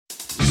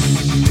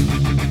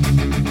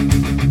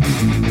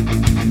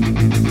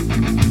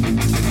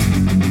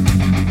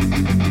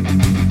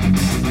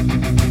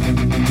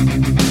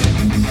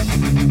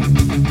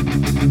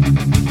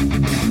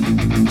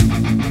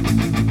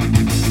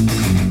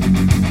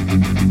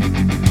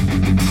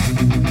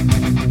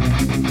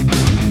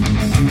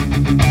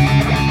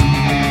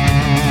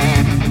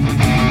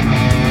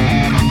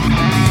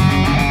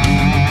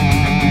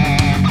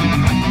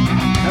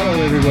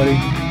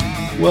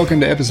welcome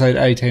to episode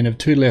 18 of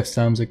Two Left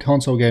Thumbs, a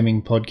console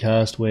gaming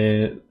podcast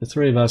where the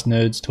three of us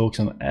nerds talk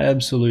some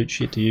absolute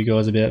shit to you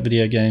guys about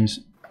video games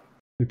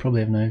we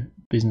probably have no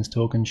business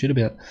talking shit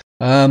about.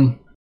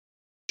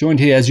 Joined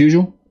here as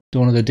usual,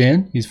 Dawn of the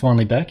Dan. He's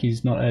finally back.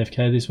 He's not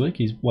AFK this week.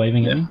 He's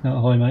waving at me.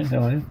 Oh, hi mate, how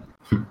are you?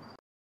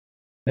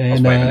 And, I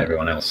was waving at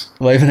everyone else.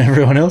 Waving at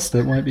everyone else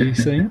that won't be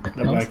seeing it.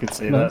 Nobody could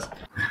see that.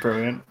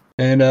 Brilliant.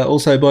 And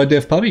also by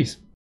Deaf Puppies.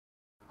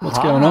 What's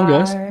going on,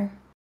 guys?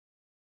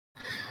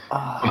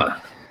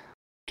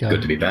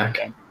 Good to be back.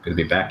 Good to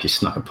be back. You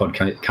snuck a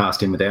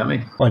podcast in without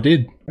me. I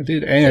did.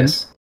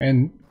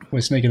 And we're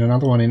sneaking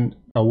another one in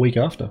a week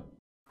after.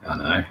 I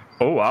know.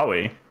 Oh, are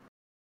we?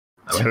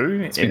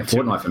 Two? It's been a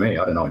fortnight for me.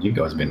 I don't know what you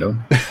guys have been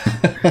doing.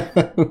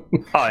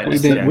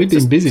 We've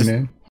been busy,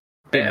 man.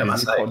 Yeah, I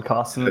must say. The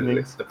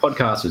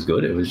podcast was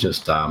good. It was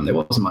just there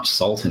wasn't much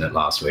salt in it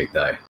last week,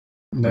 though.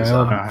 No,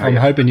 I'm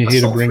hoping you're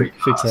here to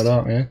fix that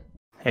up, yeah.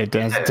 Hey,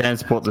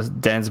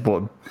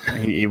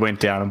 he went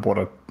down and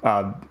bought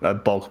a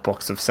bulk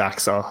box of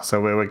Saxa, so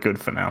we're good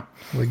for now.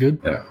 We're good?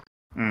 Yeah.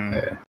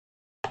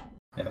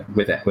 Yeah.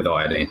 With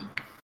iodine.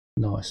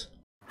 Nice.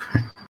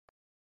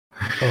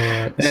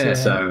 Alright.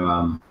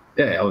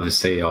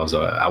 Obviously I was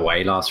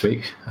away last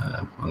week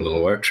on a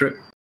little work trip.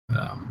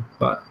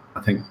 But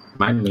I think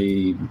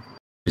mainly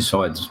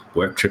besides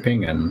work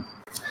tripping and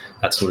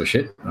that sort of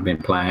shit, I've been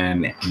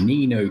playing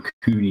Ni no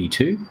Kuni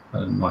 2,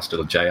 a nice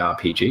little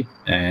JRPG,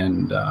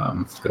 and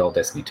good old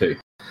Destiny 2.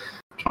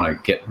 Trying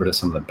to get rid of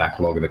some of the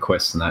backlog of the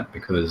quests and that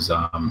because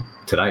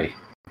today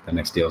the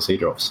next DLC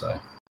drops. So,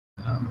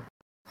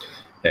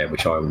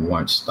 which I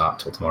won't start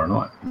till tomorrow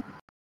night.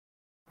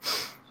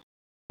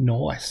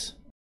 Nice.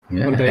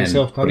 Yeah, what about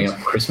yourself, putting up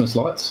Christmas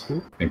lights.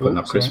 Been putting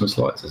up Christmas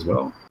lights as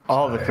well.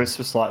 Oh, the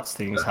Christmas lights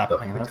thing is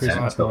happening.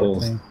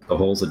 The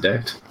halls are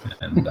decked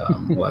and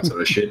all that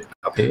sort of shit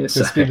up here.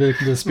 So.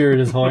 The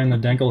spirit is high in the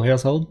Dangle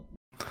household.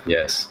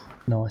 Yes.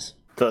 Nice.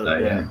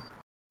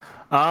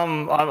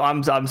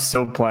 I'm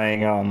still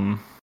playing. I'm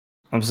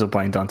still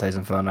playing Dante's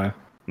Inferno. I'm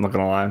not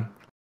gonna lie.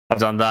 I've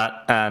done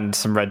that and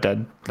some Red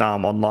Dead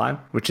online,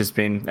 which has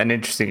been an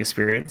interesting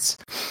experience.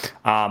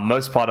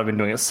 Most part I've been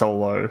doing it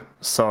solo,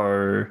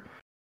 so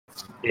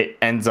it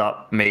ends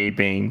up me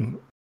being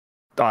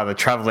either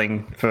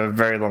traveling for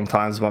very long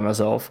times by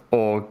myself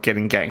or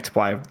getting ganked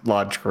by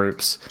large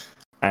groups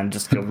and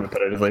just killing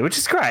repetitively, which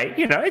is great.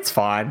 You know, it's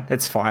fine.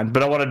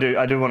 But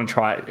I do want to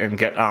try it and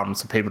get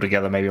some people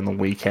together maybe on the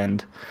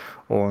weekend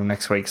or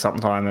next week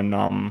sometime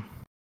and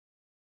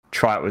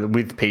try it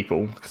with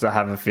people because I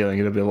have a feeling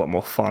it'll be a lot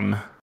more fun.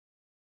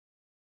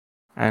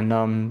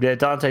 And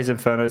Dante's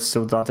Inferno is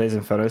still Dante's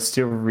Inferno. It's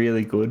still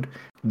really good.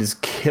 It is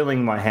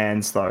killing my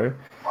hands though.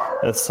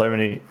 There's so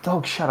many.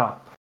 Dog, shut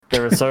up.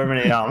 There are so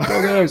many.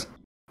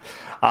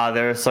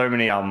 There are so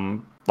many.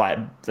 I'm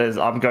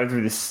going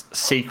through this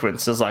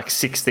sequence. There's like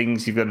 6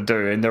 things you've got to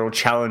do, and they're all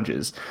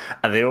challenges,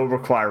 and they all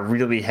require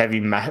really heavy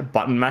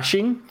button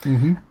mashing.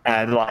 Mm-hmm.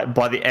 And like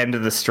by the end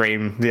of the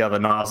stream the other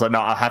night, I was like,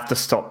 no, I have to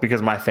stop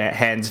because my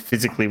hands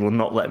physically will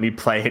not let me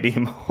play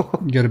anymore.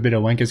 You got a bit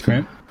of wanker's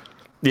cramp.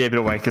 Yeah, a bit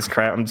of wanker's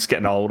cramp. I'm just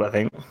getting old, I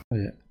think. Oh,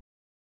 yeah.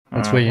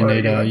 That's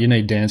where you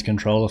need Dan's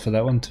controller for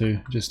that one too,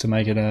 just to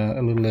make it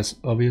a little less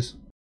obvious.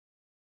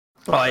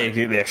 Oh, yeah,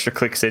 get the extra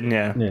clicks in,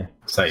 yeah.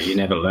 So you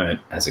never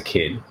learnt as a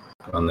kid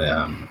on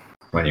the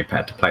when you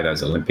had to play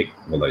those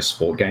those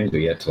sport games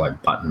where you had to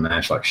like button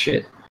mash like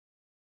shit.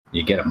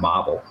 You get a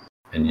marble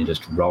and you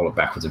just roll it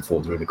backwards and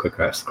forwards really quick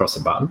across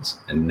the buttons,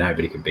 and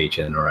nobody could beat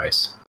you in a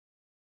race.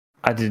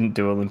 I didn't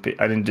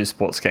do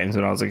sports games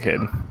when I was a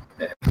kid.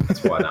 Yeah,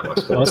 that's why I don't like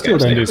sports games. I still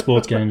don't do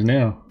sports games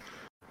now.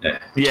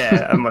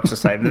 Yeah, I'm much the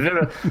same.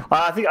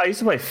 I think I used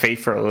to play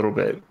FIFA a little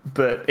bit,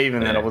 but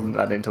even then I wasn't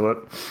that into it.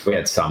 We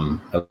had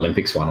some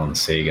Olympics one on the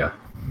Sega.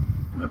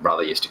 My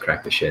brother used to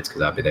crack the sheds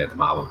because I'd be there at the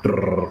marble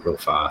real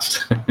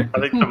fast.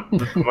 I think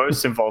the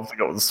most involved I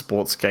got with the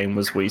sports game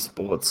was Wii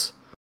Sports,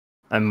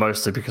 and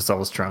mostly because I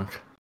was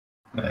drunk.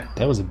 Yeah.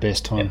 That was the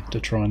best time to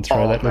try and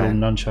throw little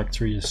nunchuck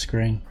through your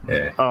screen.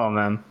 Yeah. Oh,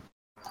 man.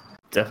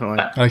 Definitely.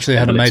 I actually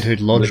had a mate who'd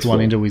lodged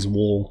one into his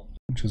wall,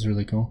 which was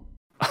really cool.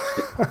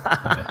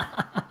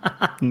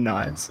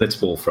 Nice.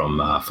 Blitzball from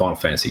Final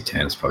Fantasy X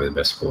is probably the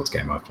best sports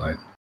game I've played.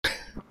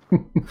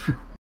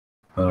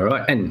 All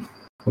right, and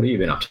what have you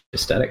been up to?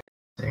 Static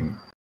thing?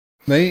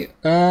 Me,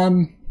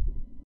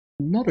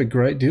 not a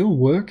great deal.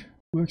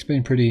 Work's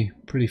been pretty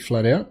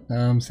flat out.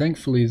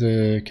 Thankfully,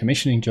 the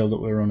commissioning job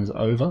that we're on is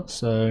over,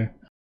 so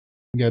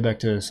we go back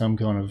to some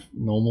kind of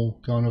normal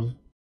kind of.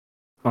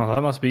 Oh,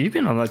 that must be. You've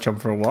been on that job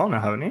for a while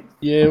now, haven't you?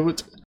 Yeah,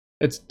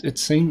 it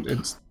seemed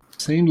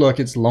like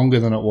it's longer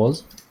than it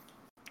was.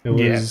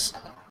 It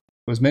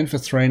was meant for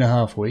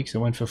 3.5 weeks. It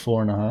went for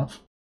 4.5.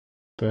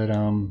 But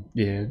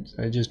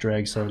they just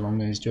drag so long,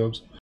 these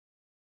jobs.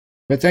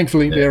 But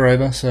thankfully they're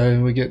over,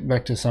 so we get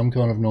back to some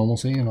kind of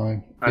normalcy, and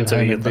I get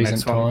home at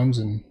decent times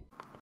and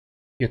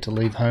get to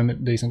leave home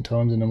at decent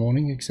times in the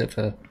morning, except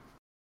for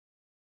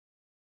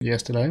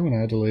yesterday when I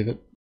had to leave at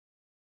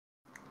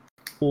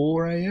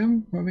 4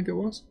 a.m. I think it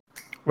was.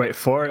 Wait,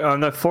 4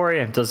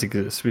 a.m. does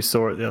exist. We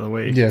saw it the other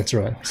week. Yeah, that's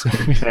right. So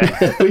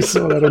we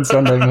saw that on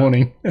Sunday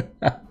morning.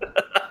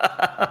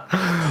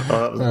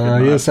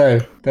 So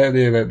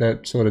that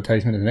sort of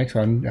takes me to the next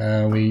one.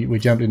 We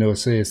jumped into a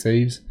Sea of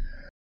Thieves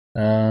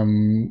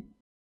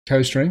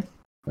co-stream,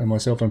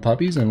 myself and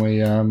Puppies, and we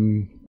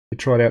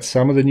tried out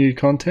some of the new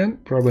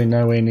content. Probably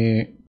nowhere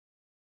near.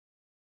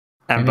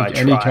 And by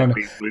trying,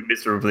 we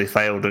miserably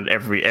failed at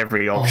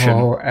every option.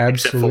 Oh,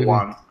 absolutely.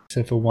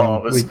 Except for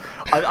one.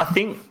 I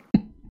think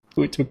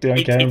we took down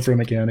Karen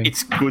from accounting.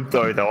 It's good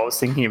though. I was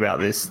thinking about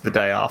this the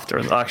day after,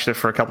 and actually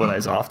for a couple of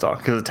days after,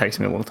 because it takes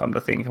me a long time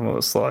to think. I'm a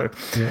little slow.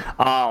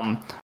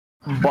 Yeah.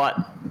 But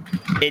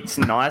it's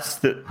nice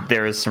that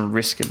there is some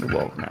risk in the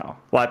world now.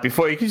 Like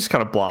before, you could just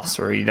kind of blast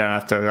through. You don't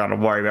have to kind of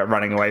worry about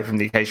running away from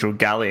the occasional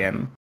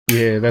galleon.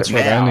 Yeah, that's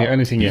right. The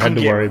only thing you had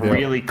to worry about.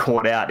 Really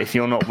caught out if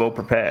you're not well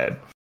prepared.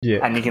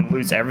 Yeah, and you can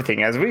lose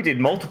everything, as we did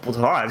multiple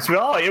times.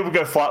 We'll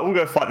go fight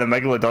the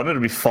megalodon.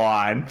 It'll be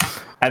fine.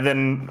 And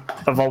then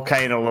a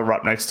volcano will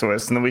erupt next to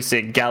us, and then we see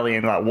a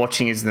galleon like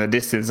watching us in the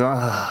distance.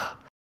 Life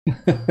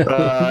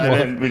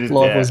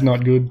was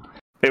not good.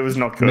 It was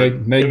not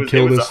good. Meg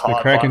killed us. The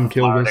Kraken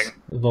killed us.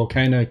 The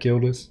volcano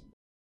killed us.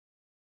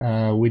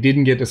 We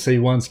didn't get to see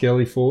one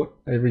Skelly fort.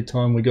 Every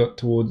time we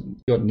got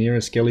near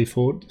a Skelly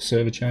fort,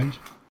 server change.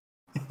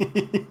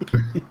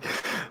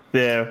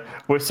 Yeah,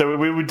 so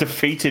we were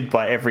defeated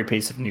by every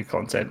piece of new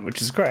content,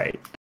 which is great.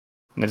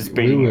 And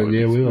we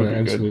were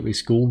absolutely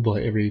schooled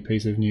by every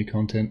piece of new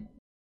content.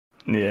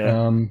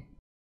 Yeah,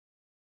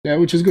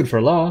 which is good for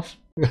a laugh.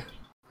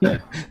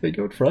 It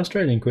got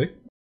frustrating quick.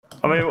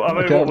 I mean,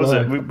 what was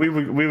it?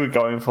 We were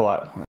going for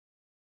like,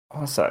 I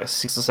want to say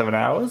 6 or 7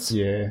 hours.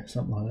 Yeah,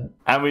 something like that.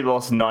 And we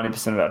lost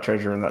 90% of our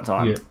treasure in that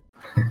time. Yeah,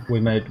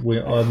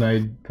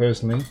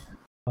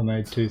 I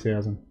made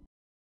 2,000.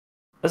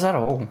 Is that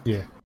all?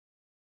 Yeah.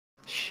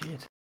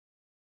 Shit.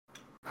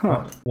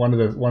 Huh. One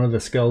of the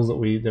skulls that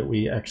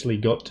we actually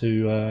got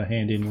to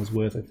hand in was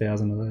worth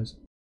 1,000 of those.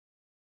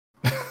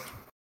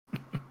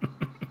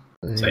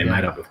 So you're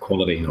made up of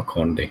quality, not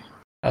quantity.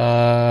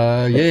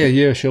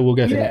 Yeah, sure, we'll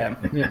go for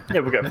that. Yeah,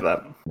 we'll go for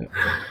that.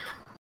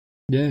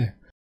 Yeah.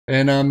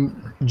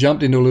 And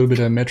jumped into a little bit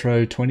of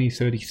Metro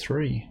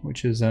 2033,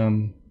 which is I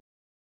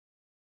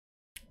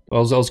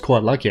was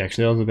quite lucky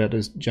actually. I was about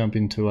to jump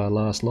into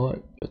Last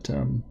Light, but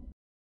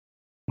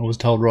I was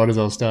told right as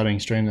I was starting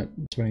stream that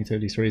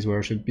 2033 is where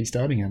I should be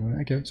starting. And I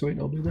went, okay, sweet,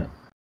 I'll do that.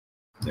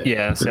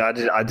 Yeah, so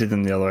I did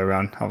them the other way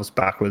around. I was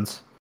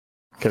backwards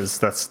because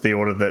that's the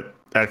order that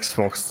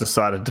Xbox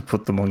decided to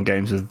put them on on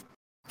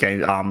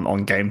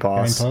Game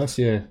Pass. Game Pass,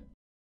 yeah.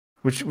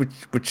 Which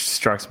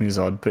strikes me as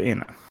odd, but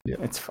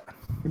it's fine.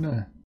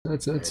 No,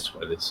 that's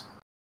what it is.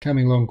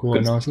 Coming along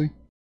quite nicely.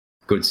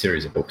 Good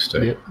series of books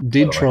too. Yep.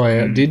 Did try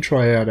out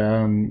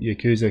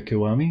Yakuza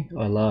Kiwami.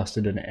 I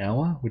lasted an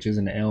hour, which is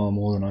an hour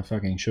more than I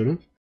fucking should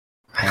have.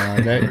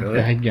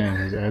 That game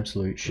is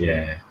absolute shit.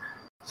 Yeah.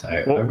 So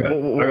I've got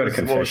a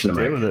confession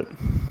to make.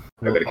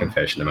 I've got a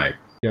confession to make.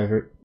 Go for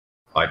it.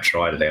 I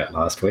tried it out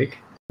last week.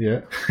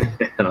 Yeah.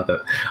 And I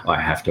thought I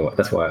have to.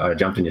 That's why I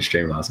jumped in your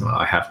stream last night.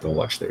 I have to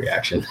watch the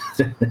reaction.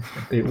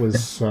 It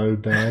was so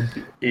bad.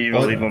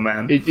 Evil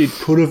man. It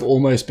could have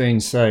almost been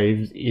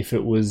saved if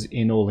it was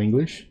in all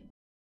English.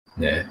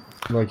 Yeah.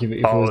 Like if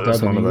it was dubbed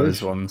in one English. Of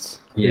those ones.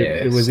 Yeah.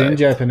 It was in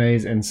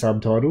Japanese and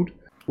subtitled,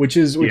 which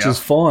is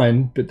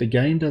fine, but the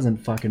game doesn't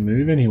fucking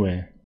move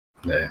anywhere.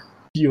 Yeah.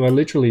 You are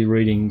literally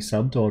reading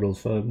subtitles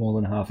for more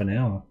than half an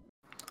hour.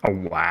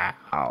 Oh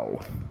wow.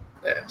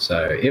 Yeah.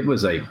 So it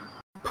was a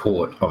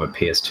port of a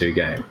PS2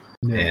 game,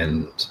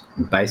 and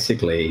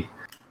basically,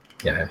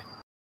 that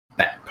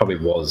probably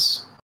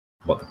was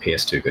what the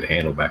PS2 could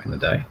handle back in the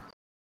day.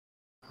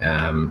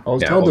 I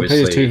was told the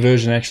PS2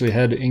 version actually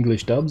had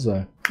English dubs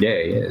though.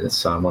 Yeah,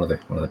 that's one of the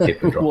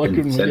people dropped in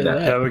and said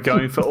that. They were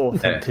going for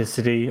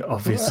authenticity,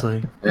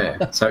 obviously.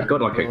 Yeah, so it got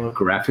like a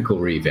graphical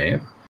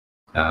revamp.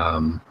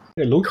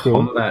 It looked cool.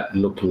 Combat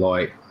looked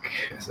like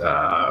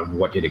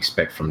what you'd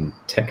expect from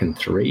Tekken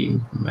 3,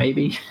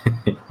 maybe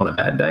on a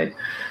bad day.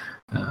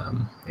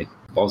 It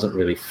wasn't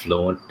really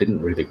fluent,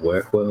 didn't really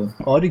work well.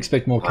 I'd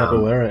expect more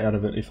capoeira out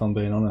of it, if I'm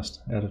being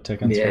honest, out of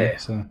Tekken 3.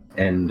 So.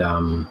 And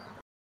and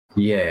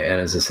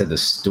as I said, the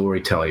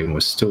storytelling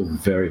was still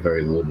very,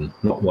 very wooden.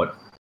 Not what,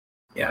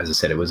 as I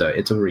said, it's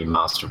a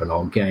remaster of an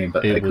old game,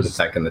 but they could have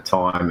taken the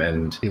time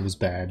and it was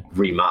bad.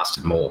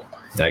 Remastered more.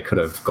 They could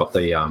have got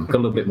the got a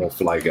little bit more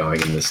flow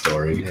going in the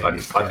story. Yeah,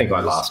 I think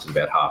I lasted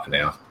about half an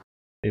hour.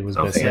 It was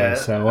best. Yeah.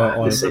 So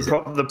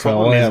the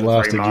problem is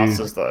with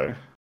remasters, though.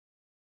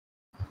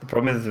 The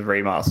problem with the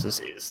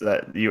remasters is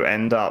that you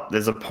end up,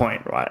 there's a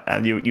point, right,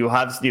 and you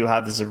have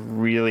this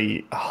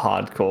really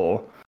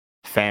hardcore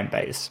fan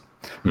base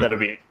that'll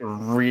be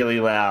really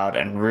loud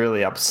and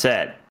really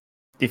upset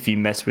if you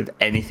mess with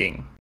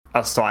anything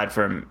aside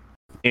from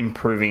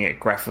improving it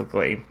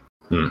graphically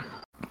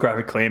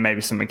and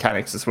maybe some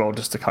mechanics as well,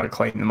 just to kind of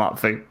clean them up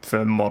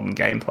for modern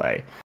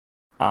gameplay.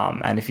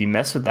 And if you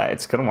mess with that,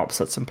 it's going to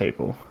upset some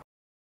people.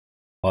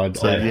 I'd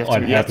So you have to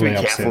be happily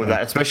careful upset with them.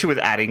 that, especially with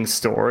adding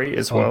story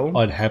as well.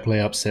 I'd happily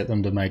upset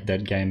them to make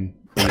that game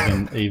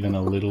even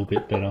a little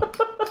bit better.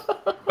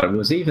 But it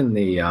was even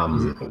the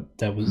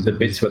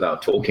bits where they were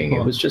talking.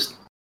 It was just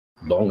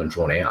long and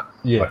drawn out.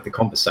 Yeah. Like the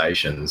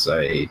conversations,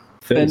 a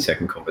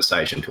 30-second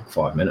conversation took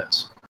 5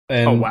 minutes.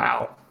 And Oh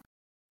wow!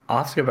 I'll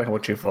have to go back and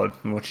watch your VOD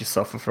and watch you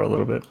suffer for a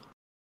little bit.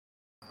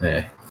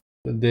 Yeah.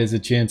 there's a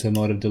chance I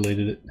might have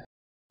deleted it.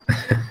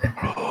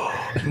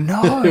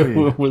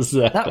 No, was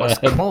that was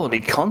bad? quality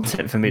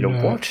content for me to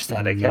No. watch,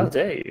 Static. How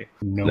dare you?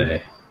 No. Yeah.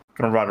 I'm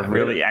gonna write a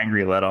really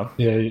angry letter.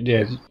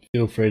 Yeah.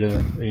 Feel free to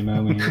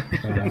email me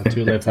at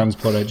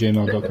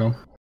twoleftthumbspot@gmail.com.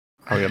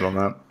 I'll get on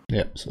that.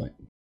 Yeah, sweet.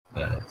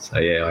 So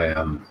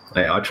yeah,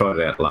 I tried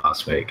it out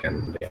last week,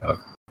 and I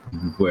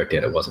worked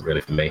out it wasn't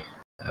really for me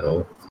at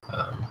all.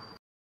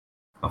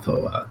 I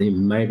thought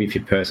maybe if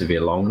you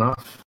persevere long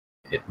enough,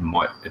 it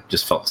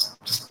just felt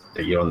just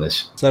that you're on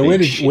this. So big, where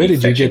did shitty you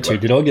fetching get to?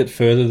 quest. Did I get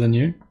further than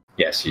you?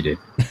 Yes, you did.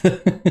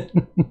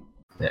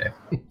 Yeah.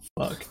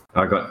 Fuck.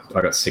 I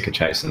got sick of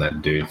chasing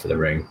that dude for the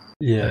ring,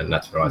 Yeah. and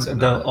that's where I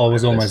said, I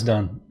was no, almost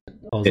done.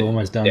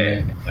 Almost done Yeah,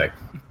 there. like,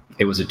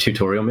 it was a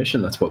tutorial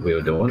mission. That's what we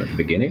were doing at the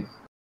beginning,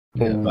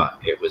 Yeah. but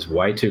it was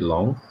way too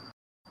long,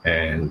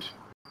 and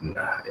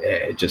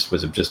it just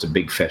was just a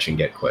big fetch and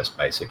get quest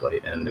basically,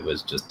 and it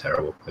was just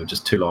terrible. It was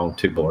just too long,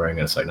 too boring,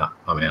 and so no,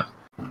 I'm out.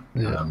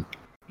 Yeah.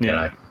 You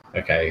know,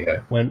 okay.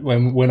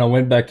 When I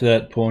went back to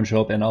that pawn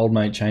shop and old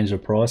mate changed the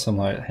price, I'm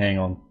like, hang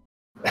on,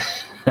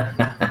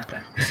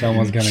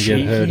 someone's going to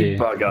get hurt Cheeky here.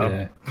 bugger.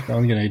 Yeah.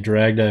 Someone's going to get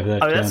dragged over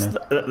that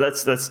corner.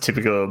 That's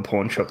typical of a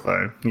pawn shop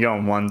though. You go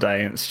on one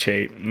day and it's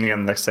cheap, and you go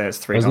on the next day it's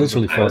It was 300.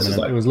 literally It 5 was minutes.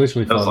 like- It was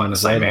literally That was 5 like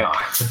the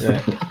minutes same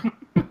later.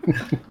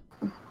 hour. Yeah.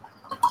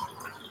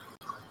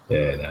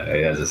 Yeah, no,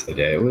 as I said,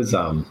 yeah, it was.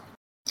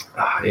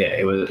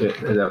 It was.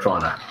 They were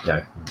trying to,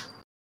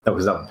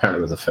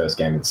 apparently was the first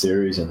game in the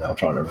series, and they were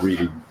trying to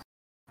really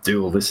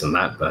do all this and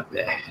that, but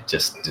yeah, it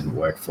just didn't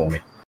work for me.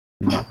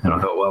 And I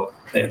thought, well,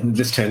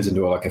 this turns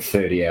into like a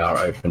 30-hour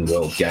open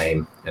world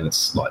game, and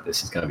it's like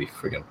this is going to be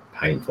friggin'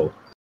 painful.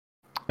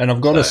 And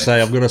I've got to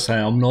So- say,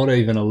 I'm not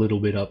even a little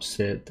bit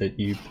upset that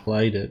you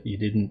played it. You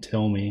didn't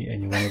tell me,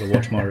 and you wanted to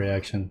watch my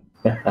reaction.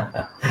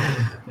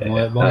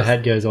 My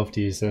hat goes off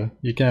to you, sir.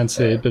 You can't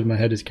see it, but my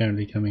head is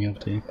currently coming up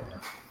to you.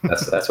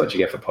 That's what you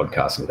get for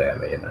podcasting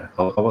without me. You know,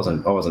 I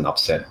wasn't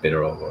upset,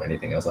 bitter, or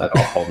anything. I was like,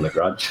 I'm holding a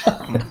grudge.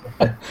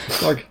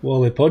 Like,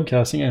 while they're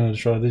podcasting, I'm going to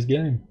try this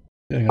game.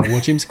 I'm going to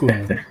watch him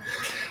squirm.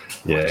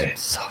 Yeah.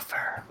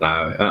 Suffer.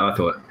 No, I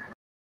thought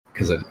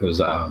because it was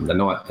the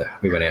night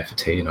that we went out for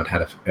tea, and I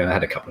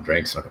had a couple of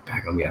drinks, and I got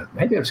back. I'm going,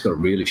 maybe I've just got a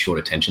really short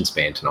attention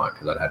span tonight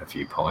because I'd had a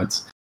few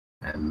pints,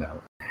 and I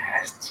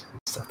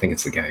think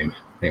it's the game.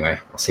 Anyway,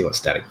 I'll see what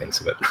Static thinks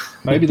of it.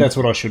 Maybe that's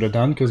what I should have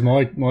done, because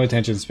my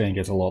attention span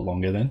gets a lot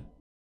longer then.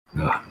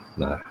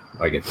 No,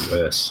 I get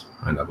worse.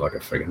 I end up like a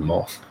friggin'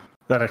 moth.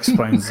 That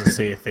explains the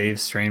Sea of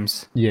Thieves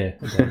streams. Yeah,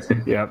 it does.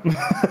 Yep.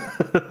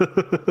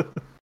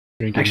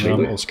 Drinking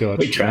Actually, rum or scotch.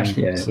 we trashed,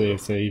 and yeah. Sea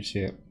of Thieves,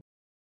 yeah.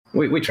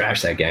 We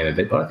trashed that game a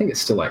bit, but I think it's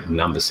still like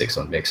number 6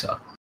 on Mixer.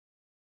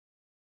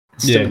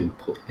 It's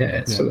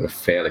Yeah. Still got a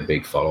fairly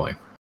big following.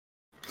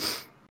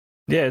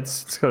 Yeah,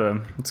 it's got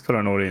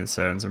an audience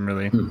there and some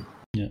really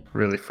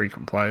really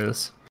frequent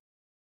players.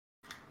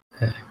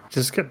 Yeah.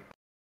 Just good.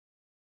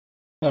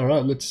 All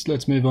right,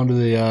 let's move on to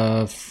the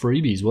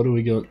freebies. What do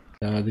we got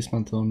this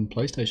month on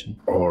PlayStation?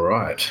 All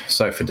right.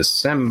 So for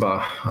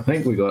December, I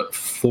think we got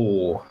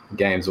 4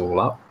 games all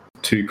up.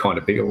 2 kind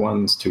of bigger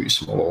ones, 2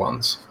 smaller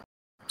ones.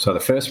 So the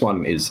first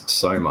one is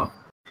Soma.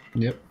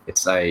 Yep.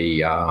 It's a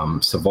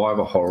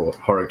survivor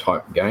horror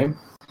type game.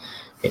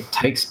 It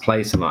takes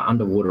place in an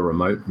underwater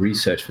remote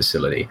research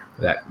facility.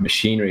 That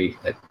machinery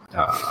that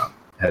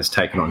has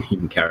taken on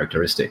human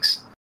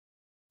characteristics.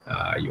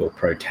 Your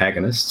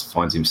protagonist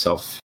finds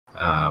himself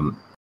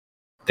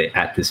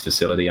at this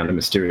facility under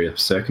mysterious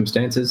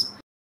circumstances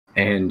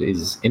and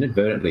is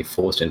inadvertently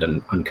forced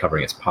into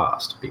uncovering its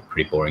past. Be a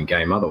pretty boring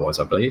game otherwise,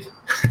 I believe,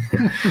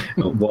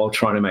 while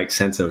trying to make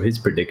sense of his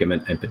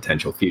predicament and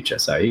potential future.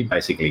 So he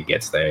basically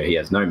gets there. He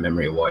has no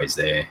memory of why he's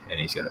there, and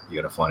you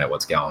got to find out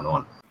what's going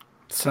on.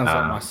 Sounds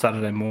like my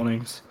Saturday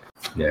mornings.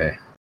 Yeah.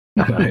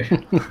 I know.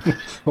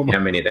 How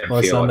many of them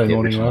My feel Sunday like the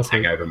morning original last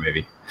week. Hangover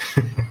movie?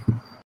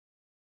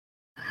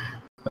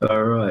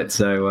 All right,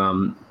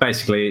 so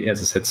basically,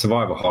 as I said,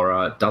 survival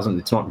horror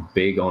it's not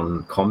big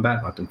on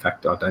combat. In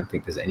fact, I don't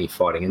think there's any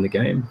fighting in the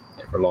game.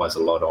 It relies a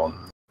lot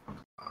on,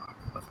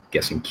 I'm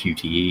guessing,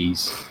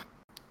 QTEs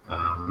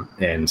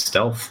and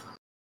stealth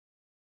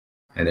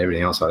and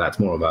everything else like that. It's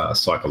more of a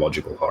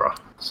psychological horror.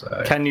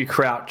 So Can you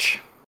crouch?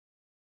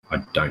 I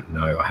don't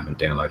know. I haven't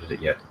downloaded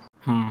it yet.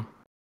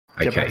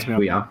 Get back to me Okay, on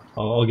we are.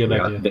 I'll get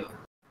back to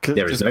you.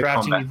 There is Because no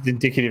crouching combat. is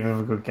indicative of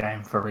a good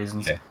game for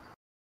reasons. Yeah.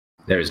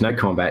 There is no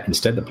combat.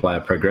 Instead, the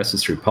player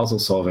progresses through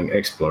puzzle-solving,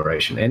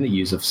 exploration, and the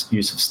use of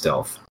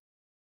stealth.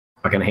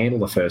 I can handle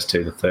the first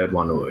 2. The third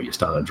one, you're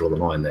starting to draw the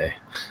line there.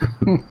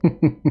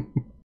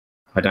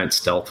 I don't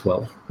stealth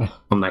well.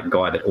 I'm that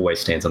guy that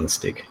always stands on the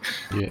stick.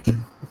 Yeah.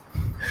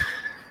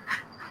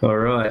 All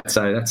right,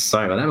 so that's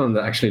Soma. That one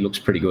actually looks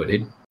pretty good.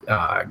 It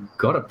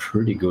got a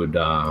pretty good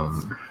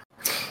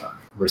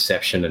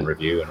reception and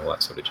review and all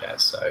that sort of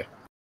jazz. So,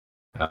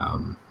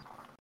 so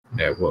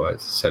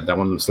that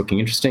one was looking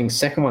interesting.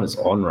 Second one is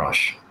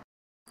Onrush,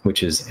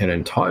 which is an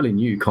entirely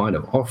new kind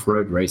of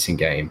off-road racing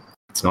game.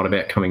 It's not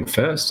about coming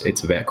first.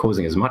 It's about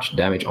causing as much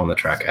damage on the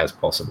track as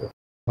possible.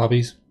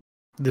 Puppies.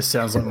 This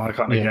sounds like my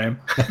kind of Yeah. game.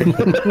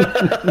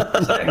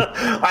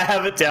 I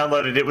have it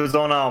downloaded. It was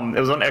on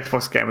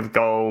Xbox Game with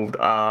Gold.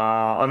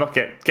 Not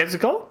Games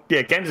with Gold?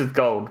 Yeah, Games with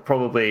Gold.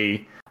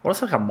 Probably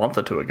like a month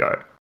or two ago,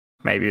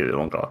 maybe a bit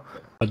longer.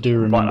 I do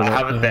remember. But I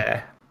that, have it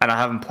there, and I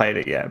haven't played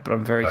it yet. But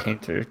I'm very keen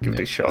to give it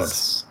a shot.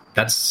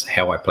 That's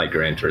how I play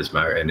Gran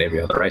Turismo and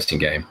every other racing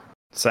game.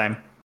 Same.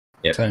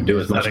 Yep, Same. do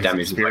as much That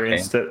damage as I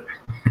experienced can.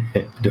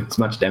 it. Do as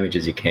much damage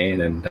as you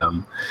can, and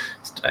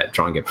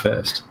try and get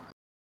first.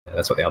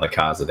 That's what the other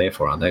cars are there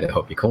for, aren't they? To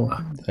help you corner.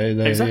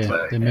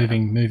 Exactly. They're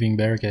moving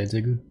barricades.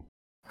 They're good.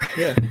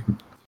 Yeah.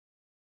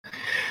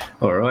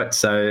 All right.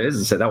 So as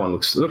I said, that one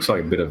looks like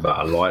a bit of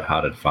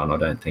light-hearted fun. I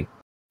don't think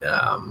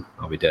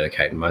I'll be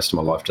dedicating most of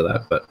my life to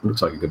that, but it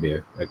looks like it could be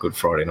a good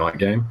Friday night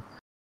game.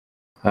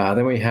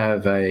 Then we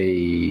have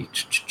a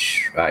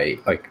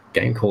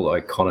game called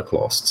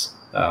Iconoclasts.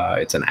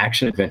 It's an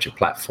action-adventure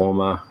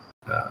platformer.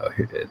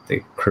 The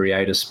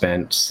creator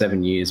spent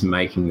 7 years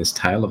making this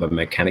tale of a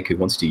mechanic who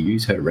wants to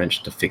use her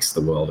wrench to fix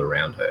the world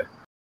around her.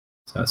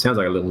 So it sounds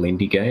like a little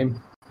indie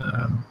game.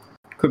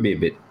 Could be a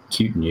bit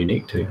cute and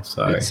unique too.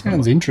 So It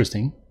sounds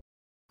interesting.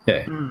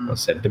 yeah, like I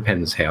said, it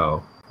depends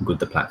how good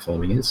the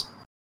platforming is.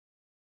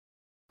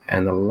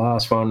 And the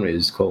last one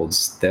is called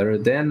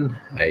Steriden,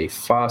 a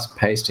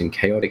fast-paced and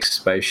chaotic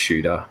space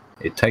shooter.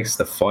 It takes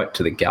the fight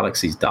to the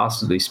galaxy's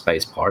dastardly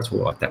space pirates, we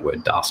like that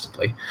word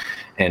dastardly,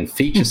 and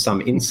features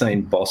some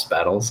insane boss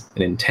battles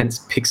and intense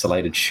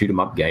pixelated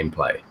shoot-'em-up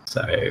gameplay.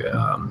 So I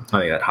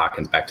think that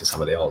harkens back to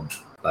some of the old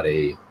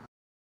bloody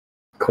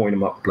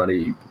coin-'em-up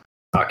bloody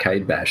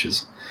arcade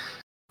bashes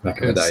back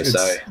in the day.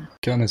 So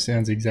kind of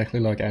sounds exactly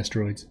like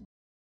Asteroids.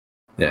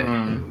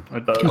 yeah,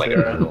 It does. like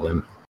Yeah. all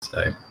them.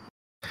 So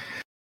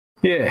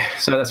yeah,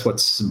 so that's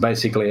what's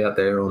basically out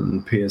there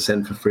on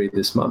PSN for free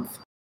this month.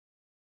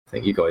 I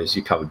think you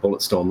covered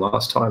Bulletstorm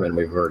last time, and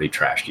we've already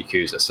trashed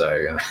Yakuza.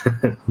 So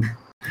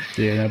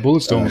Yeah, no,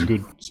 Bulletstorm was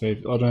good. So I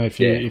don't know if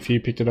you Yeah. if you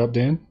picked it up,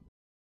 Dan.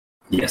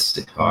 yes,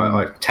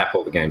 I tap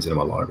all the games into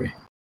my library.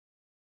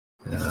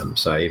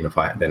 So even if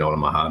they're not on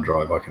my hard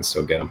drive, I can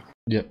still get them.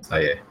 Yep. So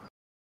yeah.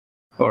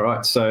 All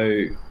right.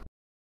 So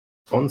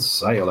on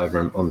sale over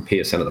on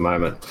PSN at the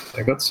moment,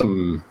 they've got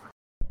some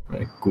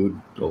good,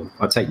 or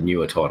I'd say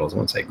newer titles. I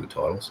won't say good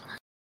titles.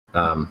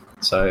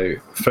 So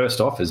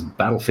first off is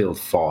Battlefield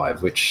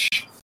 5, which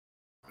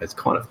has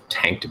kind of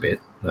tanked a bit,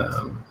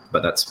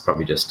 but that's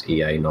probably just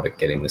EA not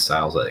getting the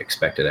sales they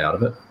expected out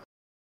of it.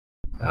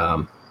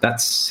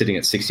 That's sitting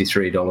at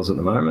 $63 at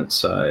the moment,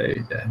 so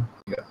you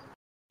got a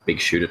big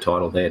shooter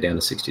title there down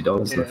to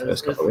 $60 in the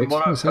first couple of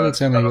weeks. So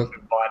that's only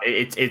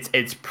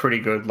It's pretty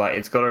good. Like,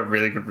 it's got a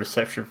really good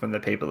reception from the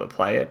people that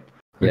play it.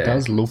 It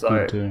does look So-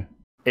 good too.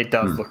 It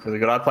does look really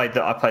good. I played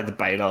the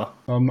beta.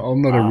 I'm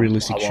not a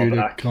realistic a while shooter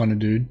back. kind of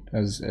dude,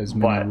 as many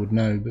But- would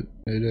know, but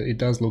it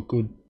does look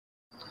good.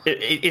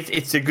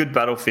 It's a good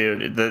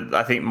Battlefield.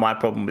 I think my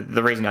problem with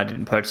the reason I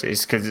didn't purchase it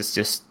is because it's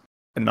just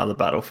another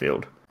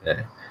Battlefield.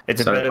 Yeah. It's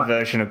a So, better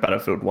version of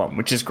Battlefield 1,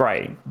 which is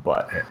great,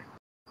 but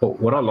Well,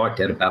 what I liked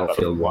out of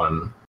Battlefield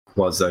 1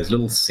 was those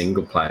little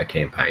single-player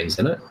campaigns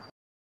in it.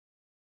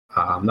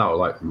 They were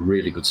like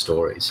really good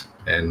stories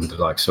and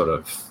like sort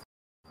of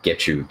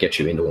get you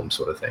into them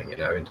sort of thing,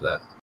 into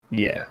that.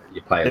 yeah.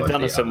 You play They've like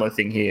done a similar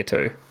thing here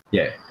too.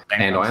 yeah.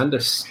 And I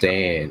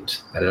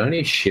understand that it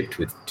only shipped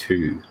with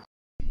 2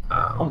 did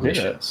it?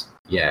 missions.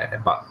 Yeah,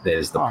 but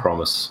there's the Oh.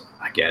 promise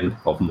again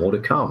of more to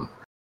come.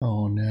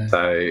 Oh no.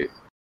 So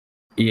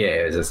yeah,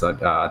 it's just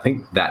like, I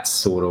think that's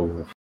sort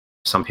of,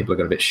 some people have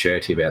got a bit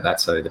shirty about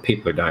that. So the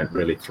people who don't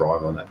really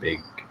thrive on that big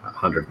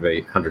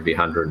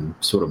 100v100 and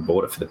sort of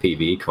bought it for the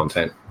PvE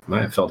content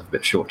may have felt a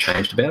bit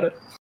shortchanged about it.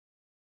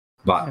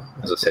 But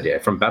as I said, yeah,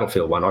 from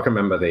Battlefield 1, I can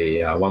remember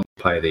the one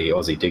play the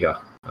Aussie Digger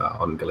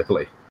on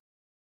Gallipoli.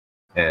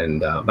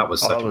 And that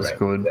was such that was a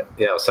great, good.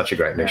 yeah, it was such a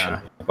great mission.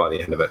 By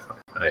the end of it,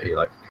 you're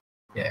like,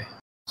 yeah,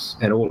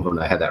 and all of them,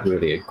 they had that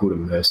really a good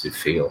immersive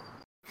feel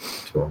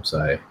to them.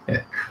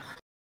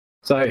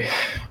 So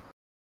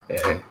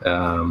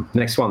yeah,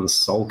 next one's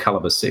Soul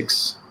Calibur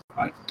 6.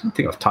 I don't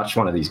think I've touched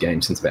one of these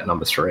games since about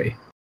number 3.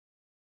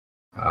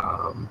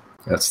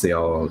 That's the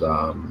old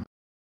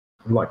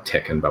like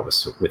Tekken, but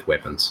with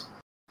weapons.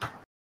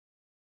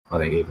 I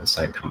think even the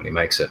same company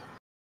makes it,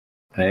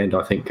 and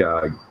I think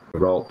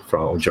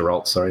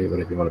Geralt, sorry,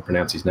 whatever you want to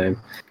pronounce his name,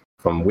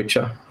 from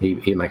Witcher,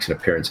 he makes an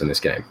appearance in this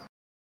game.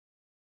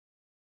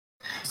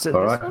 Is it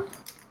All this right. one?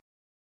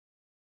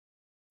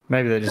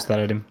 Maybe they just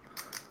added him.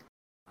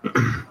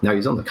 No,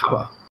 he's on the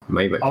cover.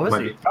 Maybe. Oh, is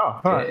he? Oh,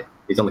 all right. Yeah,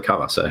 he's on the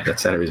cover, so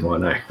that's the only reason why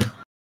I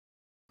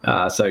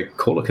know. So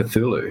Call of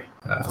Cthulhu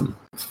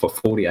for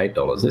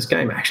 $48. This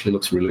game actually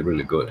looks really,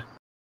 really good.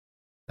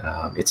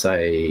 It's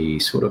a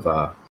sort of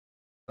a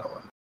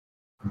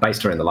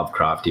based around the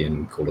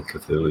Lovecraftian Call of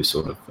Cthulhu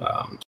sort of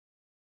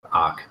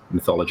arc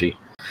mythology,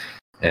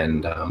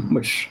 and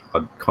which I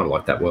kind of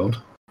like that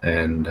world.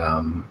 And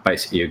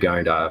basically, you're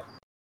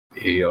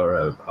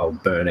a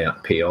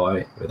burnout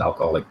PI with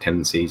alcoholic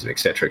tendencies,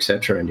 etc.,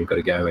 etc., and you've got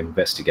to go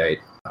investigate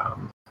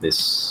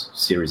this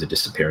series of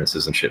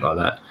disappearances and shit like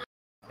that.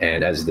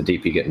 And as the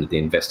deeper you get into the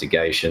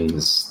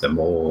investigations, the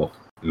more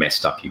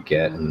messed up you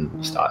get, and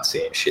you start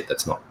seeing shit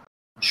that's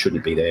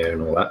shouldn't be there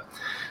and all that.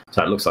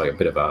 So it looks like a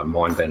bit of a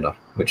mind bender,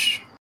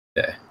 which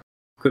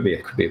could be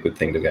a good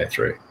thing to go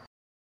through.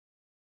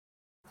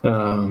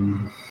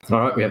 All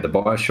right, we have the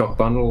BioShock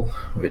bundle,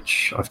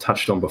 which I've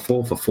touched on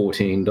before, for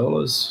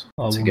 $14.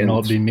 I will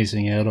not be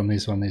missing out on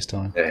this one this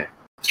time. Yeah,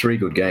 3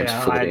 good games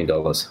for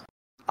 $14.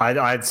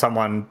 I had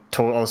someone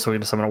I was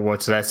talking to someone at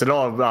work today. I said,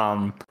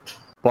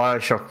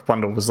 BioShock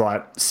bundle was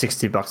like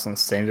 $60 on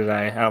Steam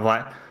today. And I'm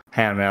like,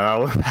 hang on a minute. I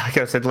went back.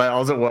 I said, I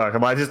was at work.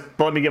 I'm like, just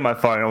let me get my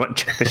phone. I went and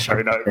check the show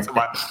notes. I'm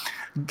like,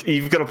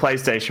 you've got a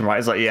PlayStation, right?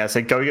 He's like, yeah. I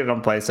said, go get it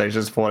on PlayStation.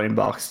 It's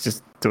 $14.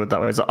 Just do it that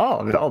way. He's like,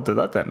 oh, I'll do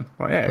that then.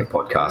 Well, yeah. The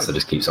podcaster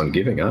just keeps on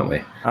giving, aren't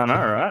we? I know,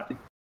 right?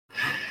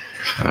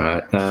 All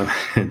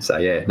right. So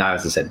yeah, no,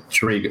 as I said,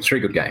 three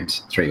good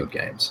games. 3 good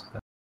games.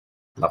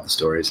 Love the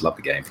stories. Love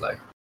the gameplay.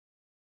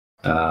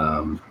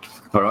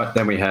 All right,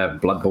 then we have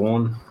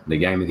Bloodborne, the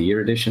Game of the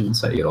Year edition.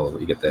 So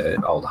you get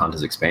the Old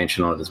Hunters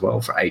expansion on it as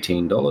well for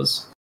 $18.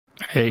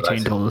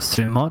 $18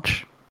 too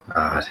much. You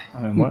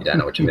don't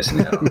know what you're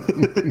missing out on.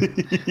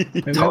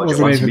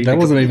 that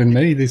wasn't even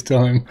me this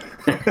time.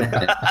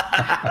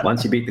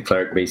 Once you beat the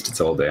Cleric Beast, it's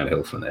all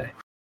downhill from there.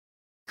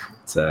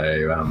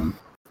 So,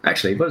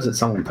 actually, what is it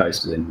someone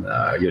posted in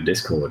your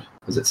Discord?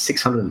 Was it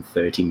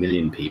 630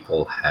 million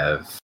people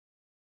have,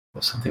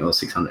 or something, or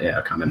 600, I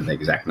can't remember the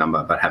exact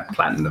number, but have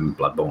Platinum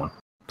Bloodborne.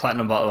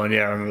 Platinum Bloodborne,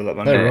 yeah, I remember that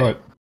one. Oh, right.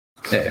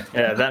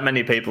 Yeah, that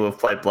many people have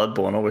played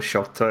Bloodborne. I was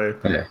shocked too.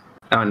 Yeah.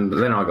 And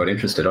then I got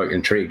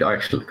intrigued.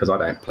 Because I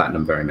don't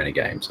platinum very many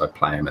games. I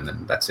play them and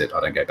then that's it.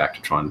 I don't go back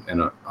to try and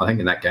I think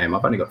in that game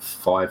I've only got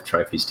 5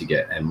 trophies to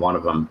get, and one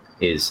of them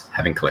is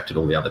having collected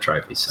all the other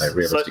trophies. So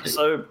realistically,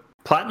 so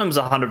platinum's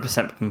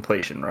 100%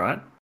 completion, right?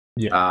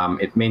 Yeah.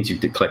 It means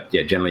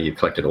generally you've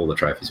collected all the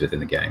trophies within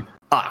the game.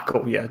 Ah,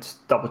 cool. Yeah,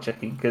 just double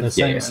checking.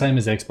 Same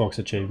as Xbox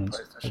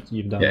achievements.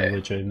 You've done all the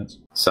achievements.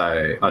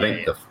 So I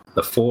think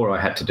the 4 I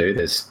had to do.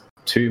 There's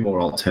 2 more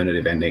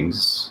alternative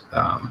endings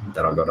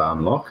that I've got to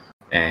unlock.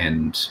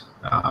 And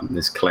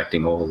there's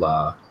collecting all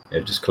the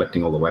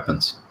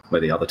weapons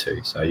with the other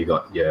 2. So you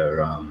got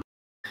your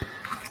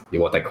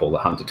what they call the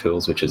hunter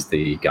tools, which is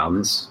the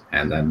guns,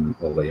 and then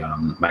all the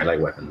melee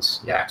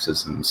weapons, your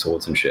axes and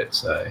swords and shit.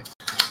 So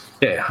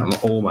yeah, I'm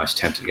almost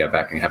tempted to go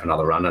back and have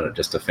another run at it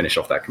just to finish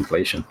off that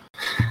completion.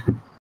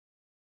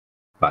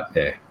 But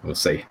yeah, we'll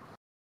see.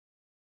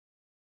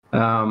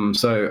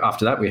 So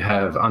after that, we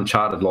have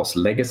Uncharted Lost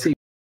Legacy,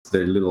 the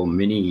little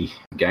mini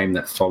game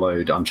that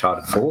followed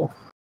Uncharted 4.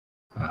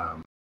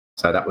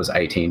 So that was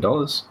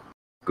 $18.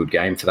 Good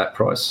game for that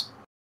price.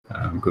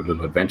 Good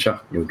little adventure.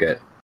 You'll get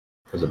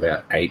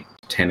about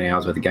 8-10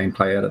 hours worth of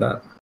gameplay out of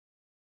that.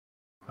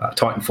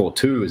 Titanfall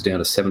 2 is down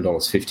to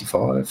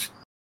 $7.55.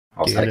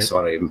 I was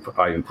excited.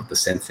 I even put the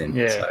cents in.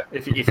 Yeah, so.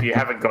 if you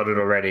haven't got it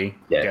already,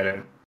 get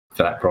it.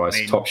 For that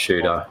price, Top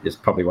Shooter is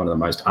probably one of the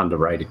most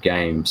underrated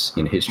games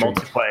in history.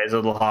 Multiplayer is a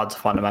little hard to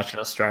find a match in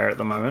Australia at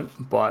the moment,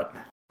 but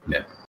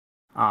yeah.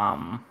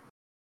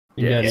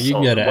 You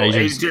can go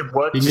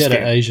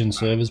to Asian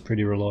servers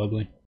pretty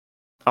reliably.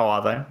 Oh,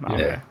 are they? Oh,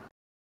 yeah. Okay.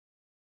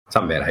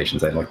 Something about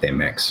Asians, they like their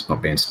mechs.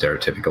 Not being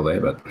stereotypical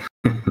there, but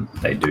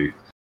they do.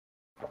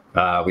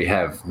 We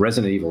have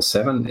Resident Evil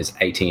 7 is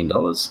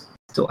 $18.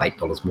 Still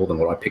 $8 more than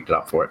what I picked it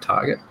up for at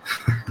Target.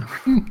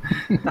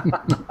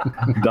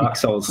 Dark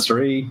Souls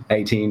 3,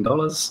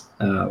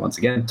 $18. Once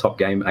again, top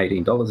game,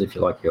 $18 if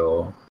you like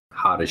your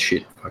hard as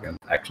shit fucking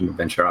action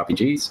adventure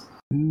RPGs.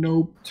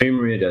 Nope. Tomb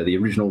Raider, the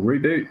original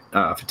reboot,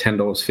 for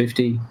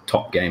 $10.50.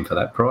 Top game for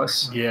that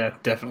price. Yeah,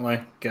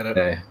 definitely. Get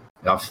it.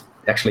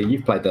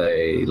 You've played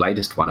the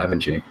latest one,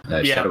 haven't you?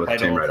 Shadow of the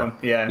Tomb Raider.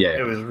 Yeah,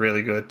 it was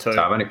really good too.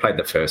 So I've only played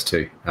the first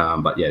 2.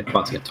 But yeah,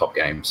 once again, top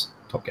games.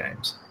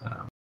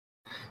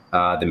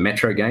 The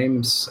Metro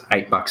games,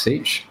 $8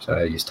 each.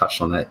 So you just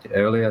touched on that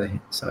earlier.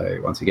 So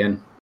once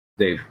again,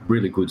 they're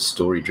really good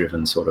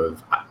story-driven sort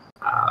of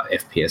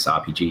FPS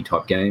RPG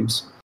type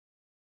games.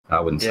 I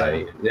wouldn't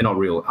say they're not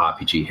real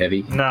RPG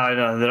heavy.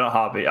 No, they're not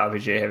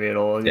RPG heavy at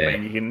all. I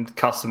mean, you can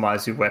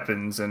customize your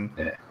weapons and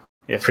you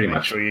have to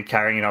make sure you're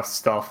carrying enough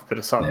stuff. But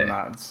aside from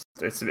that,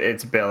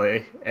 it's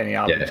barely any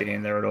RPG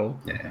in there at all.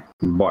 Yeah,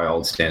 by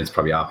old standards,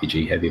 probably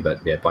RPG heavy,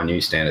 but by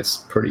new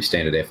standards, pretty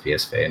standard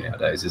FPS fare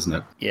nowadays, isn't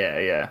it?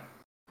 Yeah.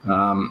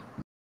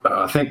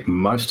 I think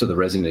most of the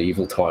Resident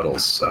Evil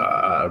titles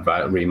are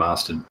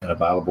remastered and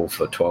available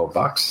for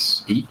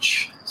 $12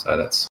 each. So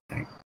that's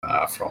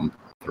from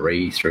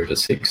 3 through to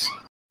 6.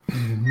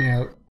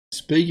 Now,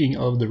 speaking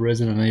of the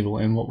Resident Evil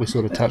and what we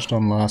sort of touched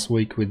on last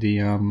week with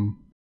the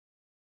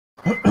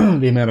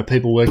the amount of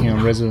people working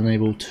on Resident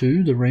Evil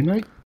 2, the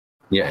remake,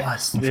 Yeah,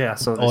 Yeah,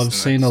 so I've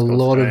seen a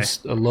lot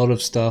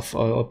of stuff. I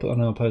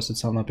know I posted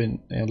something up in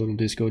our little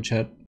Discord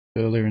chat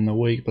earlier in the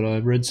week, but I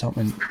read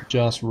something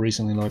just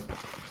recently, like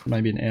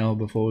maybe an hour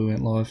before we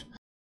went live.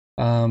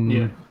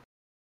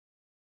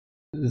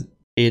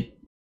 It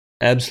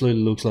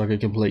absolutely looks like a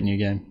complete new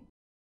game.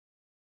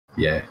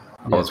 yeah.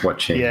 I was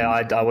watching. Yeah,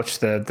 I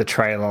watched the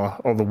trailer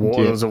or the walk.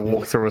 There was a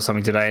walkthrough or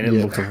something today, and it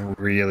looked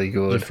really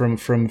good.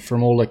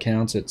 From all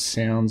accounts, it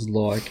sounds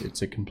like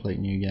it's a complete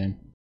new game.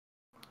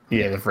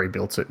 Yeah, they've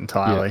rebuilt it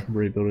entirely. Yeah,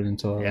 rebuilt it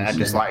entirely. Yeah,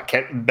 just like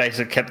kept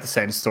the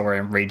same story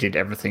and redid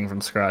everything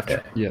from scratch.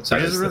 Yeah. So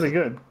which is really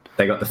good.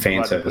 They got the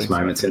fan service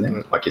moments in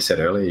there, like you said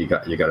earlier. You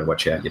got to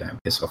watch out. You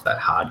don't piss off that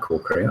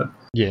hardcore crowd.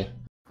 Yeah.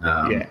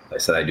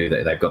 So they do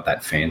that. They've got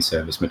that fan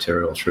service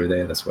material through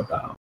there. That's what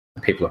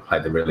people have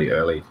played the really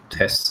early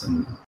tests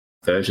and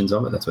versions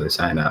of it. That's what they're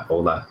saying.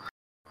 All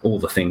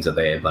the things are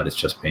there, but it's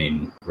just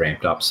been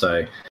ramped up.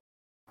 So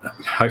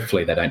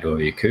hopefully they don't do a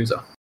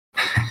Yakuza.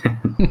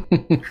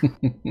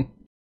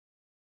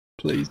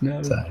 Please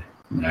no. So,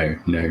 no.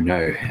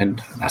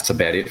 And that's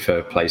about it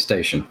for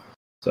PlayStation.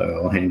 So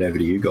I'll hand over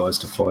to you guys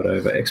to fight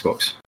over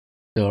Xbox.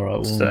 All right.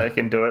 Well, So I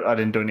can do it. I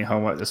didn't do any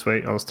homework this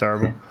week. I was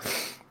terrible.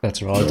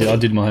 That's right. I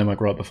did my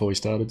homework right before we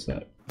started,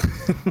 so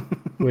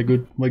we're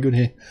good. We're good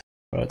here.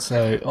 Right.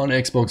 So on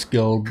Xbox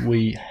Gold,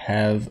 we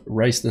have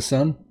Race the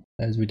Sun,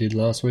 as we did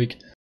last week.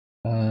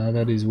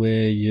 That is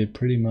where you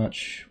pretty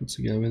much, what's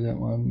the go with that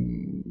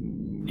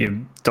one? You're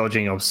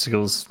dodging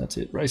obstacles. That's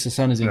it. Race the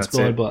Sun is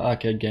inspired by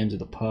arcade games of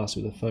the past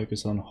with a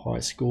focus on high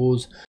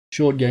scores,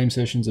 short game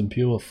sessions, and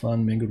pure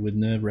fun mingled with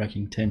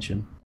nerve-wracking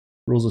tension.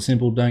 Rules are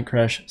simple: don't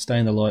crash, stay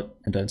in the light,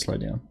 and don't slow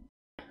down.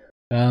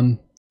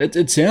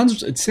 It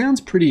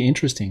sounds pretty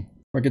interesting.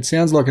 Like, it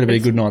sounds like it'd be a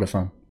good night of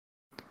fun.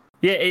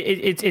 Yeah,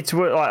 it's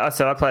like I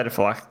said, I played it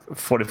for like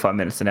 45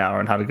 minutes, an hour,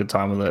 and had a good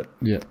time with it.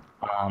 Yeah.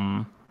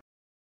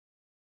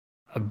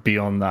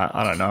 Beyond that,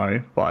 I don't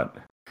know, but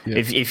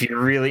if you're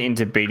really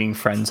into beating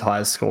friends'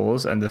 high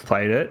scores and they've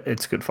played it,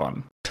 it's good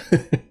fun.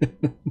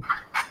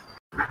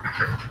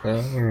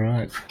 All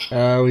right.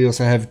 We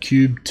also have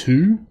Cube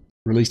 2,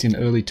 released in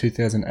early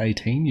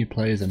 2018. You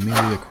play as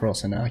Amelia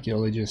Cross, an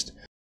archaeologist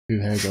who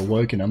has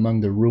awoken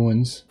among the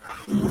ruins,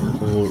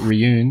 or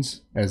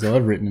ruins, as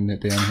I've written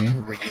it down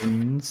here,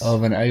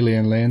 of an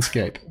alien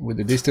landscape. With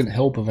the distant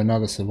help of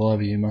another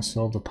survivor, you must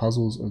solve the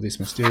puzzles of this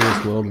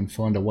mysterious world and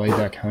find a way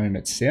back home.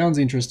 It sounds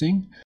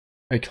interesting.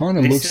 It kind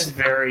of looks... This is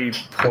very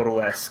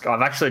Portal-esque.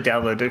 I've actually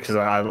downloaded it because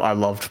I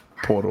loved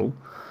Portal.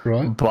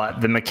 Right. But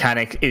the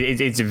mechanic,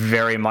 it's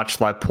very much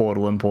like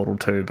Portal and Portal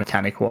 2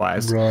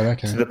 mechanic-wise. Right,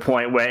 okay. To the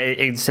point where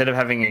instead of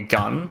having a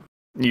gun,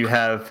 you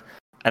have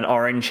an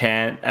orange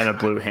hand and a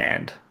blue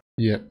hand.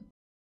 Yep.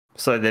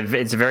 So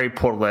it's a very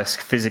Portal-esque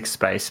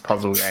physics-based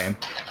puzzle game.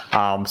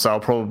 So I'll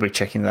probably be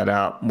checking that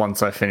out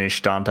once I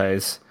finish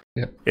Dante's.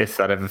 Yep. If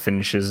that ever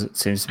finishes, it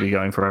seems to be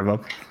going forever.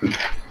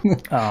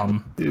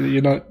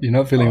 You're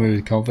not filling me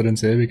with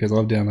confidence there, because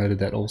I've downloaded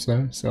that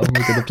also, so I'm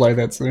looking to play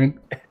that soon.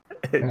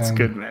 It's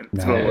good, man.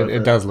 It's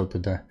it does look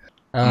good, though.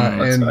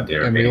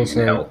 And we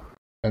also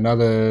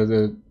another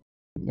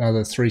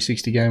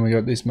 360 game we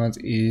got this month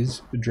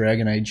is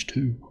Dragon Age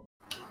 2.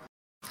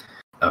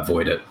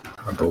 Avoid it.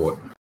 I bought.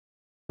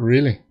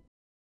 Really?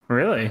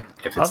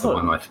 If it's the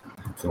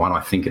one I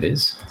think it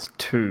is. It's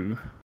 2.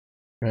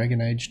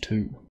 Dragon Age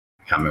 2.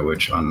 I can't remember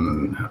which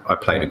one. I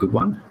played a good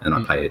one, and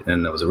I played it,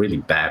 and there was a really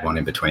bad one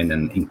in between,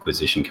 then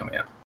Inquisition coming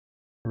out.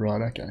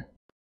 Right, okay.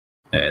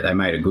 Yeah, they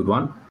made a good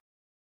one.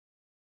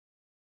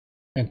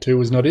 And 2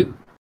 was not it?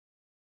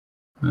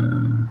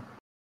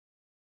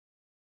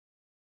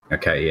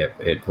 Okay, yeah,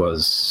 it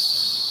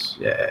was...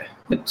 Yeah,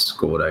 it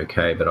scored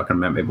okay, but I can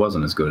remember it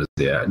wasn't as good as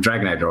the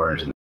Dragon Age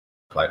Origins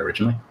I played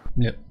originally.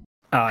 Yep.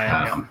 Oh,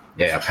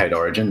 yeah. I played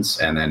Origins,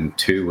 and then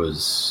 2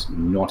 was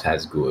not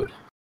as good.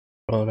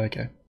 Right,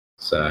 okay.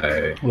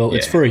 So... Well,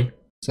 it's free.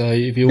 So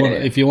if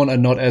you want a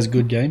not as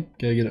good game,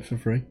 go get it for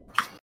free.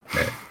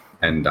 Yeah.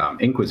 And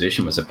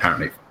Inquisition was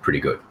apparently pretty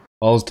good.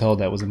 I was told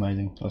that was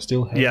amazing. I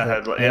still have.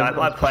 Yeah,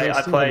 I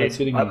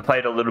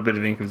played a little bit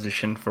of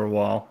Inquisition for a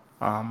while.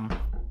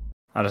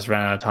 I just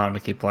ran out of time to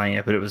keep playing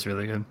it, but it was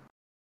really good.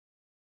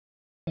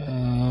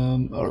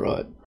 All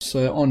right.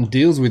 So on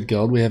Deals with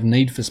Gold, we have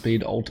Need for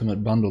Speed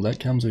Ultimate Bundle. That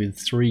comes with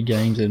 3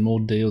 games and more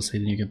DLC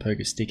than you can poke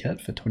a stick at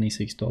for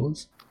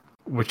 $26.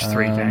 Which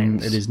 3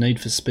 games? It is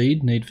Need for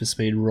Speed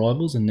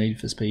Rivals, and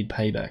Need for Speed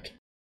Payback.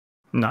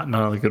 None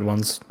of the good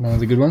ones. None of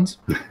the good ones?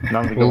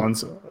 None of the good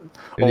ones.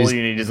 All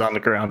you need is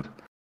Underground.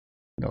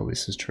 No,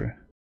 this is true.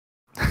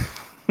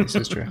 This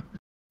is true.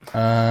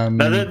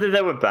 No,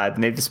 they were bad.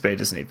 Need for Speed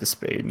is Need for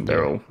Speed, and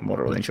they're all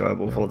moderately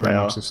enjoyable for what they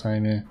are. The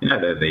same, yeah. You know,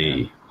 they're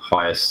the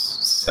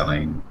highest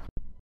selling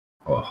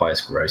or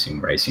highest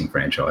grossing racing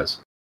franchise.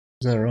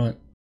 Is that right?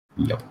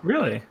 Yep.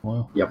 Really?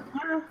 Wow. Yep.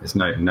 There's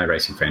no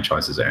racing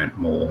franchises earn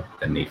more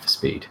than Need for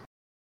Speed.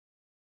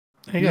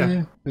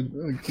 Yeah,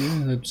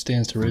 that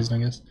stands to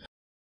reason, I guess.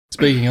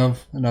 Speaking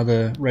of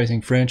another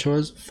racing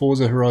franchise,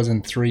 Forza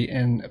Horizon 3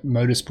 and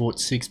Motorsport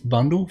 6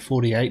 bundle,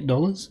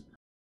 $48.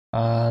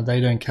 They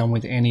don't come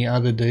with any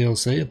other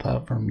DLC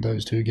apart from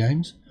those 2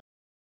 games.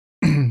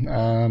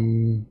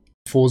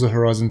 Forza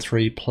Horizon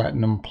 3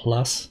 Platinum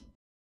Plus,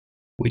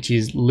 which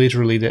is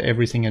literally the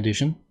everything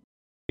edition.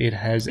 It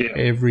has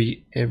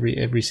every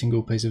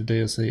single piece of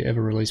DLC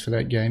ever released for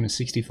that game is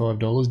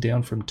 $65,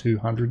 down from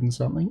 $200 and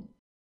something.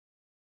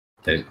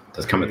 Does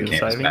it come with the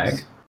canvas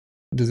bag?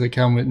 Does it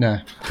come with no?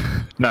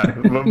 No,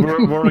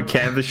 we're on a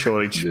canvas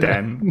shortage,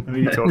 Dan. What are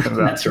you talking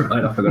about? That's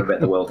right. I forgot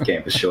about the world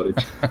canvas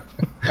shortage.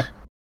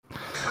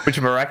 Which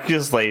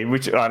miraculously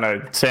was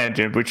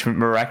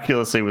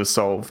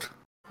solved.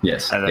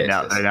 Yes. And they're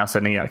now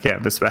sending out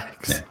canvas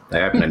bags. Yeah,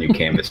 they opened a new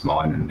canvas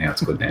mine and now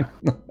it's good now.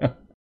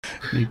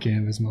 New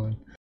canvas mine.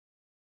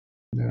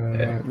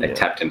 They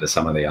tapped into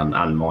some of the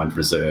unmined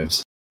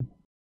reserves.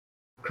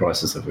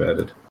 Crisis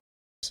averted.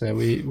 So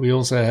we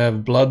also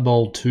have Blood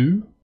Bowl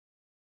 2.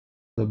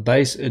 The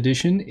base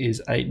edition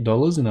is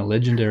 $8 and a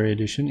legendary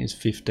edition is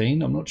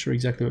 $15. I'm not sure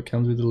exactly what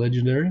comes with the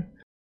legendary,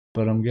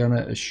 but I'm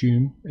gonna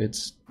assume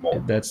that's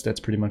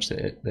pretty much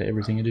the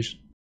everything edition.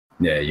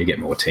 Yeah, you get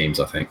more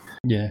teams, I think.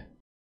 Yeah.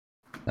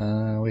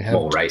 We have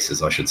more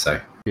races, I should say.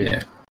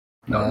 Yeah.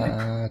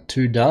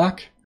 2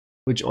 Dark,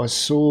 which I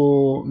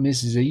saw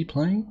Miss Z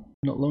playing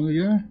not long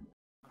ago.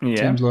 Yeah.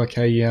 Seems like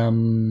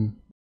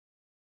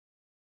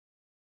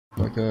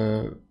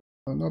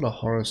not a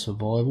horror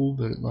survival,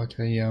 but like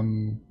a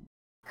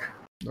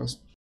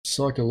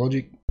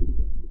psychological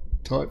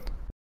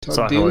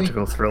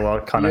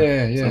thriller kind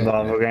of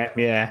survival game.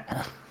 Yeah.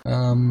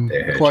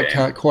 Quite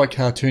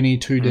cartoony,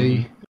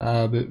 2D,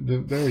 but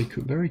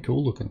very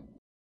cool looking.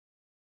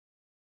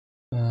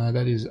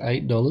 That is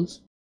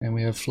 $8, and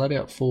we have Flat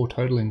Out 4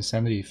 Total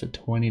Insanity for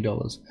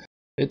 $20.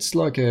 It's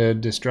like a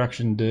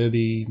Destruction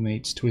Derby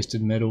meets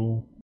Twisted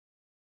Metal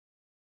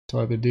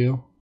type of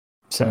deal.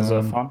 Sounds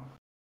fun.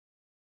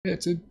 Yeah,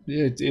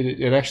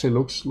 it actually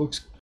looks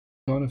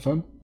kind of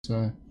fun.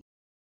 So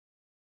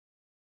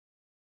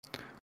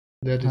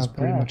that is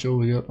pretty much all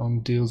we got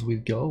on deals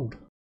with gold.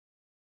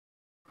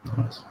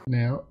 Nice.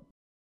 Now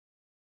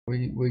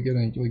we're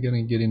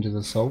gonna get into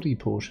the salty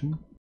portion.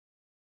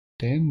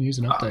 Dan, news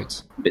and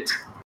updates. Bits.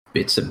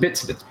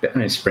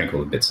 Only sprinkle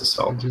the bits of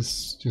salt.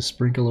 Just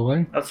sprinkle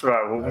away. That's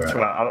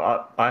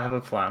right. I have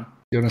a plan.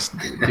 Do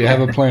you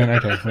have a plan?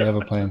 Okay, we have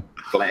a plan.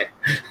 Plan.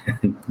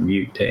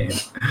 Mute Dan.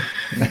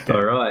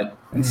 All right.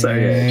 So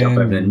jump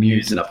over to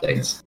news and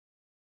updates.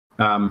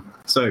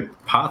 So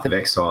Path of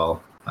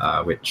Exile,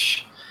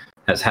 which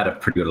has had a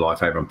pretty good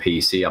life over on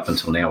PC up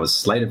until now, was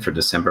slated for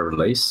December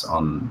release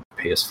on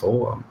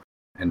PS4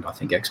 and I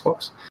think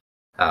Xbox.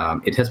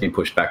 It has been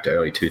pushed back to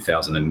early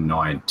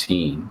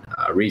 2019.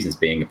 Reasons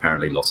being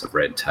apparently lots of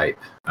red tape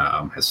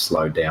has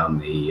slowed down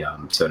the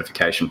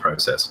certification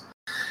process.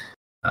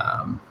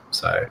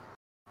 So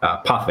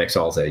Path of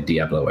Exile is a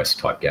Diablo-esque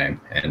type game,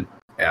 and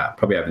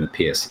probably over in the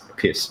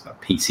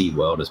PC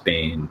world has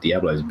been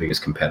Diablo's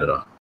biggest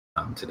competitor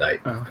to date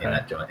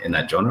in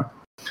that genre.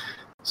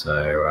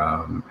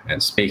 So,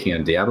 and speaking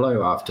of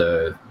Diablo,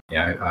 after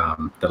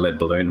the Lead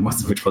Balloon,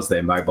 which was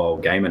their mobile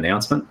game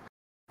announcement,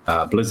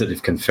 Blizzard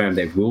have confirmed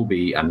there will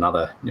be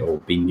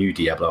new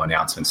Diablo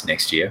announcements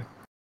next year.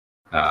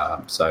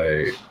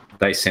 So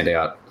they sent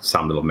out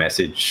some little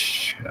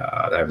message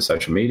over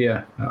social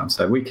media.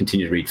 So we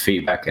continue to read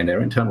feedback, and our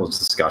internal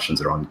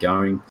discussions are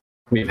ongoing.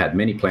 We've had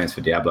many plans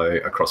for Diablo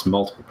across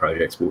multiple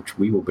projects, which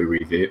we will be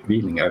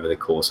revealing over the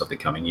course of the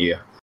coming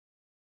year.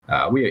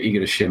 We are eager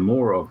to share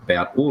more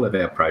about all of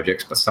our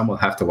projects, but some will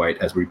have to wait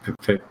as we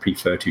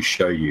prefer to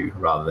show you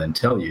rather than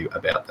tell you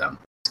about them.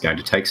 It's going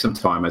to take some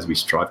time as we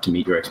strive to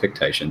meet your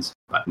expectations,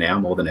 but now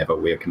more than ever,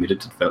 we are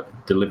committed to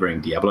delivering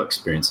Diablo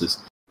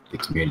experiences the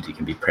community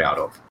can be proud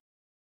of.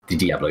 The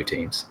Diablo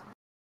teams.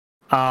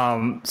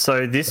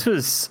 So this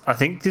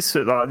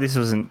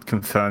wasn't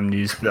confirmed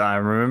news, but I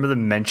remember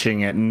them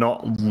mentioning it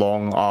not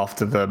long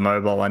after the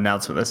mobile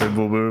announcement. They said,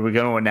 well, we were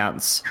going to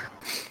announce,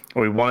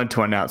 or we wanted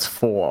to announce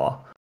 4,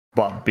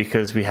 but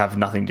because we have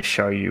nothing to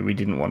show you, we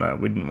didn't want to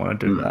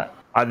do that.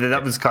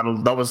 That was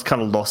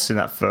kind of lost in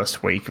that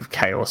first week of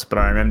chaos, but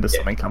I remember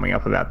something coming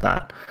up about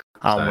that.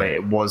 Where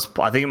it was,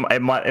 I think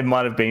it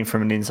might have been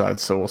from an inside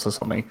source or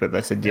something, but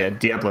they said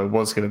Diablo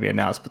was going to be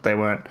announced, but they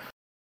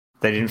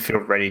didn't feel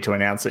ready to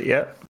announce it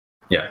yet.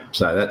 Yeah,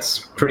 so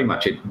that's pretty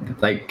much it.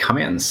 They come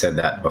out and said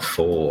that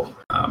before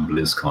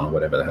BlizzCon or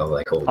whatever the hell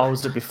they called it. Oh,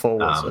 was it before?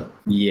 Was it?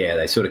 Yeah,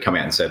 they sort of come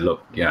out and said,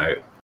 look,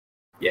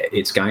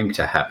 it's going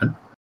to happen.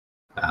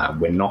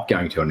 We're not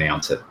going to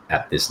announce it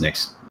at this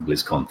next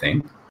BlizzCon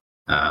thing.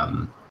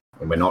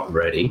 We're not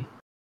ready,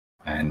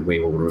 and we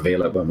will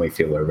reveal it when we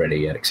feel we're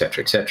ready, et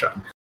cetera, et cetera.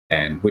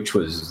 And which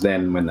was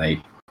then when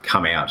they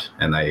come out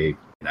and they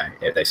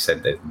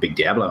said the big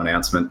Diablo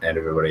announcement, and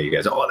everybody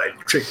goes, oh, they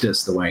tricked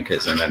us, the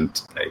wankers, and then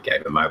they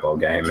gave a mobile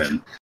game,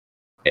 and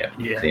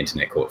the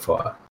internet caught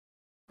fire.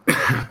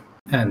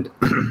 And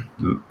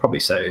probably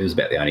so, it was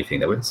about the only thing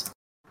that was,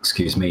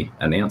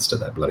 announced at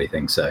that bloody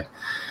thing. So,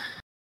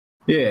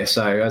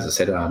 so as I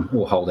said,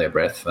 we'll hold our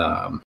breath.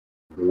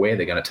 where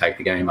they're going to take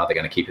the game. Are they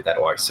going to keep it that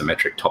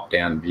isometric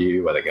top-down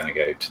view? Are they going to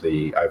go to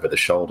the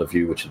over-the-shoulder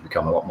view, which has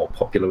become a lot more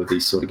popular with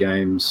these sort of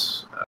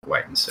games?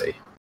 Wait and see.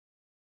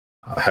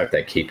 I hope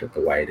they keep it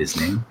the way it is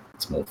now.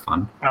 It's more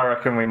fun. I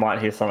reckon we might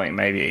hear something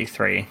maybe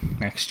E3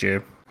 next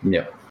year.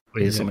 Yeah.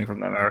 We hear something from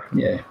them, I reckon.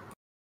 Yeah.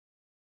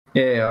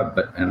 Yeah,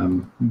 but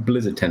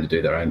Blizzard tend to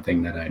do their own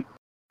thing. They don't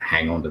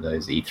hang on to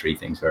those E3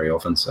 things very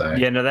often. So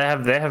yeah, no, they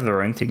have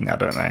their own thing now,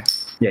 don't they?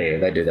 Yeah,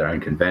 they do their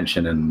own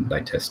convention, and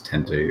they just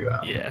tend to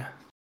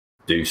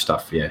do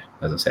stuff. Yeah,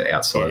 as I said,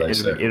 outside of those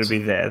circles. It'll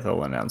be there.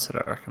 They'll announce it,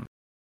 I reckon.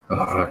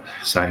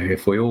 So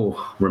if we all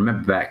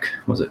remember back,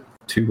 was it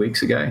 2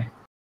 weeks ago?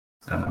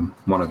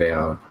 One of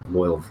our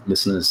loyal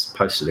listeners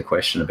posted a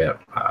question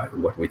about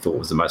what we thought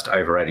was the most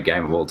overrated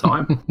game of all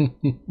time.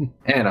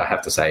 And I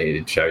have to say,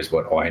 it shows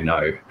what I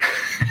know.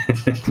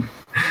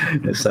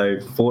 So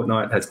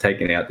Fortnite has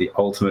taken out the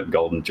ultimate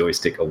Golden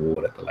Joystick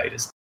Award at the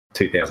latest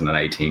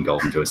 2018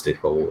 Golden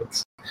Joystick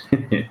Awards.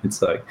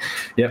 It's like,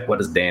 yep, what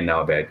does Dan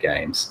know about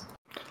games?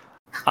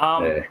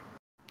 The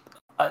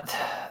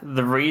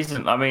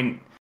reason, I mean,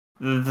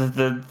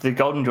 the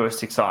Golden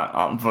Joysticks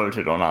aren't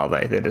voted on, are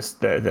they?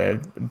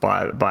 They're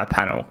by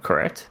panel,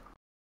 correct?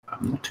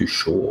 I'm not too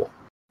sure.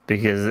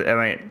 Because, I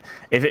mean,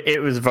 if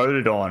it was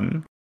voted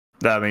on,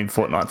 I mean,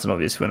 Fortnite's an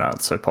obvious winner.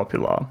 It's so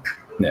popular.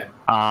 Yeah.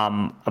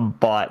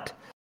 But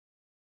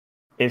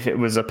if it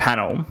was a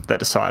panel that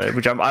decided,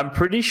 which I'm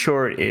pretty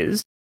sure it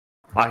is,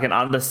 I can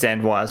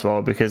understand why as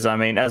well. Because, I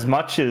mean, as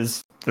much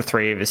as the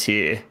three of us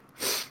here,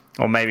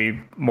 or maybe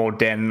more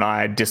Dan and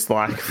I,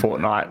 dislike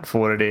Fortnite for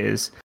what it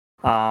is,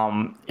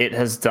 it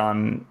has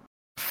done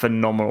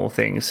phenomenal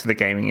things for the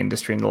gaming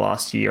industry in the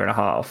last year and a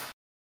half.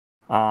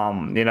 I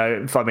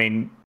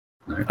mean,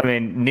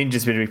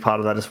 Ninja's been a big part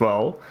of that as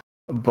well.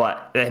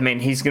 But, I mean,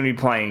 he's going to be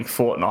playing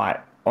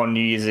Fortnite on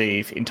New Year's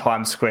Eve in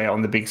Times Square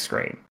on the big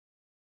screen.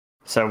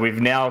 So we've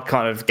now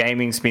kind of,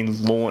 gaming's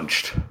been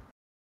launched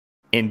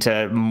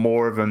into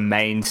more of a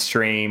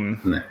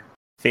mainstream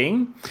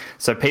thing.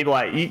 So people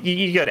like,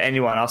 you go to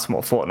anyone, ask them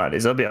what Fortnite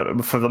is, they'll be able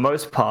to, for the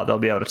most part, they'll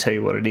be able to tell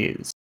you what it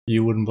is.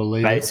 You wouldn't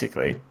believe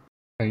basically.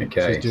 it.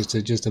 Okay.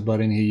 Just a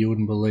butt in here, you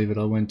wouldn't believe it.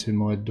 I went to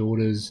my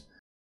daughter's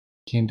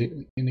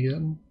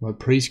kindergarten, my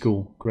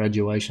preschool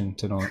graduation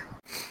tonight.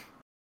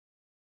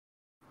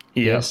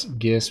 Yeah.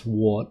 Guess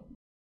what?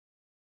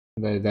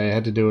 They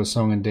had to do a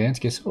song and dance.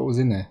 Guess what was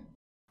in there?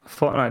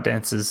 Fortnite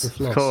dances, of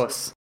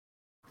course.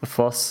 The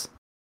floss.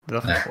 The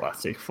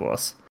classic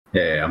floss.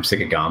 Yeah, I'm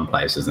sick of going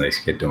places and these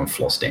kids doing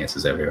floss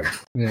dances everywhere.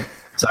 Yeah.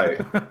 So,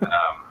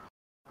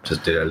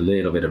 just did a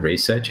little bit of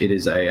research. It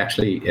is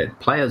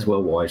players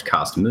worldwide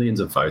cast millions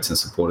of votes in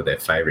support of their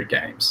favourite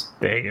games.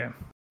 There you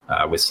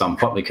go. With some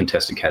hotly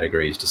contested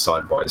categories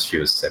decided by as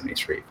few as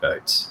 73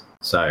 votes.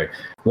 So,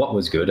 what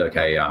was good?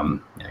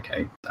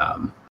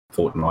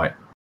 Fortnite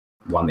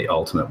won the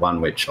ultimate one,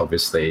 which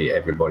obviously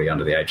everybody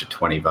under the age of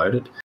 20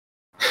 voted.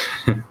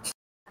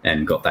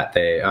 And got that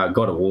there.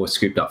 God of War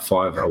scooped up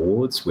 5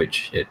 awards,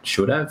 which it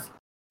should have.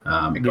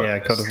 It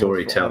got best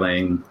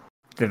storytelling.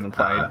 Didn't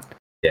play.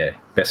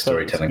 Best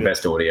storytelling,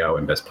 best audio,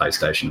 and best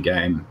PlayStation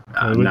game.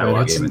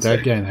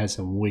 That game has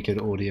some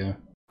wicked audio.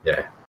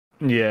 Yeah.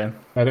 Yeah.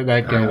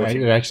 That game,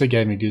 it actually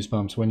gave me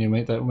goosebumps when you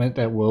met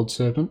that world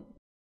serpent.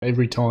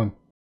 Every time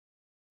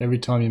you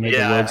meet the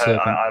world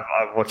serpent.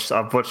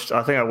 I've watched.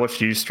 I think I watched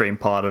you stream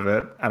part of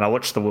it, and I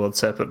watched the world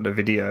serpent in the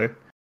video.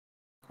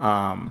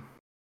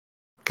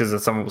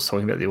 Because someone was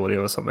talking about the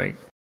audio or something,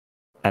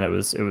 and it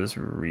was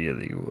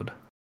really good.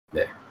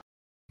 Yeah,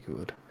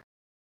 good.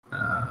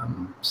 A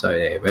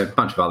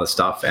bunch of other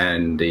stuff,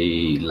 and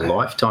the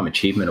Lifetime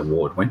Achievement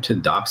Award went to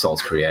Dark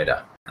Souls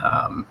creator.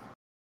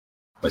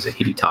 Was it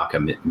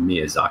Hidetaka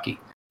Miyazaki?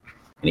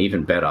 And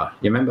even better,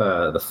 you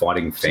remember the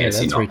Fighting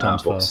Fantasy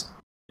books?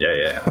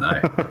 Yeah, I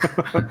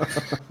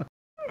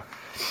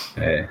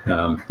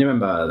know. You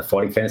remember the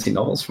Fighting Fantasy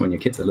novels from when your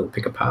kids were a little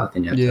pick a path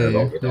and you had to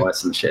roll your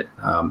dice and shit?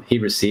 He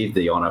received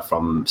the honour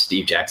from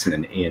Steve Jackson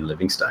and Ian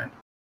Livingstone.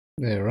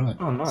 Yeah, right.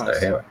 Oh, nice.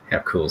 So how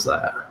cool is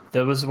that?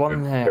 There was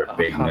one there. You're a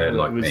big nerd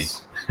like me.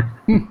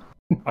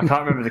 I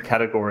can't remember the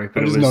category,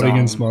 but I'm just nodding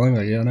and smiling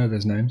like, I know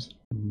those names.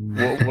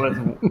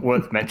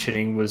 Worth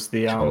mentioning was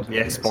the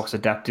Xbox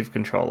Adaptive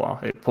Controller.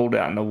 It pulled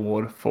out an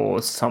award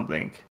for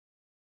something.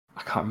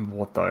 I can't remember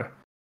what though.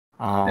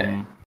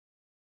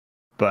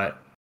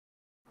 But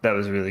that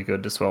was really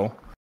good as well.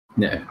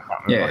 Yeah.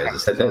 As I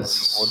said,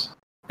 there's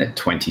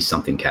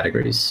 20-something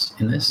categories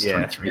in this.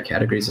 23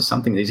 categories or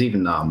something. There's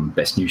even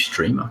Best New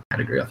Streamer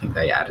category. I think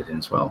they added in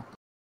as well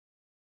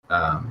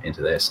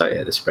into there. So,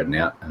 they're spreading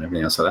out and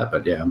everything else like that.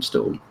 But, I'm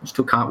still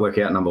can't work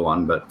out number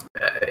one. But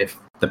if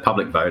the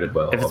public voted,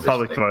 well, if it's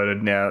public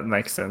voted, now it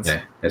makes sense.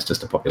 Yeah, it's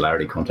just a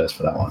popularity contest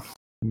for that one.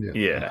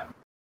 Yeah.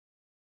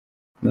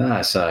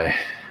 So,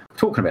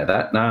 talking about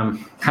that,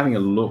 having a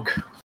look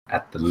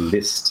at the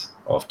list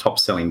of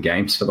top-selling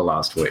games for the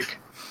last week.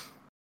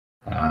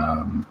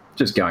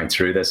 Just going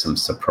through, there's some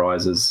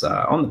surprises.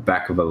 On the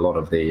back of a lot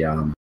of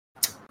the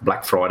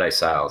Black Friday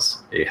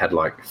sales, you had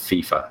like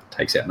FIFA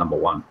takes out number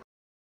 1.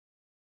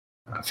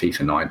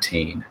 FIFA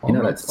 19. You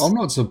know, that's I'm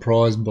not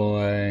surprised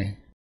by,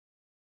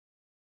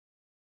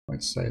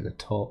 let's say, the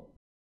top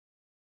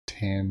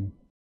 10.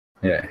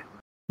 yeah.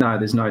 No,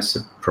 there's no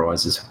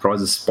surprises.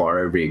 Surprises.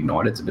 Spyro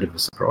Reignited. It's a bit of a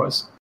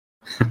surprise.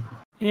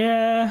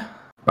 Yeah.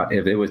 But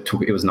it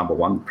was number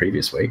one the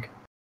previous week.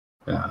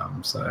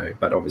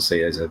 But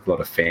obviously there's a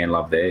lot of fan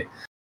love there.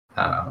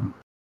 And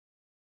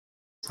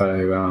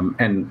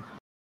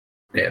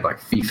like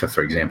FIFA,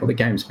 for example, the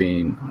game's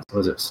been,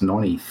 it's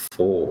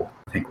 94,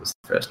 I think was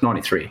the first.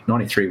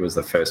 93 was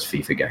the first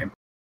FIFA game.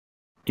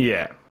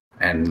 Yeah.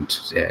 And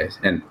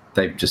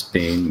they've just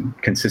been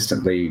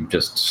consistently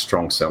just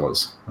strong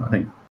sellers. I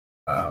think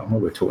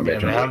what we're talking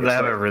about. They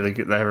have a really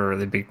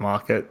big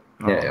market.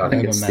 Yeah, I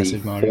think it's the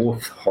market.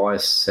 fourth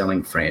highest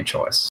selling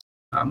franchise,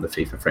 the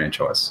FIFA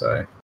franchise.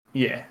 So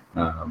yeah,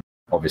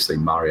 obviously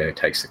Mario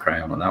takes the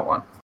crown on that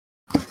one.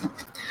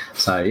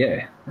 So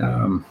yeah,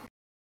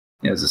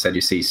 as I said,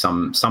 you see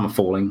some are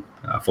falling.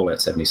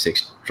 Fallout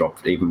 76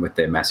 dropped, even with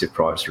their massive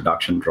price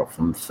reduction, dropped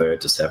from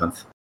 3rd to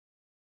 7th.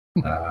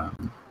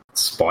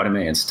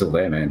 Spider-Man's still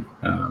there, man.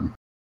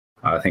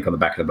 I think on the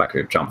back of the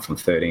it jumped from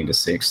 13 to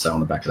 6. So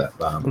on the back of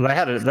that, they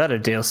had a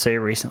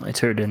DLC recently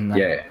too, didn't they?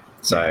 Yeah.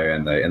 So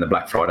and the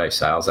Black Friday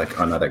sales, I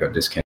know they got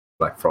discounted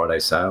Black Friday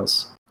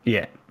sales.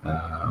 Yeah.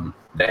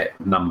 That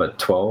number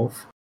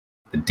 12,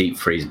 the Deep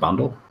Freeze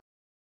bundle.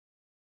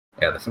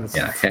 Yeah,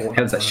 how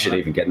does that shit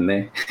even get in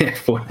there?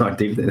 Fortnite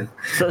Deep.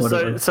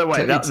 So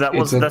wait, it's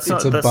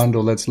a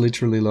bundle. That's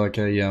literally like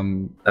a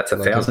That's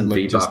 1,000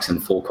 V-Bucks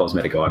and 4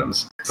 cosmetic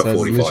items for so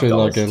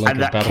 $45. Like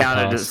and that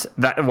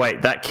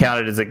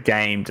counted as a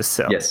game to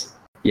sell.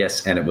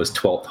 Yes, and it was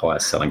 12th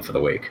highest selling for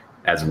the week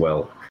as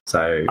well.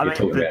 So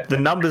the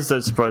numbers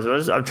don't surprise me.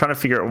 I'm trying to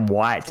figure out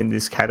why it's in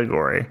this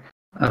category.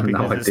 I have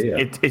no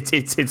idea.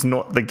 It's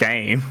not the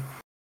game.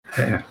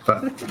 Yeah,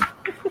 but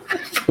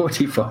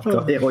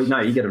 $45. Yeah, well,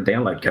 no, you get a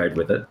download code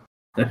with it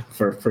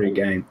for a free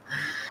game.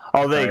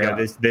 Oh, there you go.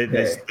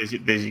 There's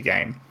your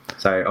game.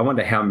 So I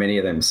wonder how many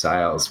of them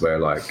sales were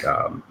like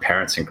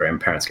parents and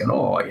grandparents going,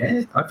 "Oh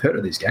yeah, I've heard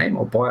of this game.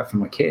 I'll buy it for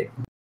my kid."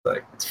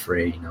 Like, it's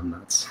free,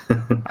 numbnuts.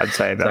 I'd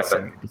say that's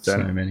so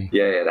many.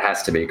 Yeah, it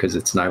has to be, because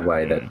it's no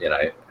way that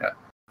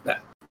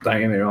don't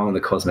get me wrong, the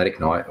cosmetic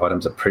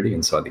items are pretty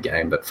inside the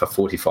game, but for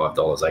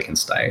 $45 they can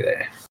stay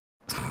there.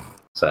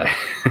 So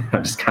I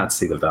just can't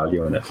see the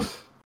value in it.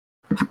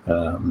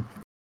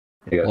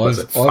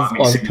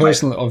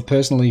 I've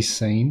personally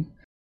seen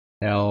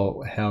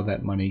how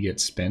that money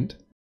gets spent,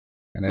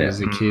 and as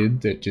a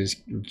kid that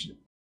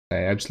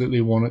they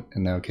absolutely want it,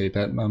 and they'll keep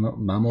at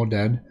mum or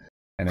dad.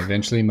 And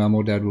eventually mum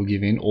or dad will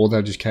give in, or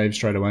they'll just cave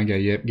straight away and go,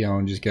 yep, go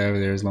and just go over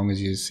there as long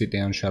as you sit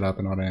down, shut up,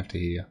 and I don't have to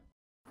hear you.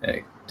 Yeah,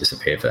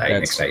 disappear for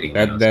next 18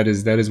 hours.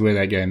 That is where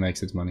that game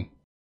makes its money.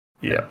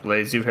 Yeah,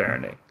 lazy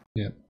parenting.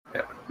 Yeah.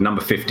 Number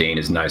 15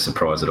 is no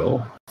surprise at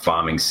all.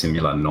 Farming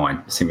Simulator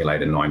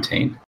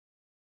 19.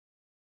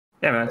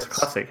 Yeah, man, it's a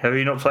classic. Have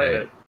you not played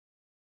it?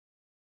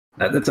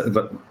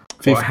 But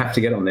what I have to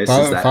get on this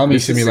is that Farming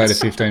Simulator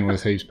 15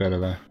 was heaps better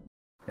though.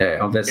 Yeah,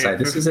 I'm about to say,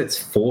 this is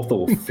its 4th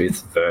or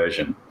 5th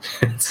version.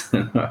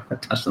 I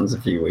touched on this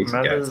a few weeks ago.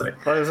 Like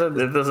I said,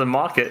 if there's a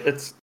market,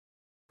 it's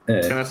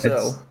going to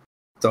sell.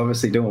 It's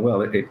obviously doing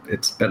well. It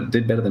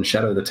did better than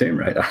Shadow of the Tomb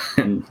Raider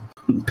and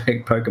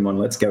Pokemon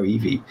Let's Go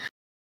Eevee.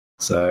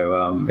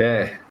 So,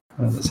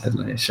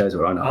 it shows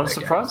what I know. I'm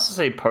surprised to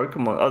see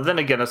Pokemon. Oh, then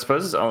again, I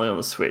suppose it's only on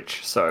the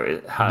Switch, so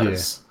it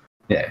has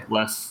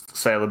less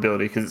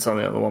saleability because it's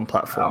only on the one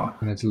platform.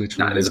 And it's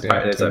literally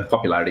there's a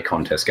popularity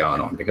contest going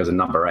on, because at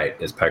number 8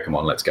 is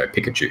Pokemon Let's Go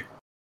Pikachu.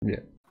 Yeah.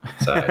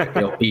 So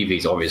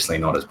Eevee's obviously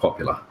not as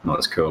popular, not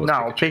as cool as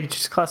Pikachu.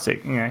 Pikachu's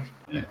classic. Yeah.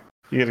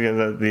 You got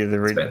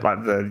to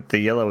get the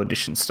yellow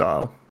edition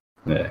style.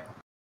 Yeah.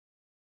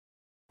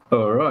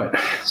 All right.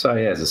 So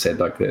as I said,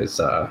 like, there's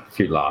a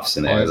few laughs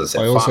in there. As I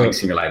said, Farming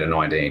Simulator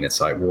 19.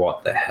 It's like,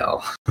 what the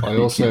hell? I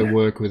also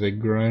work with a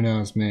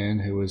grown-ass man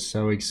who was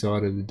so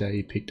excited the day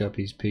he picked up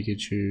his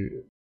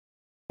Pikachu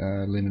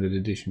limited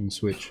edition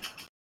Switch.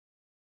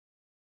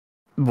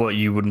 What,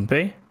 you wouldn't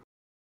be?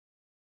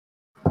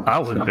 I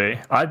would be.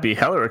 I'd be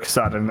hella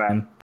excited,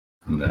 man.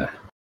 No.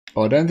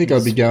 I don't think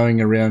I'd be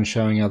going around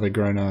showing other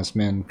grown-ass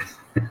men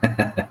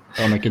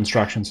on a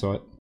construction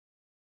site.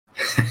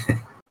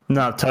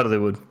 No, totally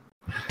would.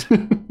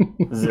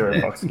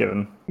 $0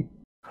 given.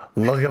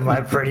 Look at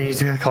my pretty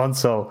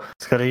console.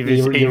 It's got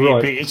Eevee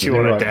right. Pikachu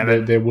on it, damn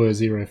it. There were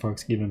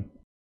 $0 given.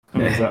 I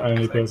was the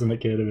only person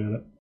that cared about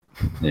it.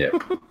 Yeah.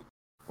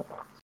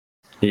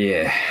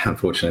 Yeah,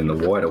 unfortunately, in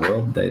the wider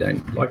world, they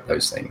don't like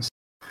those things.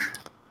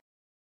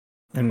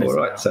 All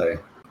right, so I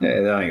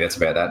think that's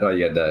about that.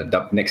 You had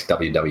the next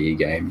WWE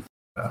game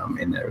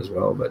in there as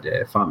well, but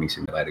Farming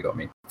Simulator got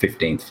me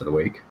 15th for the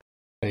week.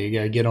 There you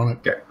go. Get on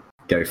it.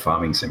 Go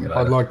Farming Simulator.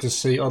 I'd like to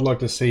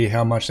see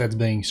how much that's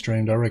being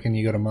streamed. I reckon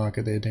you got a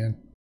market there, Dan.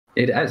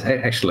 It has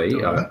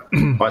actually. I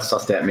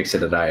sussed out Mixer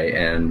today,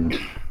 and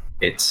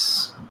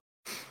it's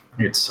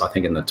I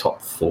think in the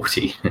top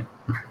 40.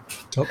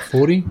 Top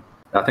 40?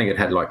 I think it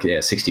had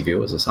 60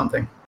 viewers or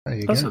something. There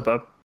you go. Not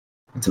bad.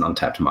 It's an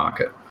untapped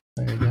market.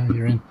 There you go.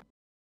 You're in.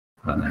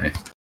 I know.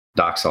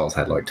 Dark Souls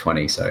had like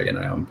 20, so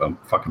I'm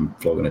fucking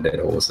flogging a dead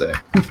horse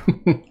there.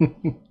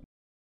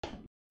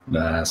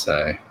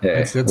 So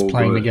yeah, that's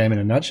playing the game in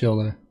a nutshell,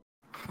 though.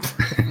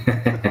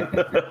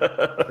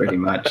 Pretty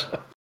much.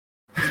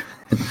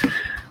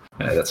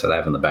 That's what I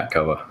have on the back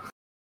cover.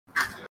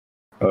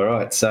 All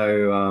right,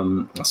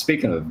 so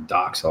speaking of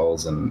Dark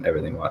Souls and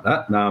everything like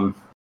that,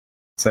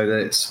 so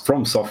it's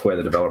From Software,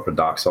 the developer of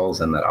Dark Souls,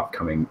 and that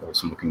upcoming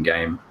awesome-looking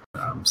game,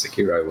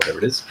 Sekiro, whatever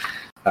it is.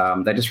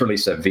 They just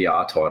released a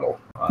VR title.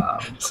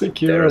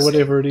 Sekiro,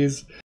 whatever it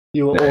is.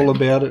 You were all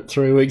about it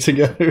 3 weeks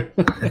ago.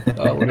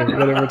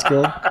 Whatever it's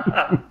called.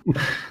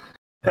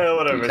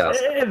 Whatever.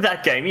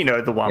 That game,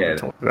 the one we're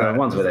talking about. The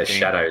ones where there's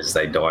shadows,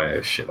 they die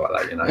or shit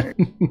like that,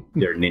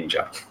 You're a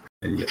ninja.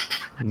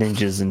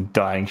 Ninjas and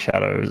dying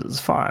shadows. It's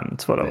fine.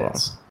 It's whatever.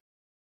 Yes.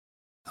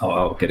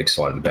 I'll get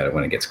excited about it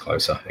when it gets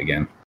closer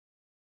again.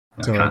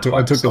 So I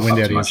took the wind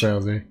out of your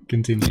sails there.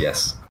 Continue.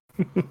 Yes.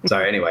 So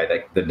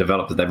anyway, the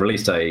developers, they've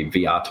released a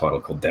VR title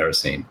called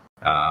Deracine.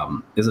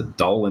 There's a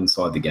doll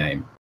inside the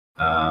game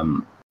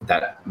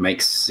that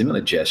makes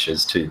similar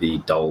gestures to the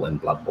doll in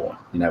Bloodborne.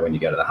 When you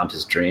go to the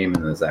Hunter's Dream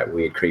and there's that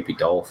weird creepy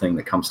doll thing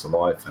that comes to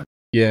life. And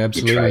yeah,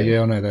 absolutely.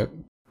 Yeah, I know that.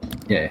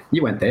 Yeah,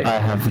 you went there. I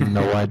have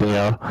no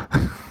idea.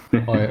 I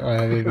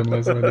have even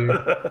less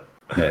idea.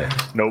 Yeah.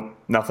 Nope,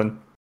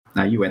 nothing.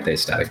 No, you went there,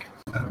 Static.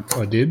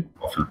 I did?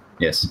 Often,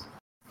 yes.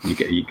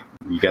 You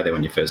go there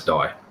when you first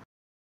die.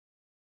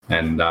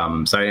 And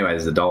so anyway,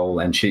 there's a doll,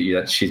 and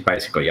she's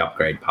basically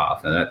upgrade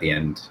path. And at the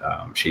end,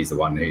 she's the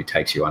one who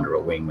takes you under her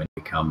wing when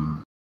you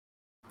become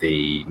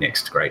the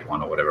next great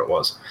one or whatever it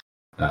was.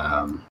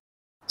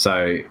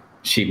 So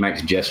she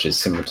makes gestures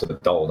similar to the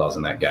doll does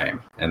in that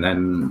game. And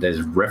then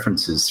there's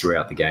references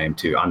throughout the game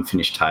to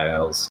Unfinished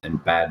Tales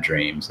and Bad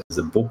Dreams. There's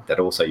a book that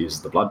also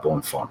uses the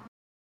Bloodborne font.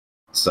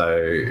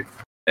 So,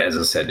 as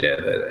I said,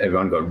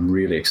 everyone got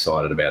really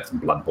excited about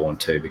Bloodborne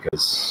 2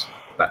 because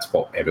that's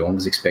what everyone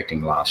was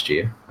expecting last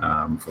year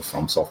for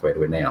From Software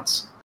to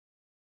announce.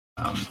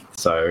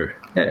 So,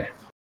 yeah,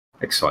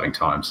 exciting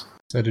times.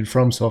 So did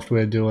From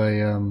Software do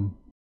a...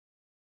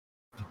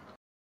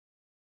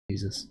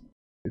 Jesus,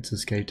 it's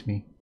escaped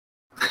me.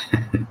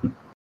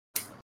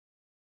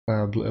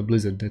 A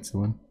Blizzard, that's the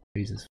one.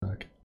 Jesus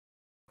fuck.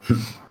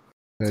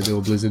 They do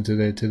a Blizzard to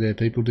their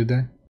people, did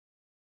they?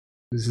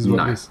 This is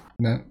what this...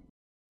 No?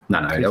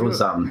 No, that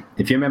was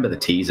if you remember the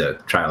teaser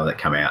trailer that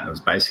came out, it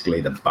was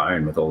basically the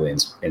bone with all the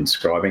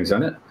inscribings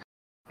on it,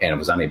 and it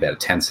was only about a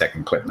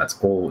 10-second clip, and that's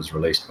all that was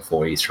released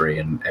before E3,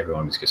 and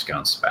everyone was just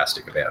going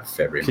spastic about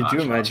February. Could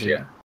you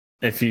imagine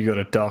if you got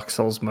a Dark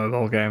Souls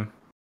mobile game?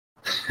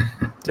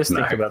 Just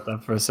think about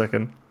that for a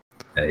second.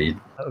 That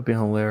would be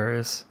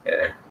hilarious.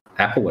 Yeah,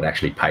 Apple would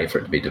actually pay for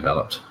it to be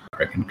developed, I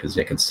reckon, because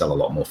they could sell a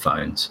lot more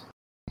phones.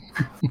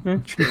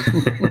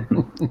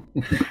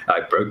 I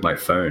broke my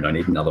phone. I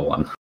need another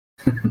one.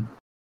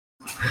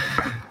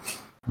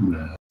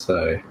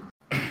 So,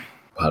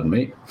 pardon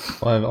me.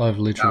 I've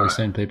literally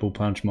seen people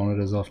punch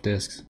monitors off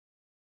desks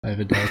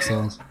over Dark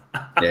Souls.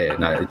 Yeah,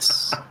 no,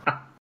 it's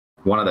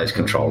one of those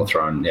controller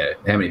thrown. Yeah,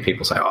 how many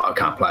people say, "Oh, I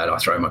can't play it. I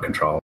throw my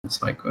controller."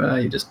 It's like,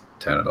 well, you just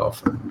turn it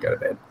off and go to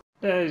bed.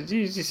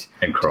 You just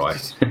and cry.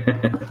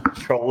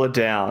 Controller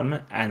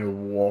down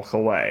and walk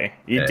away.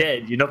 You're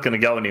dead. You're not going to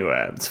go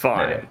anywhere. It's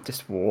fine. Yeah.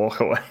 Just walk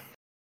away.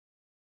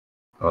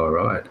 All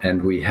right,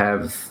 and we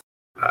have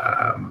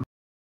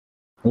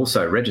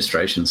also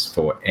registrations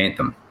for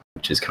Anthem,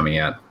 which is coming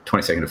out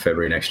 22nd of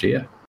February next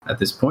year at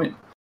this point.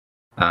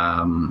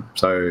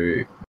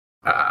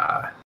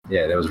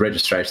 There was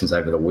registrations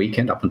over the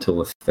weekend up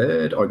until the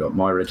 3rd. I got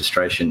my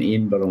registration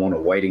in, but I'm on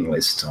a waiting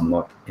list. I'm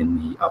not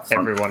in the upfront.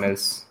 Everyone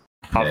is.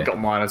 I've got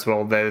mine as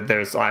well.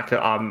 There's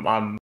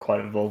I'm quite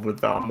involved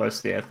with most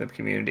of the Anthem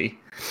community.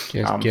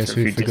 Guess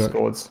who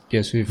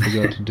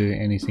forgot to do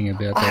anything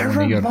about that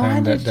when you got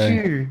home that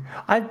day?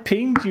 I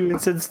pinged you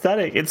and said,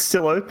 Static, it's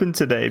still open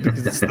today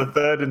because it's the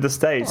 3rd in the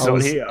States. I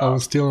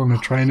was still on a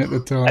train at the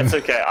time. That's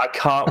okay. I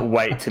can't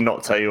wait to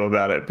not tell you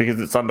about it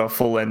because it's under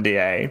full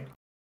NDA.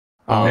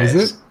 Is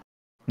it?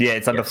 Yeah,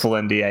 it's under full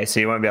NDA, so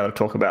you won't be able to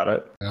talk about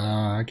it.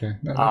 Okay.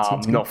 No,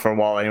 not for a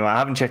while anyway. I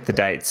haven't checked the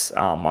dates.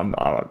 I'm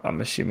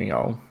assuming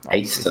I'll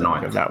 8th to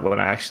 9th. About when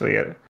I actually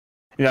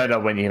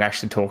when you can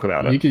actually talk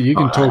about it. You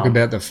can talk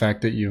about the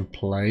fact that you've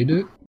played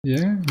it.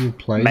 Yeah, you've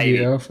played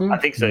the alpha. I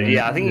think so.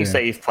 Yeah, I think you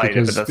say you've played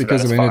it, but that's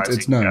because about as far as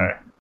it's known. Go.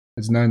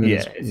 It's known that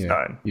it's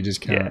known. You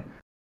just can't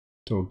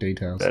talk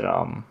details. But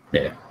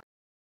yeah.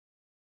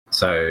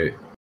 So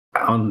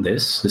on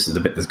this is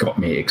the bit that's got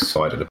me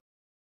excited.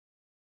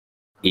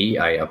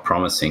 EA are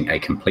promising a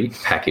complete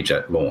package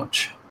at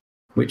launch,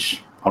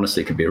 which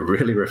honestly could be a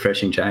really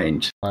refreshing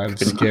change. I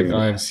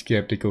have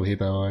skeptical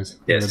hippo eyes.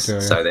 Yes,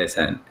 so there's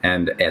that.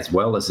 And as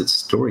well as its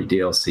story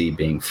DLC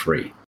being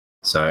free.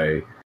 So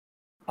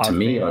to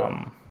me,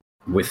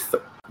 with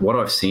what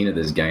I've seen of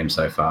this game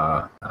so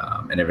far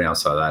and everything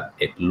else like that,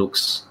 it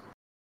looks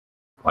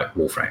like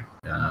Warframe.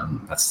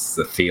 That's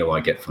the feel I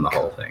get from the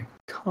whole thing.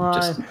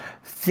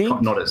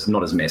 Not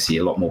as messy,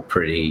 a lot more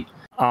pretty.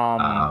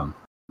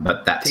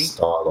 but that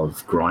style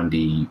of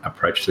grindy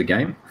approach to the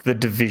game. The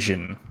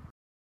Division,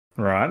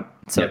 right?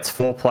 So Yep. it's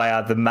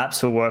 4-player. The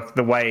maps will work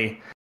the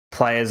way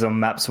players on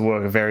maps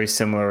work are very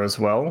similar as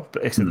well,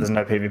 but except there's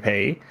no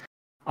PvP.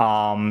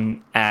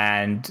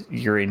 And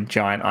you're in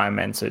giant Iron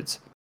Man suits.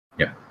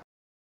 Yep.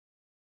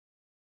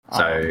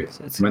 So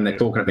when they're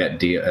talking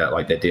about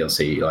like their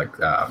DLC, like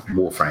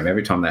Warframe,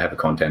 every time they have a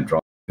content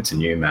drop, it's a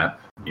new map,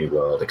 new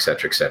world,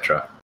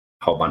 etc.,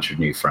 a whole bunch of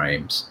new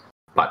frames.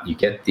 But you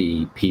get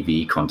the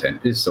PvE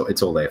content. It's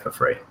all there for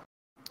free.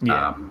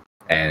 Yeah.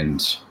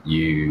 And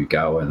you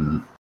go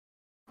and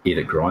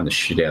either grind the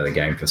shit out of the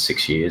game for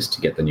 6 years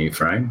to get the new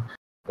frame,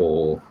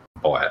 or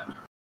buy it.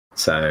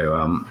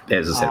 So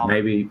as I said,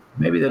 maybe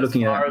they're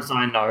looking at.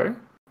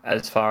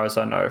 As far as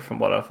I know from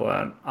what I've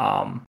learned,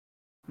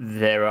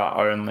 there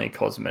are only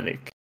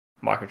cosmetic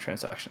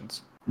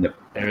microtransactions. Yep.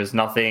 There is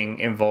nothing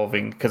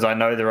involving, because I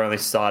know they're only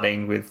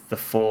starting with the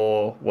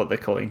 4 what they're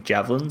calling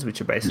javelins, which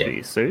are basically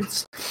your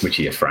suits. Which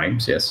are your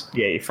frames, yes.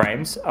 Yeah, your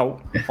frames.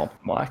 Oh,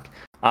 Mike.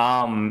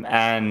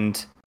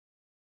 And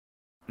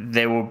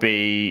there will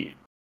be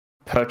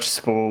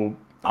purchasable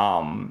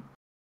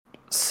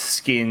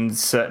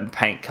skins, certain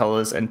paint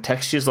colors and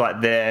textures.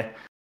 Like the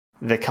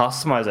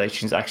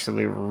customization is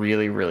actually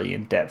really, really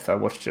in depth. I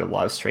watched a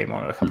live stream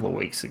on it a couple of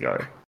weeks ago.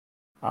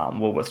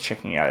 Well worth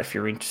checking out if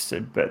you're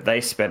interested. But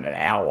they spent an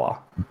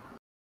hour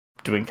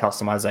doing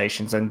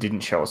customizations and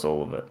didn't show us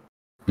all of it.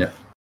 Yeah.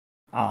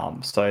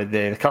 So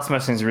the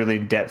customization is really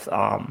in depth.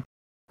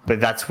 But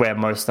that's where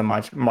most of the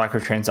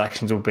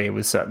microtransactions will be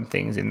with certain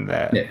things in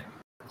there. Yeah.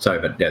 So,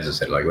 but as I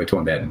said, like we're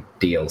talking about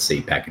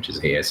DLC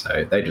packages here,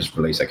 so they just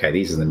release. Okay,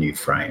 these are the new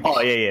frames.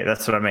 Oh yeah,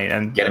 that's what I mean.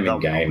 And get them in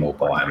game or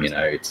buy them.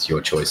 It's your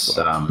choice.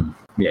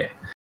 Yeah.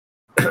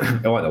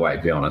 Either way,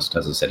 to be honest,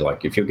 as I said,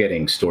 like if you're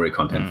getting story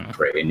content for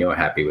free and you're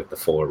happy with the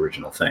 4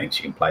 original things,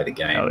 you can play the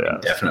game.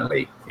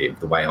 Definitely,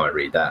 the way I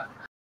read that.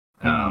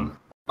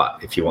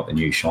 But if you want the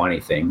new shiny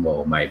thing,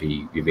 well,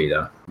 maybe you've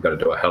either got to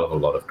do a hell of a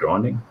lot of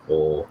grinding,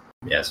 or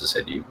as I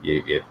said, you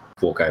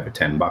fork over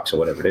 $10 or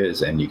whatever it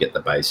is, and you get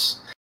the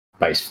base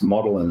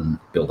model and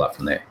build up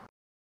from there.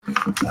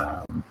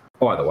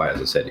 Either way, as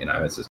I said,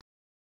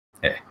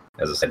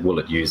 as I said, will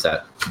it use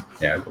that?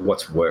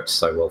 What's worked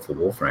so well for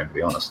Warframe? To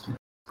be honest,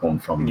 gone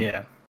from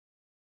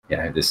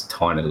this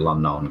tiny little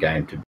unknown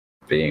game to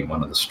being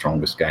one of the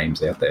strongest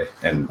games out there,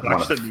 and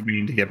one of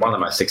the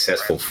most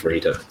successful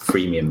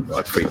freemium,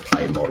 like free to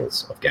play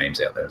models of games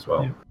out there as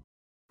well.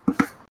 Yeah.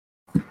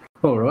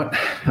 All right,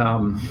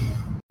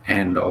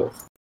 and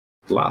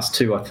last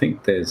 2, I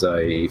think there's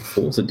a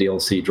Forza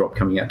DLC drop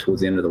coming out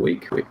towards the end of the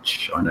week,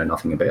 which I know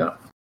nothing about.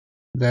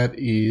 That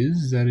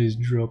is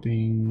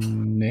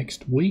dropping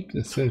next week,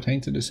 the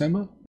 13th of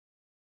December.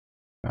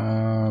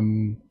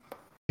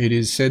 It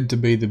is said to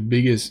be the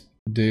biggest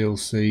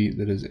DLC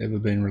that has ever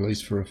been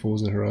released for a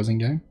Forza Horizon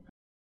game.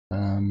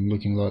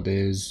 Looking like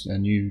there's a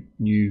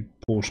new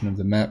portion of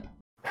the map.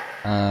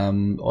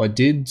 I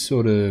did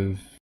sort of,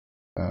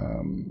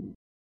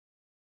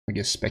 I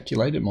guess,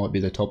 speculate it might be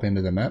the top end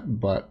of the map,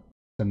 but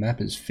the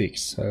map is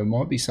fixed, so it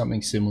might be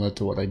something similar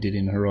to what they did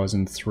in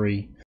Horizon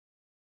 3,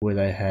 where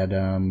they had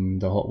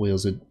the Hot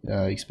Wheels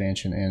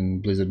expansion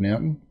and Blizzard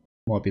Mountain.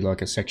 Might be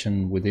like a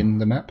section within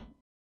the map.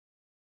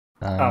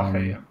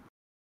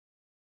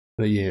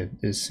 But yeah,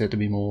 there's said to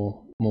be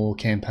more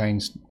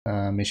campaigns,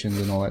 missions,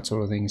 and all that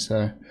sort of thing.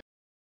 So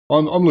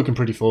I'm looking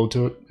pretty forward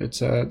to it. It's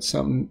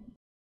something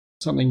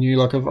new.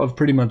 Like I've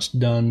pretty much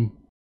done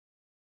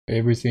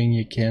everything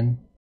you can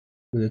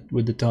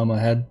with the time I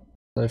had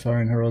so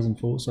far in Horizon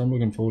 4. So I'm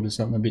looking forward to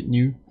something a bit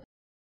new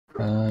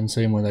and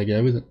seeing where they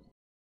go with it.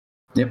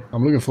 Yep.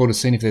 I'm looking forward to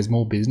seeing if there's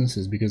more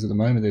businesses, because at the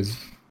moment there's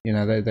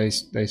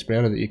they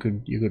sprouted that you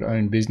could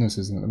own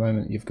businesses, and at the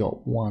moment you've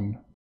got one.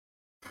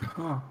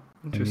 Oh,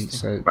 interesting.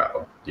 So,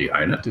 well, do you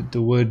own it?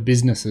 The word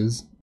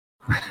businesses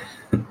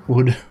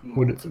would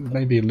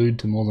maybe allude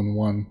to more than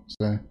one.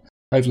 So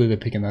hopefully they're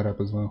picking that up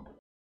as well.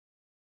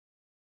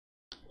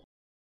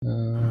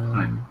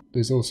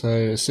 There's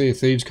also a Sea of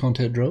Thieves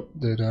content drop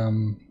that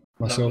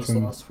myself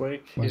and last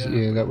week.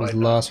 That was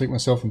last week.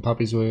 Myself and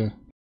Puppies were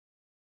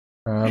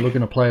looking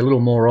to play a little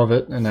more of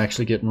it and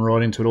actually getting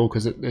right into it all,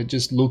 because it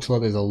just looks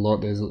like there's a lot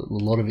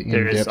of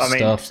in-depth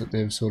stuff that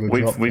they've sort of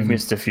dropped. We've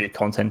missed a few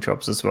content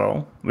drops as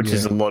well, which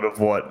is a lot of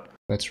what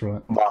that's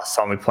right. Last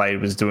time we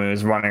played was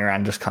running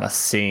around just kind of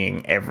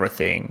seeing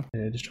everything.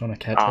 Yeah, just trying to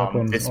catch up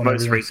on. This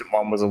most recent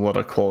one was a lot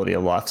of quality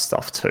of life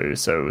stuff too,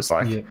 so it was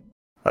like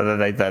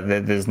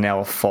there's now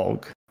a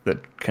fog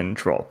that can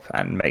drop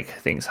and make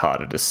things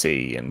harder to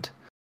see and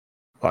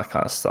that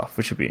kind of stuff,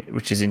 which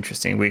is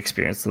interesting. We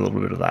experienced a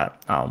little bit of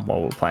that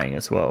while we were playing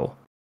as well.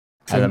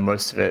 And then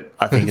most of it,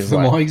 I think, is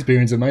from my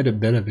experience, it made it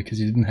better because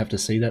you didn't have to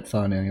see that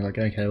far now. You're like,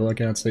 okay, well, I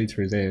can't see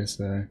through there,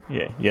 so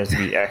yeah, you have to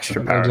be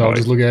extra paranoid. I'll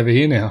just look over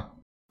here now.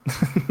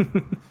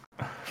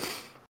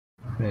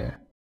 Yeah.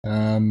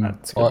 I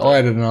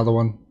added another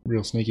one,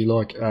 real sneaky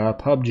like.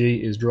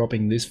 PUBG is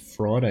dropping this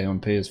Friday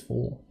on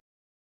PS4.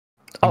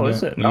 Oh,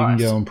 is it? You can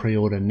go and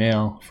pre-order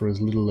now for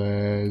as little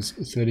as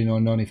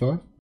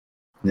 $39.95.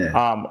 Yeah.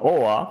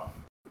 Or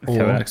if you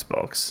have an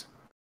Xbox,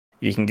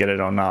 you can get it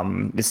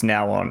on. It's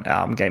now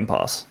on Game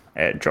Pass.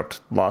 It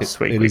dropped last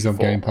week. It is on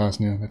before. Game Pass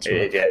now. That's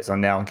right. Yeah, it's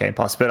now on Game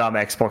Pass. But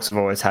Xbox have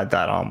always had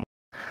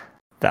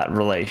that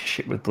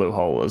relationship with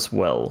Bluehole as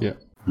well. Yeah.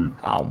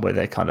 Where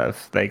they got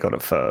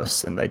it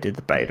first and they did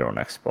the beta on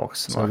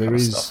Xbox and So all that kind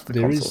of stuff,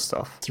 the console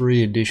stuff.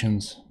 3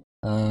 editions.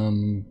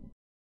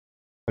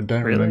 I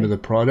don't remember the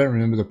price. I don't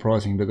remember the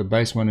pricing, but the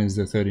base one is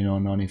the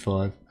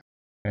 $39.95,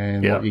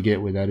 and what you get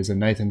with that is a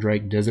Nathan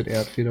Drake desert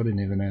outfit. I didn't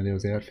even know there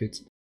was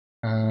outfits.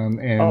 And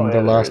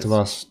The Last of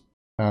Us,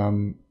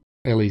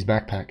 Ellie's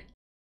backpack.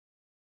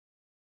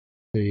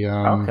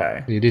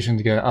 The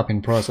editions go up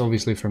in price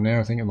obviously from there.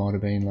 I think it might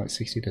have been like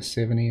 60 to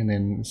 70, and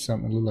then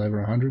something a little over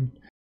 100.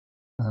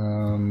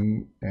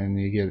 And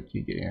you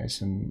get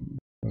some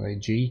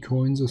G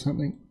coins or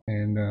something,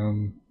 and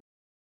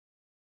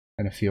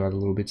a few other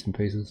little bits and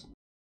pieces.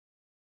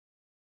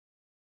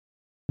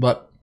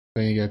 But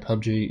there you go.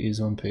 PUBG is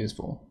on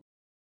PS4.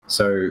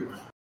 So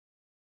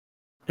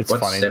it's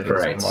funny that it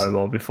was on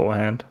mobile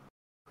beforehand.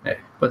 Yeah,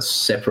 what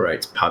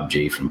separates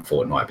PUBG from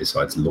Fortnite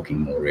besides looking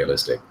more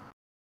realistic?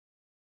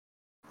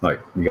 Like,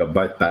 you got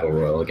both battle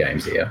royale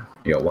games here.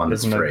 You got one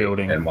that's free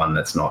and one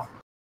that's not.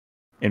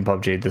 In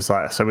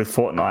PUBG, so with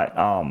Fortnite,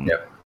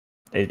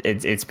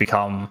 it's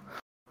become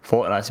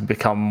Fortnite's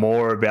become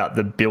more about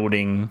the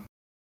building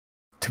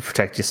to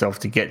protect yourself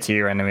to get to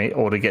your enemy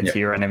or to get to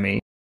your enemy.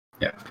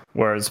 Yeah.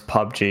 Whereas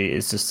PUBG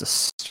is just a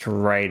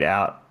straight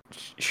out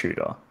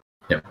shooter.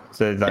 Yep.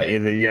 So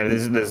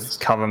there's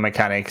cover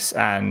mechanics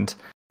and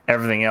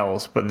everything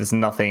else, but there's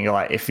nothing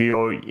like if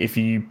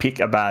you pick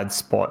a bad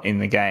spot in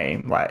the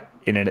game, like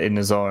in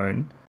a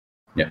zone.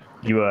 Yeah,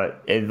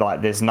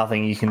 there's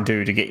nothing you can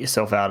do to get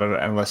yourself out of it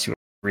unless you're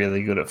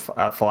really good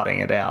at fighting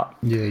it out.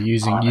 Yeah,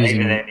 using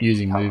movement,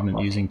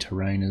 using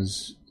terrain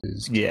is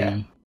key.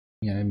 Yeah.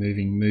 You know,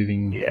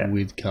 moving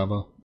with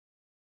cover.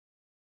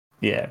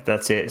 Yeah,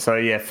 that's it. So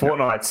yeah,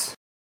 Fortnite's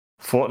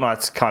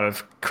kind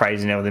of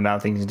crazy now with the amount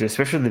of things you do,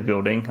 especially the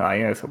building.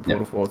 It's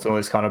all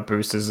these kind of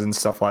boosters and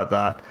stuff like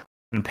that,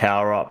 and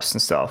power ups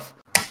and stuff.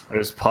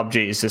 Whereas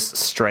PUBG is just a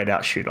straight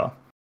out shooter.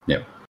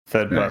 Yep.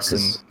 Third person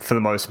for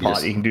the most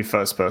part. You can do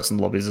first person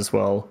lobbies as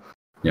well.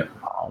 Yeah.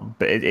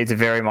 But it's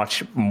very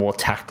much more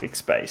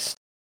tactics based.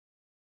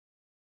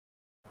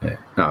 Yeah.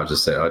 No, I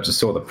just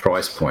saw the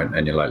price point,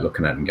 and you're like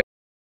looking at it and going,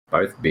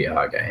 both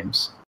VR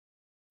games.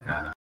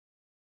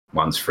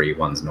 One's free,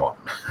 one's not.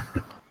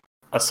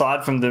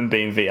 Aside from them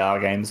being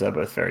VR games, they're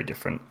both very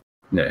different.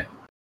 Yeah.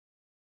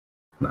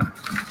 No.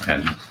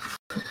 And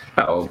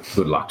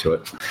good luck to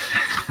it.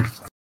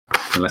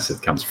 Unless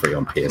it comes free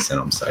on PSN,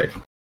 I'm safe.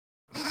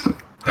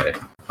 Yeah.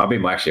 I'd be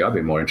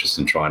more interested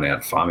in trying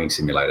out Farming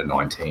Simulator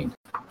 19.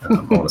 I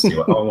want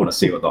to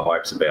see what the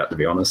hype's about, to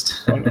be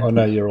honest. I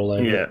know you're all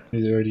over. Yeah.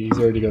 He's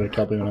already got a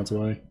couple of minutes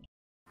away.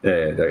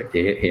 Yeah,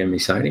 you hear me,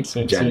 Sony?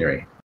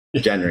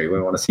 January, we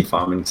want to see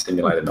Farming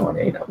Simulator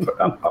 19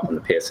 up on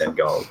the PSN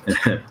Gold,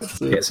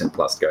 PSN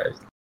Plus goes.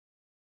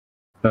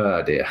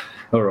 Oh dear.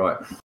 All right,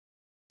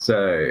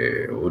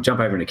 so we'll jump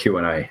over into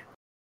Q&A.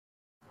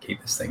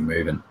 Keep this thing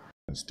moving.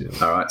 Let's do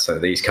it. All right, so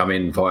these come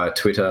in via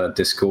Twitter,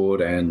 Discord,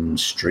 and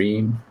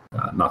Stream.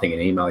 Nothing in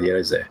email yet,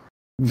 is there?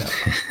 No.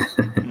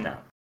 No.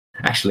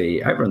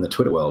 Actually, over in the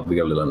Twitter world, we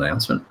got a little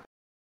announcement.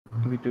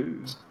 We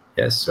do.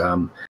 Yes,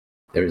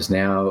 there is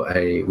now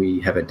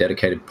we have a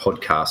dedicated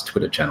podcast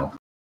Twitter channel.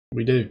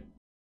 We do.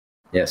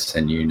 Yes,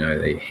 and you know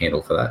the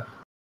handle for that.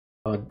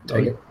 I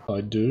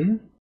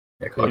do.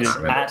 Yeah, it is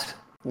at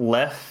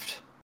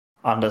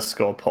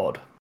left_pod.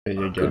 There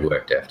you go. Good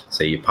work, Deft.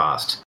 So you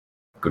passed.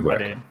 Good work.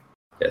 I did.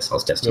 Yes, I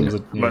was testing it.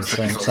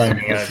 Same.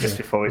 Just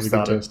before we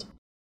started.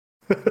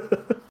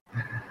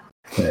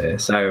 Yeah,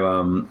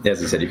 so,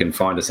 as I said, you can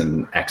find us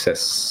and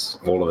access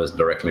all of us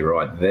directly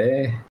right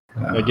there.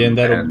 Again,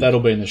 that'll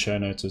be in the show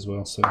notes as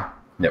well. So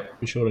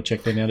be sure to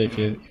check that out if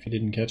you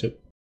didn't catch it.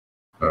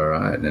 All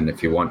right, and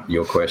if you want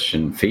your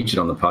question featured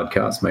on the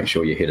podcast, make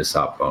sure you hit us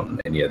up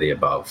on any of the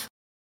above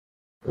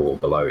or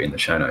below in the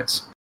show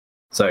notes.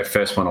 So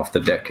first one off the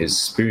deck is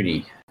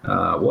Spoonie.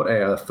 What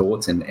are our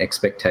thoughts and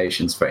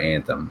expectations for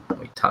Anthem?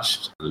 We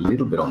touched a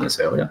little bit on this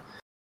earlier.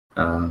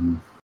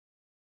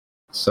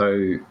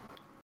 So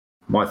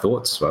my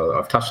thoughts, well,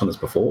 I've touched on this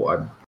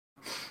before.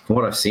 From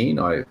what I've seen,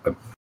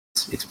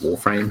 it's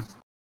Warframe,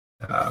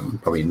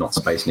 probably not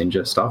Space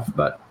Ninja stuff,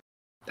 but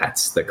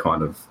that's the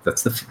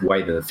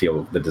way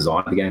the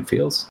design of the game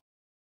feels.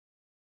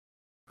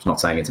 I'm not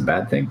saying it's a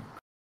bad thing.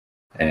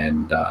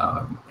 And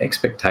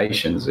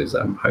expectations is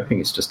I'm hoping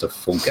it's just a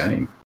full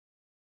game.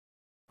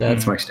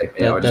 That's my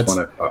expectation. I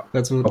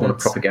want a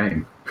proper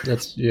game.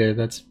 That's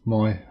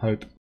my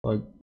hope.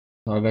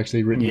 I've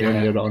actually written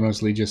down here to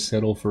honestly just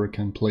settle for a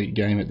complete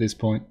game at this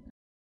point.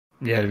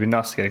 Yeah, it'd be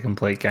nice to get a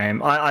complete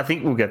game. I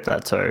think we'll get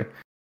that too.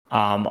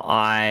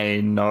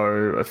 I know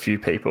a few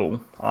people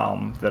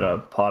that are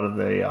part of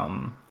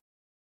the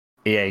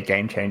EA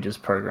Game Changers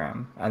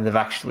program, and they've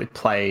actually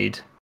played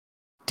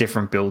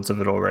different builds of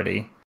it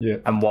already. Yeah.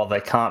 And while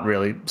they can't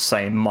really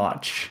say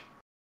much,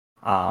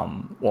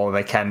 Or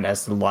they can,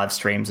 as the live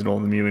streams and all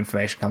the new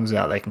information comes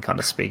out, they can kind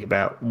of speak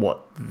about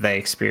what they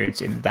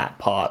experienced in that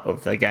part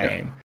of the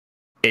game.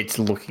 It's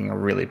looking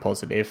really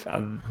positive,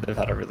 and they've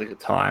had a really good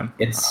time.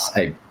 It's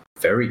a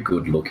very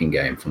good looking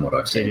game from what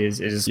I've seen. It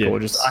is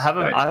gorgeous. I have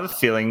a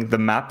feeling the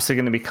maps are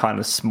going to be kind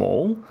of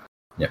small,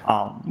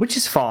 which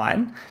is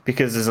fine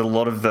because there's a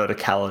lot of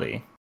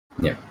verticality.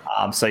 Yeah.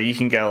 So you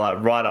can go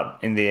like right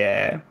up in the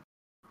air,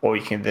 or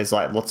there's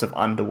like lots of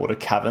underwater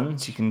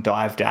caverns you can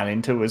dive down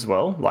into as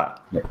well.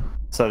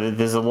 So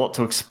there's a lot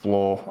to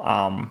explore.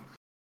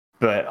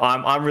 But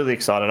I'm really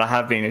excited. I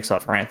have been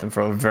excited for Anthem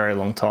for a very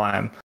long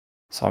time,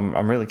 so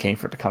I'm really keen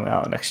for it to come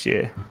out next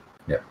year.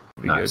 Yeah.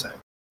 No,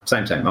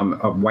 same.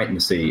 I'm waiting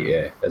to see.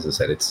 Yeah, as I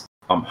said,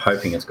 I'm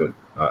hoping it's good.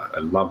 I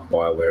love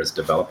BioWare as a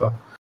developer.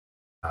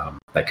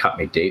 They cut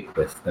me deep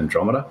with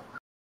Andromeda.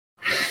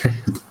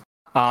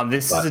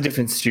 This is a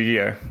different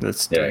studio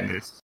that's doing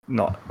this.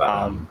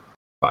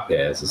 But yeah,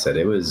 as I said,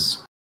 it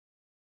was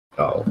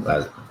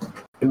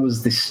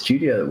the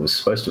studio that was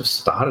supposed to have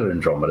started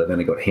Andromeda,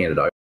 then it got handed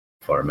over,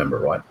 if I remember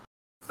right.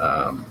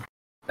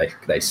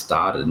 They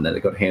started and then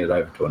it got handed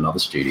over to another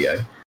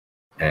studio,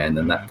 and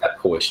then that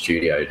poor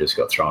studio just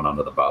got thrown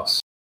under the bus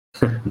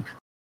from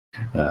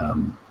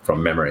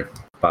memory.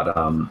 But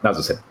as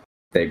I said,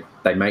 they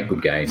make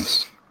good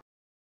games,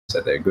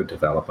 so they're a good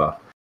developer,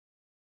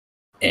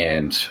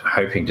 and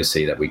hoping to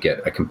see that we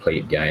get a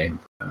complete game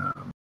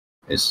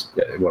is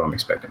what I'm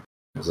expecting.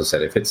 As I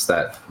said, if it's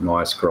that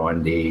nice,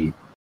 grindy,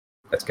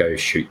 let's go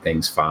shoot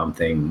things, farm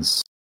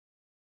things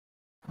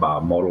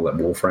model that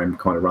Warframe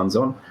kind of runs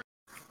on,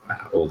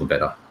 all the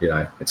better.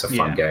 It's a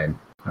fun game.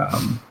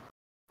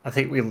 I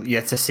think we've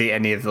yet to see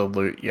any of the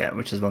loot yet,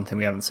 which is one thing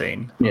we haven't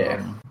seen.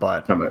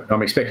 But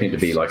I'm expecting it to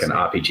be like an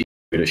RPG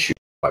shoot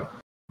type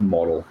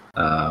model.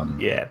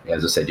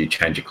 As I said, you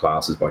change your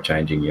classes by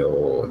changing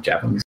your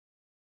javelins.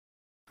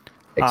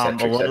 A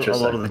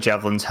lot of the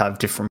javelins have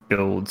different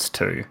builds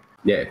too.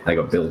 Yeah, they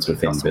got builds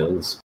within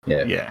builds.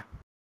 Yeah.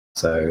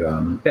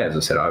 So, as I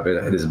said,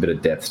 there's a bit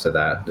of depth to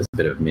that. There's a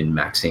bit of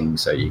min-maxing,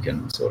 so you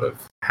can sort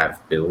of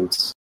have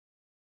builds,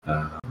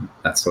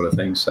 that sort of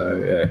thing.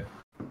 So,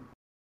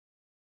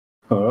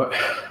 all right.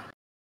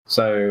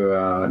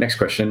 So, next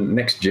question,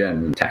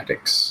 next-gen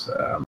tactics.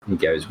 He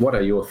goes, what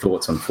are your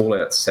thoughts on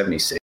Fallout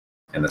 76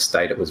 and the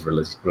state it was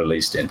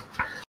released in?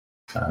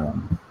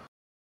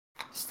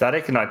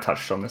 Static and I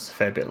touched on this a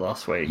fair bit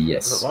last week.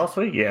 Yes. Was it last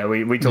week? Yeah,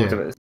 we talked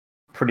about it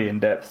pretty in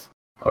depth.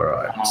 All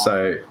right.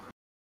 So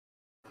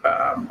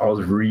I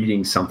was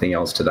reading something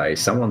else today.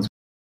 Someone's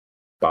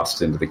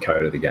busted into the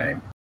code of the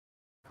game,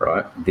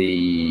 right?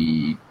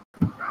 The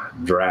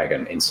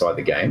dragon inside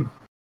the game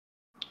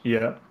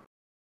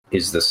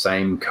is the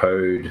same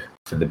code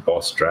for the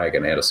boss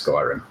dragon out of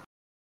Skyrim.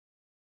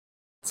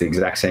 It's the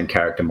exact same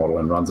character model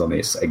and runs on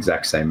this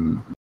exact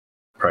same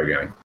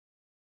programming.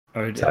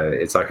 So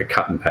it's like a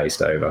cut and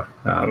paste over.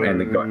 And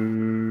the guy,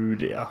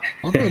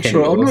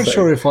 I'm not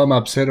sure if I'm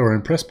upset or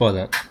impressed by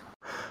that.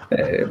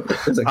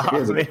 There's a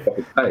copy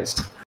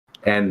paste.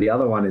 And the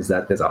other one is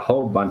that there's a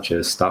whole bunch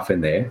of stuff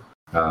in there.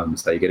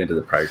 So you get into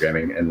the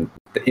programming, and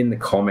in the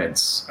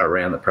comments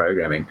around the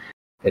programming,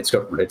 it's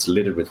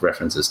littered with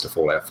references to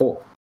Fallout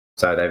 4.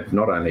 So they've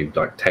not only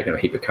taken a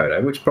heap of code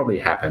over, which probably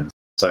happens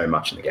so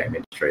much in the game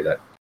industry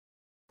that.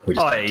 If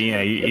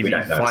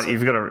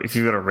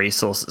you've got a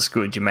resource that's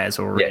good, you may as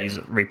well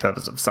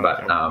repurpose it for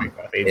something. But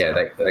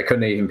they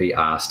couldn't even be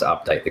asked to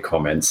update the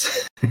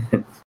comments.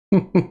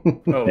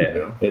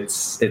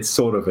 It's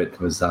sort of, it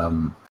was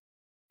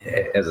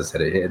as I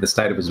said, the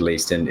state it was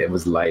released in, it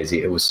was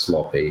lazy, it was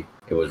sloppy,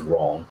 it was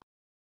wrong.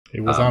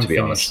 It was unfinished. To be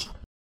honest.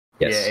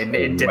 Yes,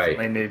 it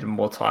definitely needed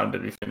more time to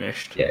be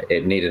finished. Yeah,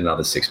 it needed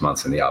another 6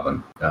 months in the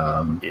oven,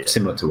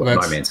 similar to No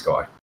Man's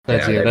Sky.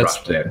 They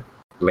rushed it.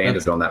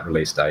 Landed on that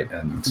release date,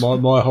 and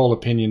my whole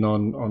opinion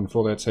on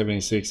Fallout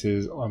 76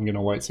 is I'm going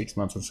to wait 6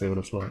 months and see what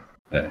it's like.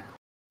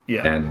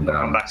 And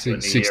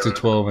 6 to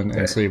 12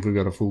 and see if we've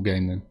got a full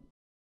game then.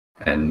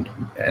 And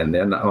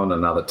then on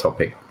another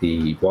topic,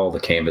 while the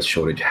canvas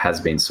shortage has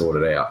been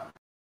sorted out,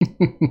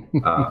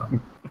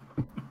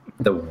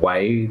 the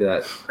way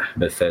that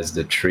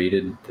Bethesda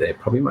treated their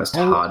probably most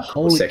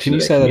hardcore section. Can you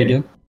say that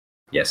again?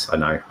 Yes, I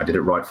know. I did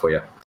it right for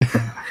you.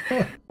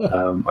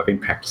 I've been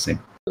practicing.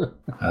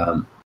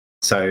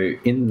 So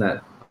in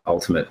that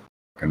Ultimate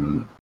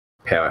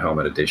Power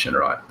Helmet Edition,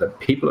 right, the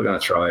people are going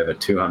to throw over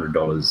 $200,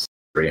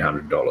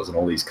 $300, and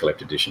all these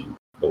collector edition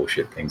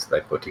bullshit things that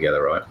they put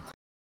together, right?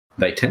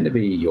 They tend to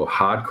be your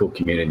hardcore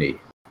community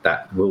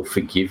that will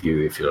forgive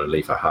you if you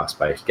leave a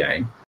half-spaced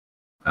game,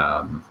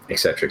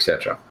 etc.,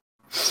 etc.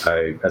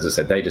 So, as I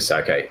said, they just say,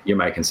 okay, you're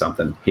making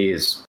something,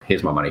 here's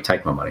my money,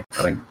 take my money.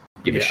 I don't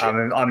give a shit.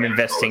 I'm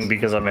investing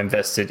because I'm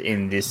invested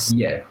in this.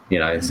 Yeah,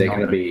 they're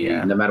going to be,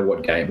 no matter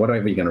what game,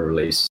 whatever you're going to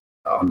release,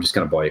 I'm just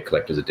going to buy your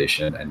collector's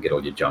edition and get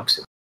all your junk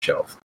sitting on the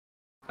shelf.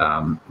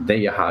 They're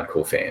your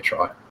hardcore fans,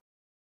 right?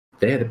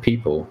 They're the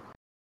people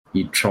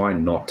you try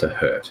not to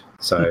hurt.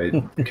 So,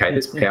 okay,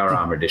 this Power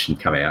Armor edition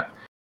come out.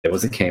 There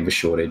was a canvas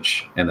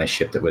shortage, and they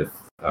shipped it with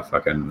a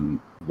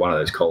fucking one of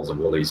those Coles and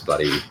Woolies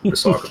bloody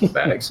recyclable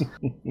bags.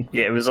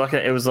 Yeah, it was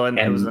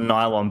a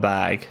nylon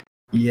bag.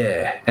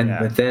 Yeah,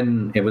 but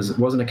then it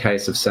wasn't a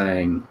case of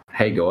saying,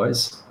 "Hey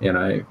guys,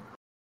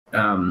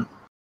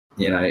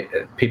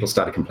 people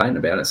started complaining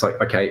about it." It's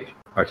like, okay,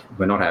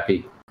 we're not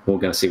happy. We're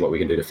going to see what we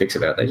can do to fix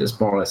it. They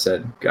just more or less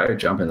said, "Go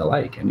jump in the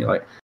lake," and you're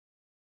like,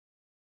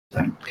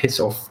 don't piss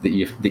off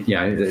the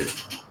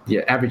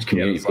average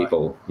community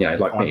people.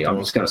 Like me, I'm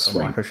just going to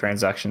swing.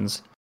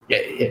 Microtransactions.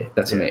 Yeah,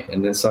 that's what I mean.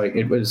 And it's like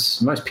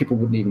most people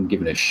wouldn't even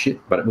give it a shit,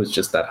 but it was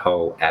just that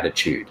whole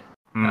attitude.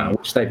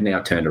 Which they've now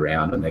turned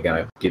around and they're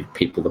going to give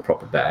people the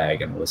proper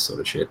bag and all this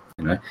sort of shit,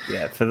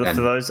 Yeah, for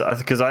those,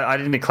 because I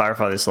didn't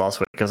clarify this last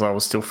week because I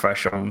was still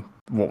fresh on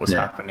what was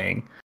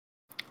happening.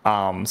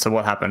 So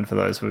what happened for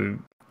those who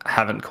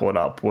haven't caught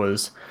up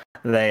was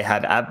they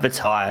had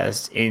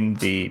advertised in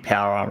the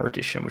Power Armor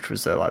edition, which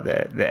was their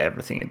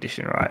everything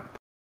edition, right?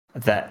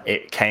 That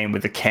it came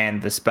with a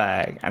canvas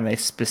bag, and they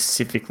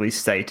specifically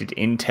stated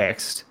in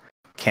text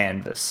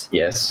canvas.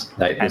 Yes,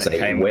 it was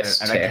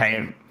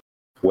a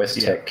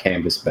West-Tech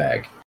canvas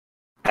bag.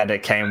 And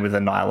it came with a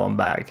nylon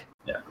bag.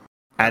 Yeah.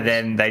 And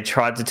then they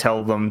tried to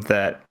tell them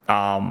that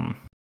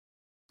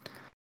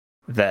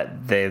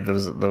there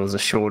was a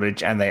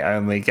shortage, and they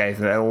only gave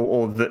them,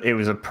 it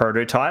was a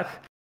prototype,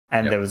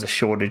 and there was a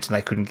shortage, and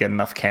they couldn't get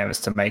enough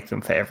canvas to make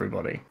them for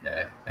everybody.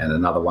 Yeah, and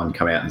another one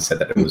come out and said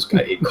that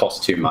it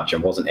cost too much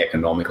and wasn't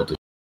economical to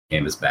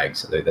canvas bags.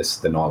 So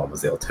the nylon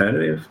was the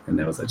alternative, and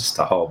there was just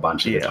a whole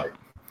bunch of it.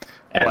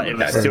 But it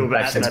was still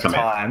at that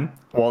time,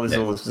 while this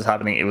all this was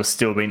happening, it was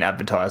still being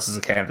advertised as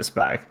a canvas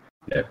bag.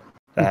 Yeah,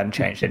 they hadn't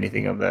changed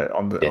anything on the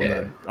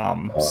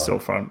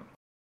storefront.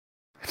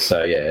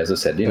 So as I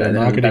said, the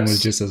marketing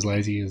was just as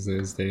lazy as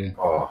their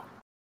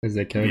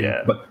coding.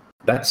 Yeah, but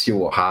that's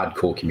your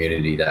hardcore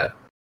community that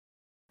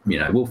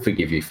will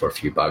forgive you for a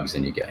few bugs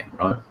in your game,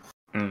 right?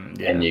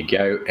 And you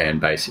go and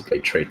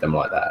basically treat them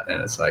like that,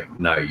 and it's like,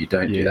 no, you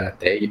don't do that.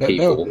 They're your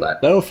people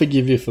they'll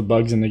forgive you for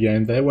bugs in the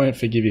game. They won't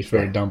forgive you for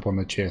a dump on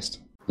the chest.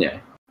 Yeah.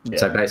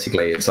 So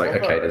basically, it's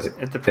like, okay,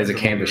 there's a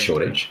canvas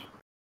shortage.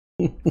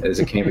 There's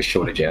a canvas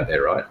shortage out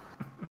there, right?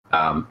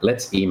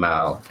 Let's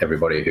email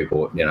everybody who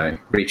bought.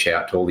 Reach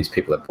out to all these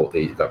people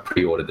that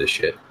pre-ordered this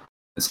shit,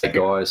 and say,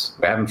 guys,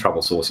 we're having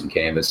trouble sourcing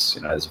canvas.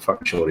 There's a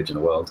fucking shortage in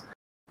the world.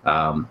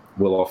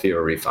 We'll offer you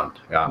a refund,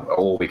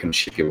 or we can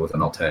ship you with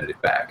an alternative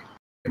bag.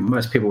 And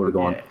most people would have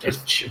gone,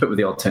 just ship it with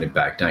the alternative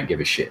bag. Don't give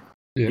a shit.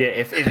 Yeah,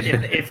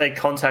 if they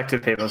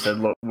contacted people and said,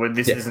 look,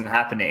 this isn't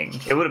happening,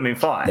 it would have been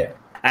fine. Yeah.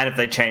 And if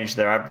they changed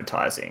their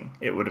advertising,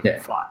 it would have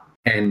been fine.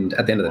 And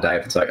at the end of the day,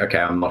 if it's like, okay,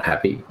 I'm not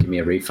happy, give me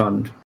a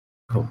refund,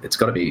 it's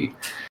got to be,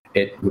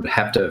 it would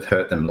have to have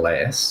hurt them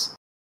less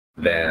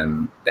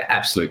than the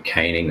absolute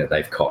caning that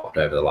they've copped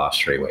over the last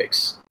 3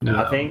 weeks.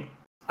 I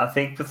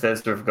think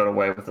Bethesda have got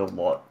away with a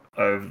lot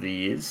over the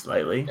years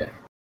lately. Yeah.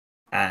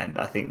 And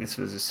I think this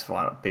was just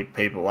fine.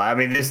 People, I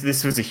mean,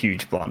 this was a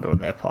huge blunder on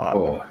their part.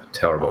 Oh,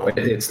 terrible.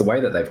 It's the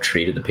way that they've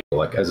treated the people.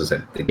 Like, as I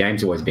said, the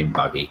game's always been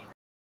buggy.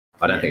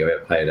 I don't think I've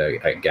ever played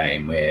a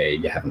game where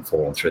you haven't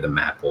fallen through the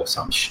map or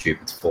something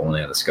stupid's fallen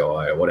out of the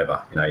sky or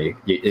whatever.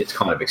 It's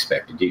kind of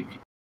expected.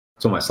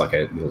 It's almost like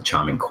a little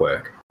charming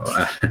quirk.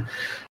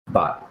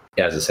 But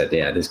as I said,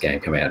 this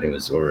game came out, it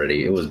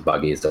was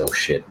buggy as all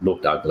shit,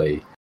 looked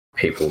ugly.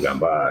 People going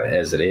by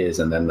as it is,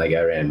 and then they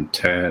go around and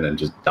turn and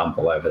just dump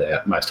all over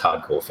their most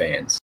hardcore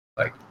fans.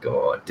 Like,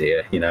 God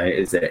dear,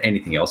 is there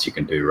anything else you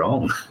can do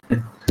wrong?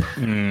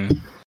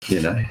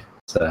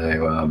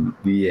 So,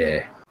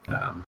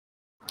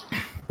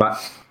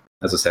 but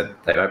as I said,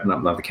 they've opened up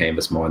another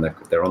canvas more, and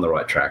they're on the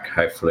right track.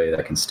 Hopefully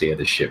they can steer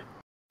the ship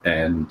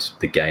and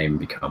the game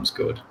becomes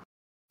good.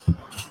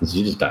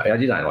 You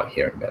don't like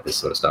hearing about this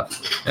sort of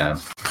stuff.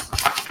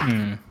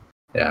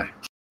 Yeah,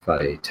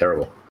 bloody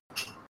terrible.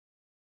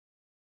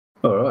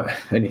 All right.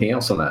 Anything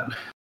else on that?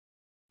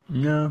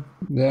 No.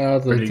 I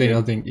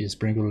think you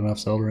sprinkled enough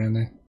salt around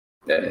there.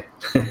 Yeah.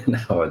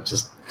 No, it's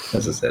just,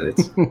 as I said,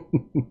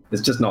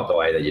 it's just not the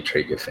way that you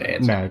treat your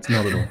fans. No, it's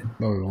not at all.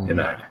 Not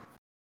at all.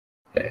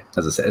 Yeah,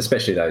 as I said,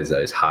 especially those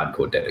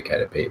hardcore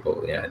dedicated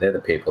people. They're the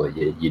people that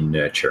you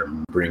nurture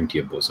and bring to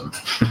your bosom.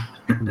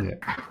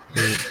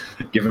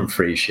 Give them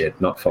free shit,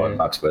 not $5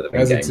 worth of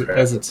in-game credit.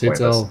 As it sits,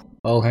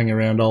 I'll hang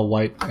around, I'll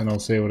wait, and I'll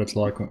see what it's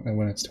like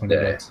when it's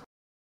 $20.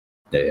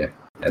 Yeah.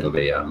 It'll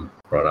be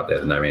right up there,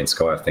 the No Man's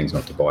Sky of things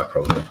not to buy,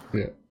 probably.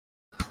 Yeah.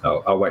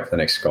 I'll wait for the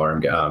next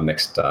Skyrim,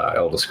 next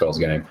Elder Scrolls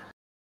game.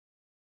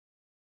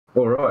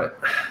 All right.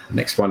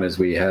 Next one is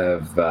we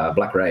have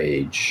Black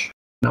Rage,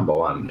 number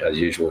 1. As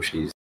usual,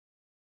 she's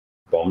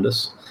bombed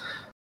us.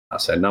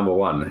 So number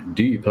 1,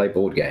 do you play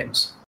board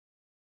games?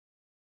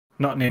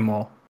 Not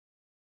anymore.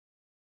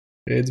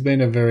 It's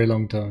been a very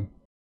long time.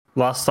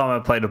 Last time I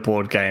played a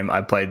board game,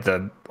 I played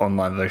the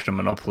online version of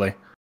Monopoly.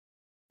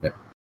 Yeah.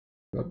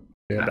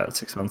 About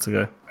 6 months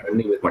ago.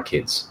 Only with my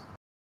kids.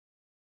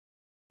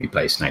 We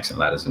play Snakes and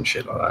Ladders and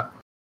shit like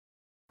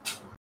that.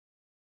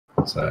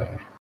 So,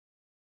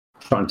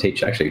 try and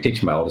teach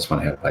my oldest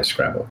one how to play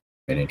Scrabble.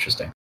 Been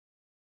interesting.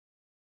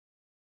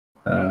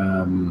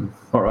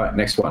 All right,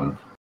 next one.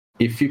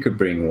 If you could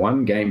bring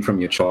one game from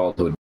your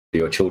childhood for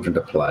your children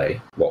to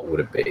play, what would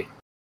it be?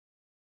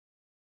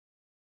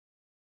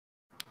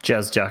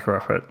 Jazz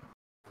Jackrabbit.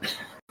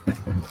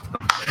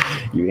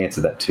 You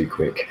answered that too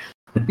quick.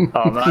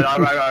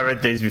 I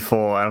read these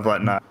before, and I was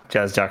like, no,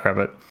 Jazz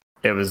Jackrabbit.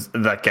 It was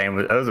that game.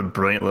 It was a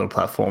brilliant little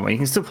platformer. You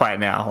can still play it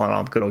now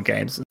on good old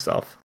games and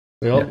stuff.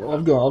 Yeah,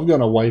 I've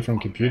gone away from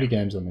computer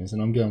games on this,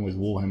 and I'm going with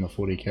Warhammer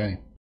 40k.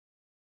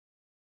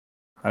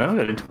 I never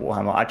got into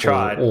Warhammer. I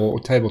tried. Or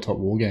tabletop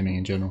wargaming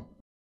in general.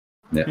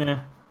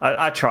 Yeah.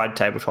 I tried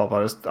tabletop.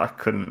 I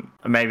couldn't.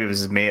 Maybe it was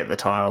just me at the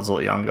time. I was a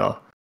little younger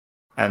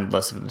and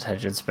less of an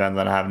attention span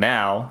than I have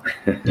now.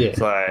 Yeah.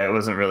 So it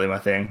wasn't really my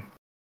thing.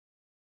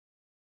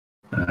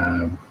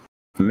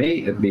 For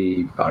me, it'd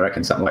be, I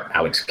reckon, something like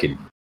Alex Kidd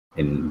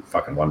in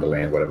fucking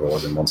Wonderland, whatever it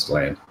was in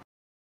Monsterland.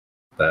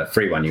 The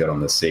free one you got on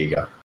the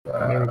Sega.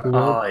 Yeah.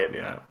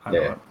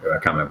 I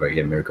can't remember.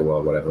 Yeah, Miracle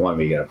World, whatever. The one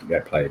where you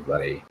go play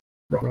bloody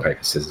rock,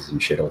 paper, scissors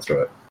and shit all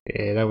through it.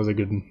 Yeah, that was a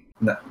good one.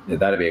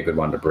 That'd be a good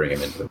one to bring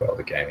him into the world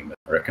of gaming,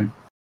 I reckon.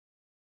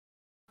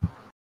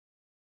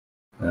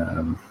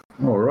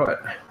 All right.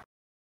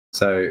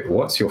 So,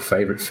 what's your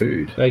favourite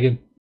food? Bacon.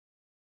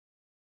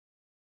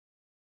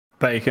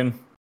 Bacon.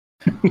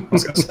 I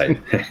was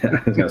going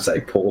to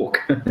say pork.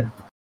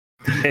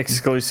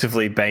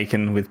 Exclusively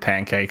bacon with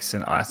pancakes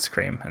and ice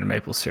cream and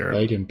maple syrup.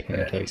 Bacon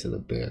pancakes are the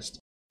best.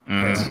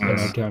 I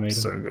can't eat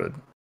so them. good.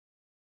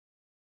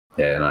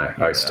 Yeah, and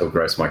I still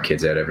gross my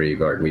kids out we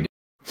do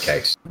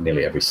cakes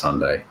nearly every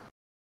Sunday.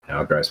 And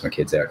I gross my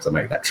kids out because I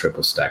make that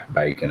triple stack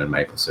bacon and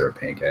maple syrup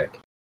pancake.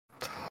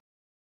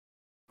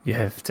 You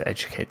have to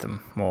educate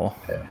them more.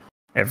 Yeah.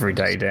 Every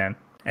day, Dan.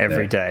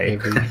 Every day.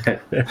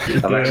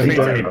 Every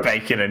day,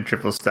 bacon and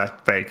triple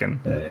stacked bacon.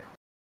 Yeah.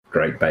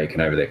 Great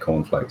bacon over their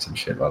cornflakes and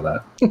shit like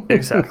that.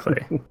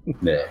 Exactly.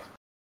 Yeah.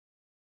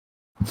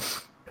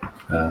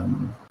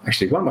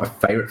 Actually, one of my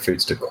favourite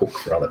foods to cook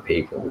for other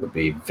people would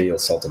be veal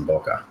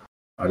saltimbocca.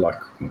 I like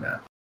cooking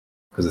that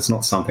because it's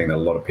not something that a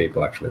lot of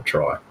people actually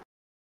try.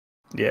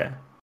 Yeah.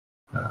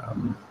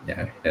 And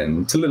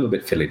it's a little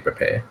bit fiddly to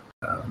prepare.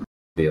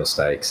 Veal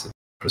steaks,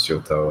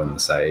 prosciutto and the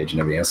sage and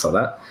everything else like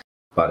that.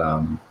 But,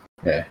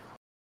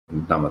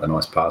 done with a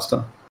nice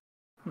pasta.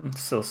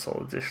 It's still a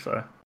solid dish,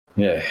 though.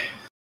 Yeah.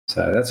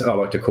 So I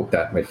like to cook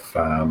that with,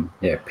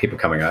 people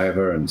coming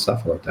over and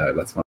stuff like that.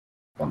 That's one of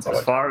the ones I like.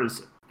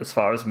 As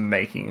far as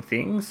making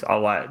things, I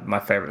like my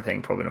favorite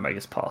thing probably to make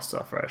is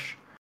pasta fresh.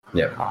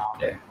 Yeah,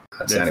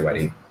 that's the only way to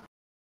eat.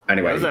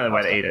 That's the only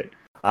way to eat it.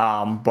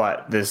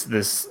 But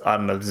there's I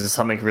don't know. There's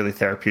something really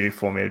therapeutic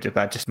for me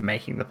about just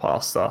making the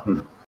pasta.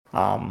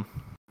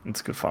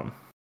 It's good fun.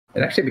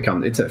 It actually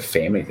it's a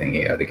family thing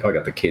here. I think I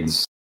got the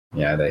kids.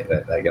 Yeah, they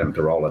get them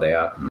to roll it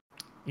out.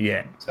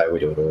 Yeah. So we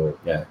do it all.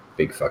 Yeah,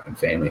 big fucking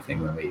family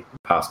thing. When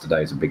pasta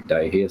day is a big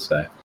day here,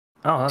 so.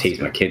 Tease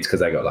my kids because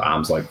they got the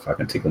arms like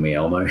fucking Tickle Me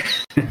Elmo.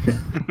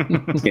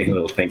 Getting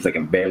little things they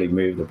can barely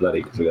move the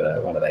bloody because we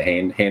got one of the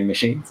hand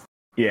machines.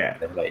 Yeah.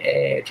 They're like,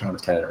 trying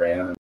to turn it around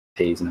and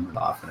teasing them and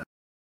laughing at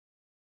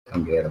them.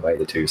 Come get out of the way,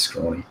 they're too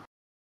scrawny.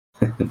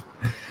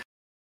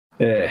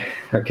 Yeah.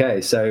 Okay,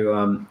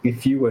 so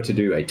if you were to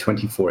do a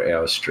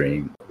 24-hour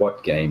stream,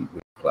 what game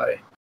would you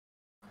play?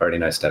 I already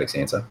know Static's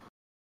answer.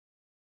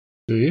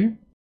 Do you?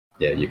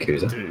 Yeah,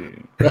 Yakuza.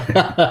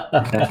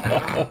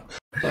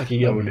 Fuck,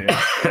 you got me.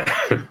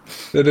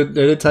 Did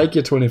it take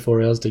you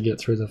 24 hours to get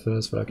through the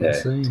first fucking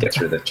scene? Get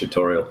through the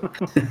tutorial.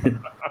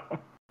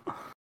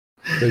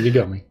 So you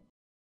got me.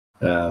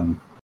 I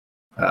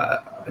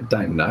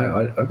don't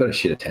know. I've got a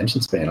shit attention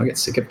span. I get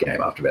sick of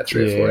game after about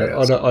 3 or 4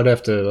 hours. I'd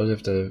have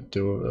to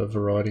do a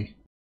variety.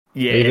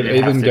 Yeah,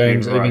 even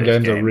games I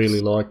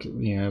really like.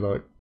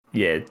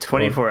 Yeah,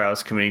 24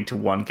 hours committing to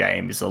one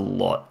game is a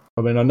lot.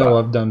 I mean, I know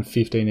I've done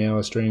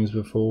 15-hour streams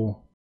before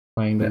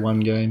playing the one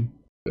game,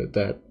 but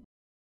that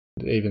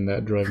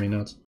drove me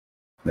nuts.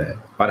 Yeah,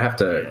 I'd have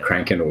to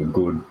crank into a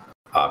good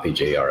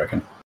RPG, I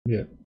reckon.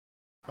 Yeah.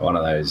 One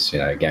of those,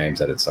 games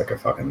that it's like a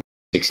fucking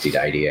 60 to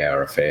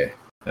 80-hour affair.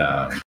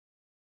 I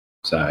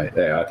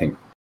think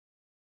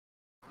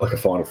like a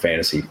Final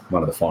Fantasy,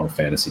 one of the Final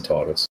Fantasy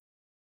titles.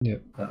 Yeah.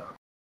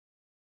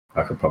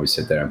 I could probably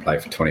sit there and play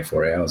for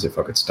 24 hours if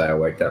I could stay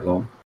awake that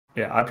long.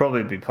 Yeah, I'd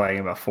probably be playing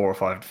about 4 or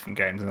 5 different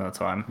games at a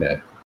time.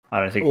 Yeah. I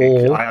don't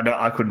think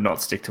I could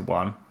not stick to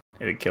one.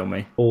 It'd kill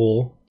me.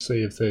 Or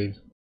Sea of Thieves.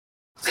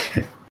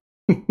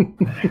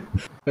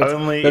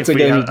 Only if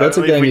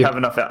we have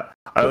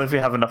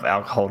enough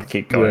alcohol to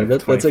keep going. Yeah,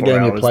 that's a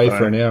game you play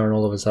for an hour and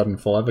all of a sudden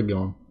 5 are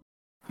gone.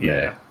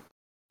 Yeah.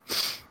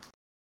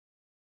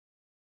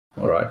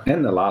 All right.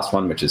 And the last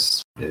one, which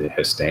is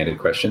her standard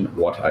question,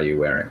 what are you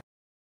wearing?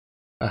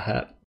 A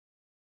hat.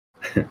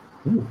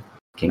 Ooh,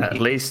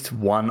 at least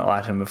one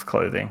item of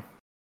clothing.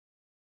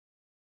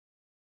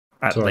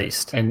 At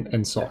least.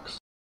 And socks.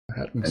 A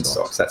hat and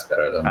socks. That's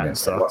better than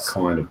what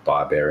kind of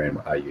barbarian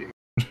are you?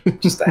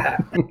 Just a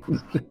hat.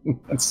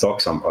 And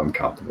socks, I'm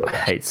comfortable with. I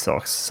hate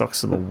socks.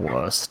 Socks are the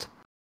worst.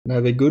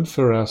 No, they're good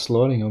for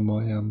sliding on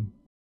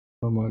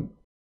my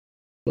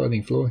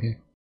sliding floor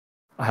here.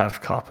 I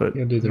have carpet.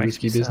 You gotta do the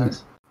Makes risky me sad.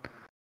 business.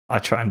 I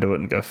try and do it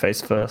and go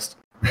face first.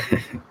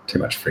 Too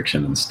much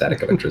friction and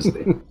static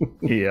electricity.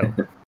 Yeah.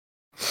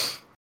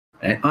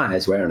 And I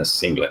was wearing a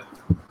singlet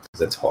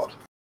because it's hot.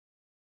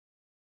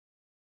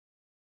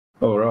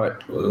 All right,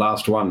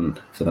 last one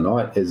for the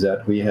night is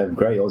that we have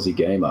Grey Aussie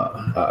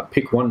Gamer.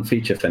 Pick one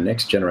feature for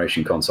next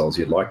generation consoles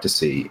you'd like to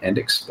see and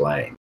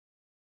explain.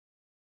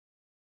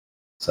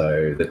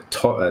 So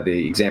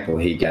the example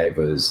he gave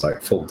was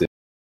like full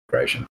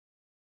integration.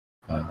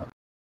 Yeah,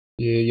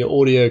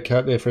 your audio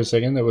cut there for a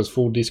second. That was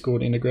full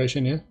Discord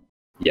integration, yeah?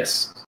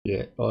 Yes.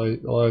 Yeah,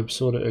 I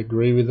sort of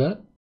agree with that.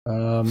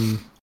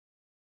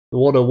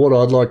 What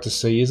I'd like to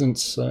see isn't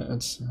is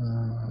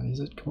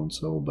it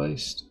console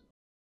based?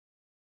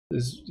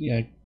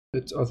 I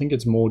think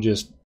it's more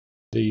just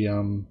the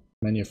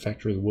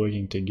manufacturers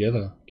working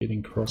together,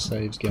 getting cross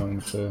saves going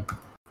for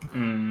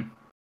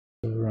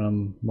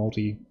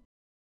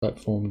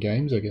multi-platform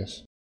games, I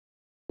guess,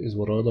 is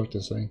what I'd like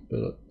to see.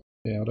 But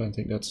yeah, I don't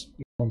think that's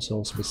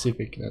console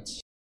specific.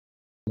 That's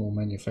more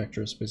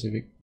manufacturer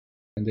specific,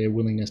 and their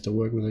willingness to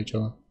work with each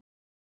other.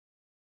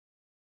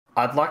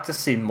 I'd like to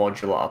see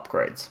modular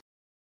upgrades.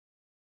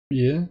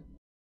 Yeah.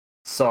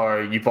 So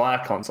you buy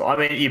a console. I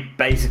mean, you're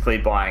basically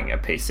buying a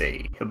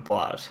PC,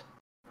 but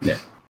yeah,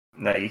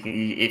 no, you can,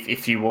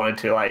 if you wanted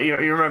to, like you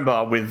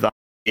remember with the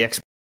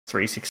Xbox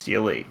 360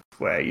 Elite,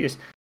 where you just,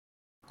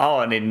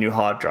 I need a new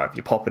hard drive.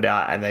 You pop it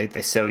out, and they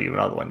sell you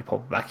another one. You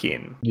pop it back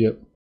in. Yep.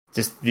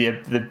 Just the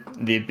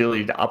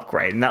ability to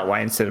upgrade in that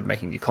way instead of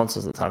making new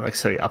consoles at the time, like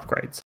sell you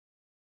upgrades.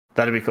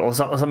 That'd be cool. Or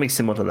something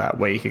similar to that,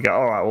 where you could go,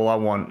 all right, well, I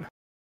want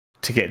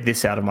to get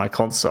this out of my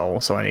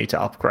console, so I need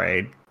to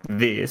upgrade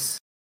this.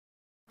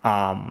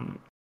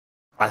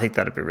 I think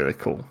that'd be really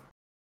cool,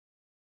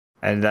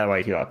 and that way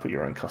you can put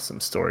your own custom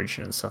storage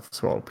and stuff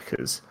as well.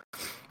 Because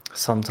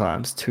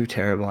sometimes 2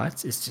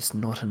 terabytes is just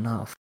not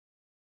enough.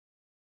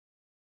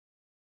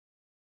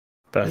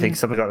 But I think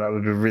something like that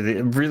would be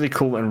really, really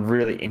cool and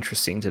really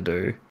interesting to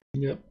do.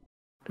 Yep.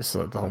 Just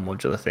like the whole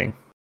modular thing.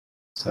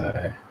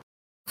 So,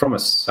 from a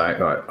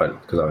Sony,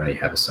 because I only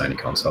have a Sony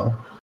console,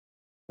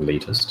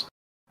 elitist.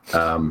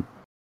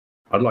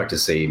 I'd like to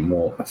see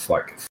more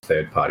like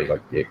third party,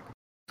 like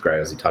Grey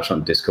Aussie touched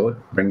on Discord.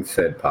 Bring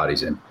third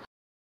parties in.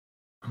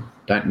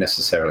 Don't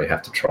necessarily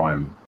have to try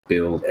and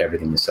build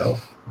everything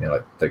yourself. You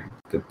know, like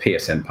the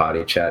PSN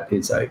party chat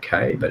is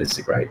okay, but is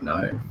it great?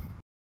 No.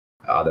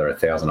 Are there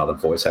 1,000 other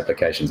voice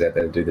applications out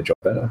there that do the job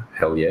better?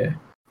 Hell yeah.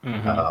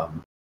 Mm-hmm.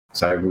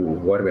 So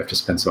why do we have to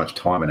spend so much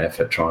time and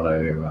effort trying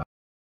to?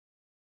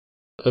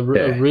 A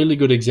really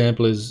good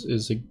example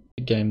is a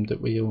game that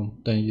we all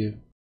know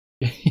in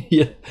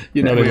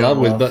love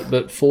with,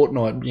 but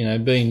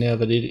Fortnite, being now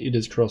that it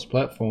is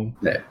cross-platform,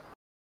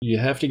 you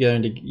have to go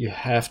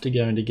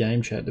into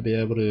game chat to be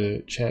able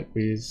to chat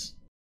with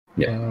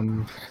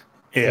those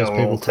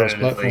people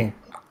cross-platform,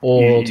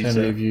 or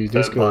alternatively use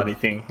Discord.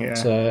 Thing, yeah.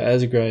 So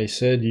as Grey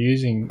said,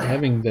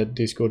 having that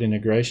Discord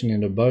integration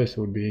into both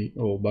would be,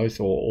 or both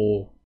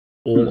or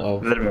all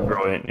of, that'd be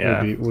brilliant.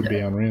 Yeah, would be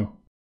unreal.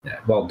 Yeah,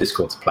 well,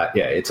 Discord's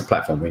it's a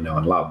platform we know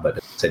and love, but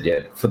it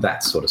said, for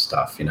that sort of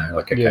stuff, when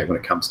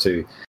it comes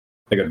to,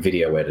 they got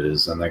video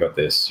editors and they got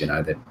this,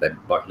 they're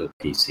like little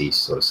PC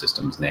sort of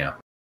systems now.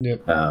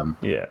 Yep.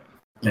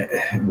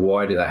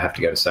 Why do they have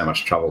to go to so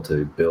much trouble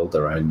to build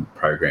their own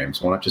programs?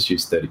 Why not just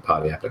use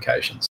third-party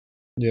applications?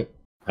 Yep.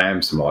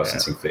 And some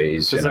licensing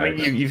fees. I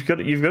mean, you've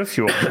got a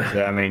few options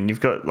there. I mean,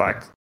 you've got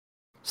like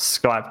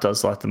Skype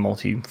does like the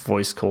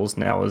multi-voice calls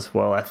now as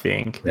well, I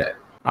think. Yeah.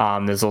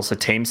 There's also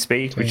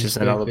TeamSpeak, which is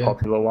another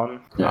popular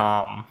one.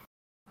 Yeah.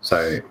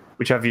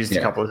 Which I've used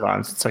a couple of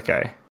times. It's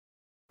okay.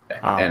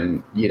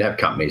 And you'd have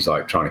companies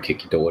like trying to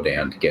kick your door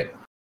down to get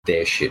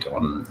their shit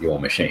on your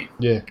machine.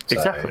 Yeah,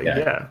 exactly.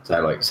 Yeah.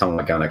 So like someone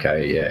like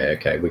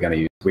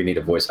going, we need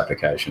a voice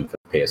application for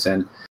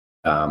PSN.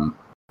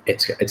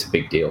 It's a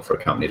big deal for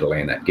a company to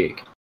land that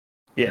gig.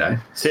 Yeah.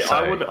 See,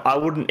 I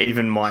wouldn't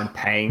even mind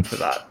paying for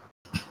that.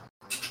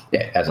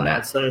 Yeah, as an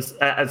app.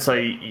 So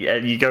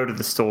you go to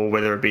the store,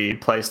 whether it be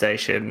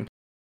PlayStation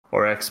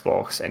or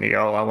Xbox, and you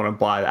go, I want to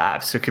buy the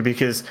app. So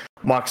because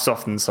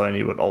Microsoft and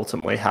Sony would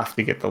ultimately have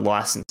to get the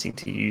licensing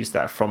to use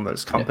that from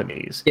those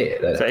companies.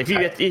 Yeah. So if you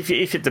had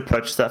to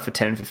purchase that for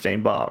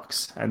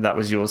 $10-15 and that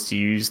was yours to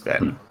use,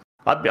 then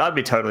I'd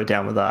be totally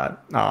down with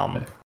that.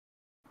 I'd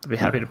be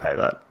happy to pay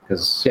that.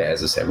 Because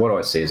as I said, what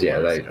I see is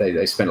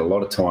they spend a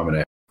lot of time and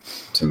effort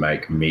to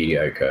make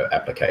mediocre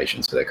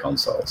applications for their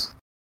consoles.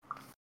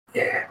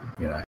 Yeah,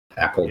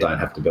 Apple don't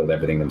have to build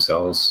everything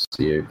themselves.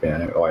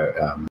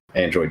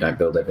 Android don't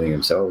build everything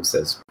themselves.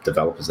 There's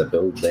developers that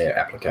build their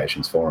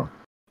applications for them.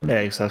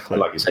 Yeah, exactly.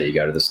 Like you say, you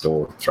go to the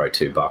store, throw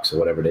 $2 or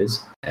whatever it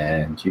is,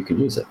 and you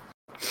can use it.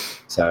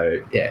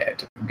 So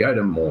go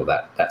to more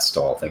that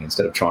style thing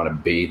instead of trying to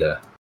be the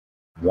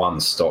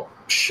one-stop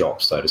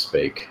shop, so to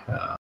speak.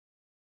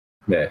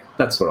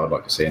 That's what I'd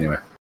like to see anyway.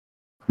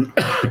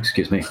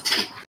 Excuse me.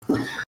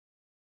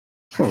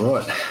 All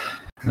right.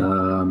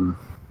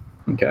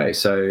 Okay,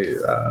 so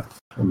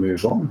we'll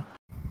move on.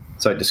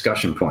 So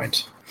discussion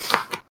point.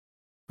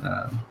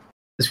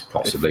 this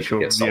possibly could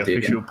get salty the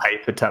official again.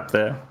 paper tap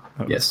there.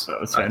 Yes, That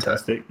was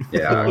fantastic.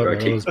 Yeah, I've got to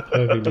That keep. was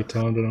perfectly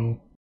timed and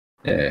all.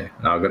 Yeah,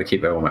 no, I've got to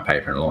keep all my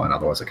paper in line,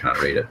 otherwise I can't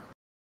read it.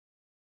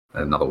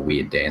 Another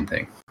weird Dan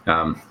thing.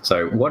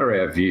 So, what are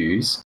our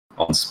views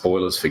on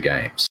spoilers for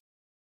games?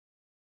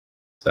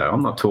 So,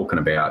 I'm not talking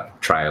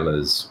about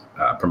trailers,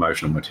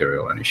 promotional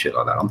material, or any shit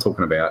like that. I'm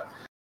talking about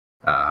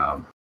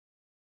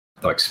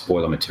like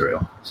spoiler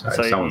material.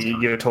 So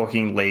you're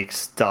talking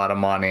leaks, data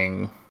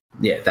mining,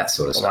 that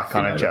sort of all stuff. that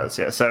kind of jazz.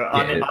 Yeah. So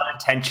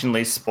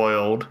unintentionally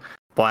spoiled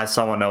by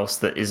someone else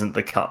that isn't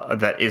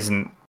that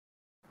isn't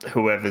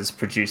whoever's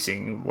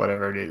producing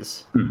whatever it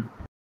is.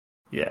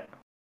 Yeah.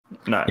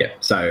 No. Yeah.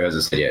 So as I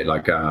said,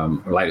 like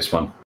latest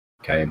one.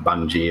 Okay,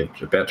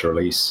 Bungie about to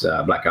release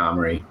Black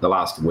Armory. The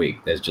last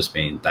week, there's just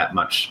been that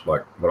much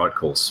like what I'd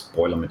call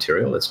spoiler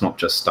material. It's not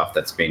just stuff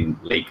that's been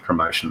leaked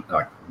promotion,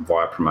 like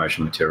via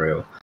promotion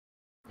material.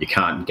 You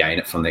can't gain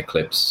it from their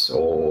clips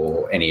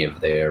or any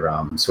of their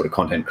sort of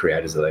content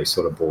creators that they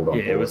sort of brought on.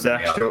 Yeah, it was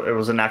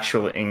an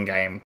actual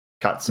in-game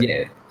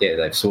cutscene. Yeah,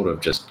 they've sort of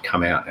just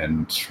come out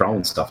and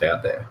thrown stuff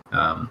out there,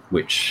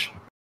 which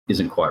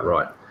isn't quite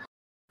right.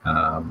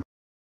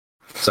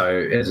 So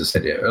as I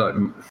said,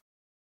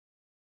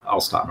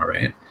 I'll start my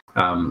rant.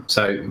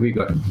 So we've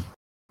got,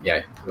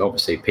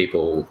 obviously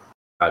people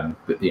are,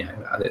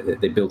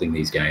 they're building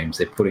these games.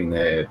 They're putting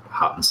their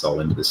heart and soul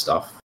into this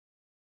stuff.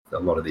 A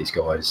lot of these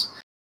guys,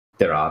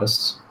 they're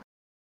artists,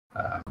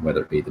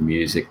 whether it be the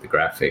music, the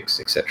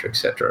graphics,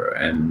 etc.,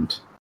 and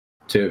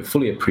to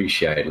fully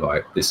appreciate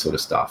like this sort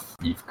of stuff,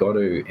 you've got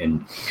to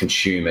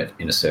consume it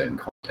in a certain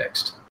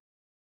context.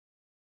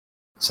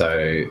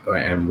 So,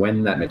 and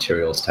when that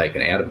material is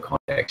taken out of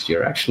context,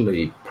 you're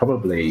actually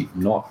probably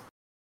not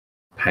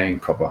paying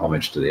proper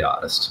homage to the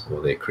artist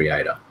or their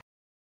creator,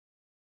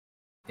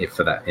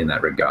 in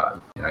that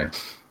regard,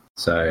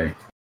 So,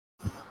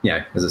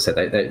 as I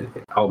said,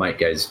 old mate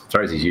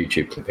throws his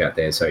YouTube clip out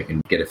there so he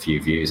can get a few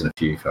views and a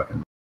few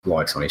fucking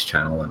likes on his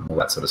channel and all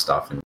that sort of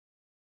stuff and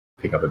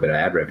pick up a bit of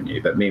ad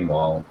revenue. But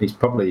meanwhile, he's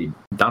probably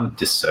done a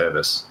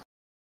disservice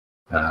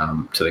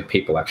to the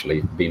people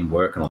actually been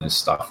working on this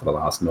stuff for the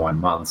last 9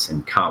 months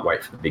and can't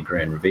wait for the big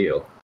grand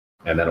reveal.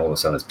 And then all of a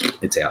sudden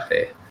it's out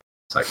there.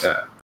 It's like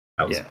that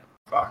was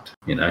fucked,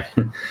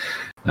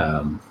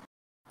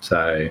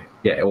 So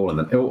all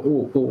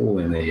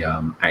in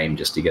the aim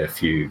just to get a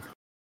few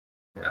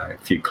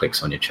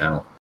clicks on your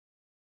channel.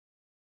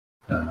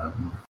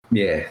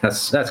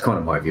 That's kind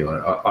of my view on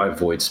it. I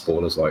avoid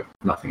spoilers like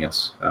nothing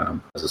else.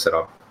 As I said,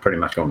 I've pretty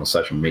much gone on a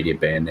social media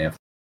ban now for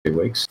 2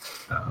 weeks,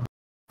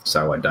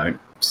 so I don't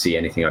see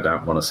anything I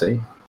don't want to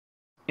see.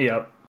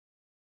 Yep.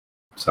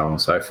 So on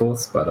and so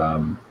forth. But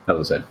as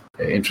I said,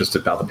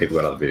 interested other people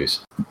got other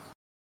views.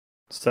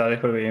 So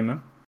what about you,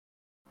 man?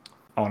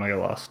 I want to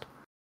go last.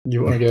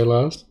 You want to go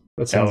last?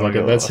 That sounds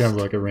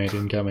like a rant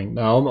incoming.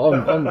 No,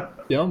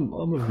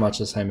 I'm of much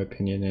the same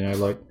opinion.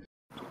 Like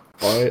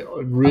I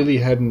really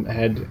hadn't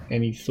had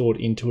any thought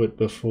into it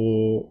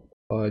before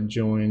I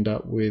joined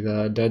up with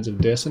Dads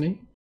of Destiny,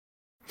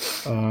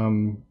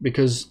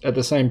 because at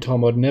the same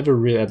time I'd never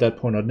really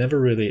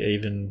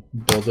even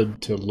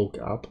bothered to look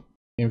up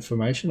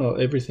information or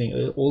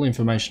everything. All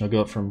information I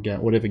got from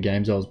whatever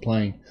games I was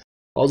playing,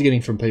 I was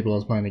getting from people I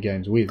was playing the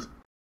games with.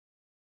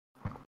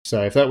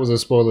 So if that was a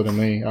spoiler to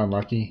me,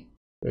 unlucky.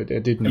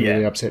 It didn't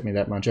really upset me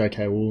that much.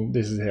 Okay, well,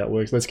 this is how it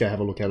works. Let's go have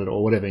a look at it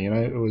or whatever.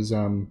 It was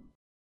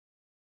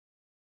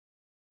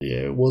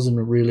it wasn't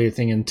really a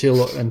thing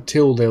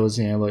until there was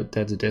like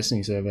Dad's of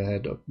Destiny server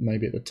had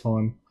maybe at the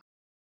time.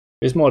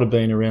 This might have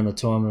been around the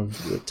time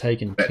of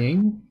Taken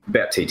King.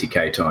 About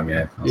TTK time,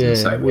 yeah.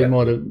 There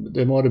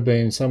might have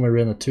been somewhere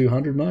around the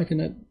 200 mark in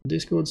that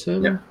Discord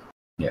server.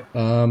 Yeah.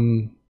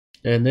 And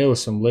there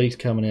was some leaks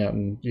coming out,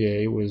 and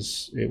it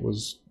was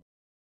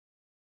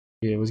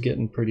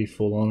getting pretty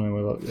full on, and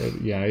we're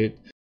like,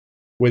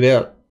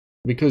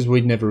 because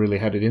we'd never really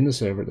had it in the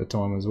server at the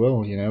time as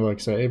well,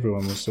 so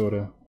everyone was sort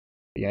of,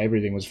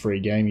 everything was free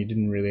game. You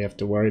didn't really have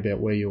to worry about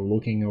where you're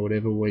looking or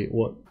whatever,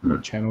 what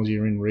channels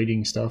you're in,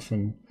 reading stuff,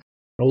 and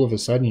all of a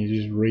sudden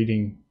you're just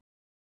reading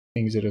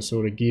things that are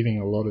sort of giving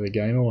a lot of the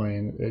game away,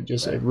 and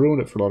it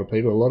ruined it for a lot of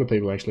people. A lot of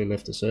people actually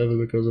left the server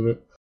because of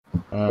it.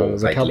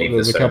 There's a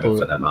couple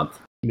for that month.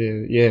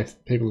 Yeah,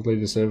 people leave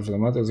the server for the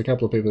month. There's a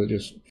couple of people that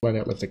just flat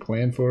out left the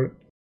clan for it.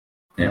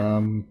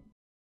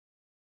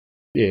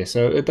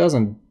 So it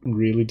doesn't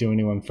really do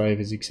anyone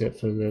favours except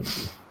for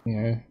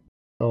that,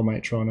 old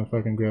mate trying to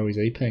fucking grow his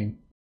EP.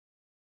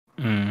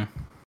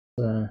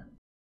 So,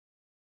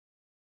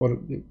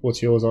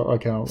 what's yours? I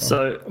can't.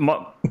 So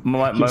my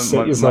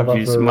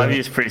view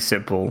is pretty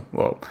simple.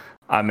 Well,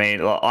 I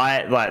mean,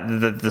 I like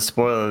the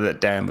spoiler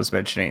that Dan was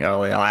mentioning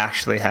earlier. I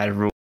actually had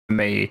ruled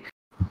me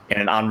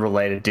in an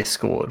unrelated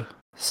Discord,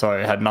 so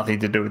it had nothing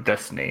to do with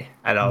Destiny,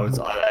 and I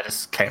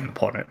just came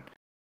upon it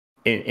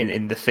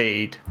in the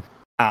feed,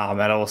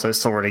 and I also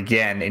saw it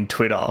again in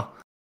Twitter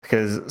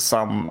because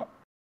some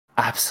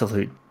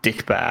absolute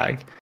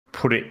dickbag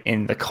put it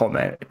in a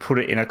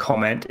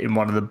comment in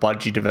one of the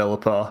Bungie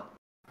developer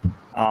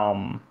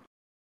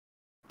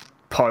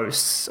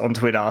posts on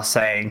Twitter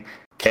saying,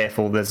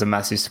 "Careful, there's a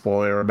massive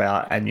spoiler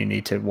about, and you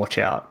need to watch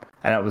out."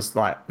 And it was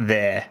like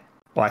there,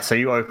 like so.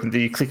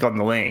 You click on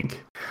the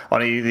link,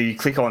 you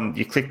clicked on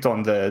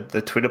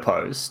the Twitter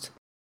post,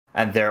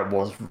 and there it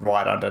was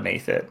right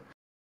underneath it,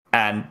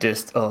 and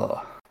just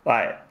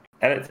and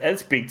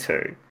it's big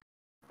too.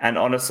 And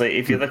honestly,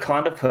 if you're the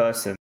kind of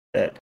person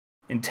that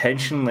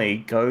intentionally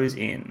goes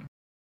in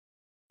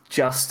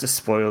just to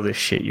spoil this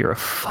shit, you're a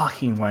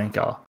fucking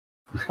wanker.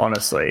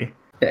 Honestly,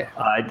 Yeah.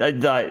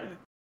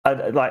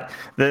 Like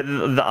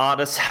the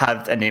artists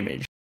have an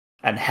image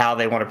and how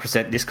they want to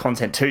present this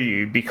content to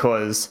you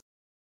because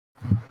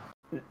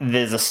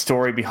there's a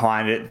story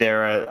behind it.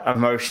 There are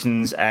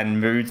emotions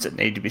and moods that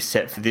need to be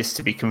set for this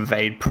to be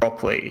conveyed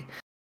properly,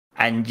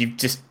 and you've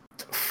just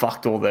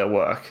fucked all their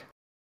work.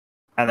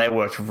 And they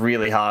worked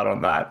really hard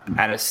on that,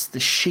 and it's the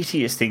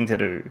shittiest thing to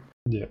do.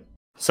 Yeah.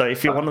 So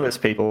if you're one of those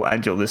people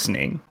and you're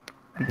listening,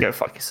 go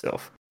fuck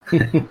yourself.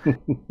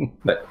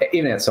 But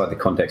even outside the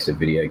context of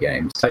video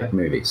games, take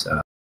movies.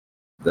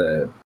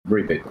 The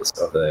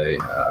reboot of the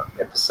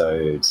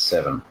episode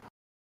 7,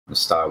 the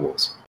Star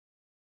Wars.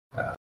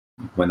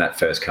 When that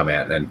first came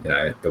out, then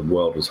the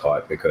world was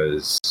hyped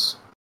because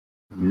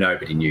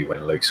nobody knew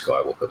when Luke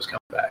Skywalker was coming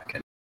back,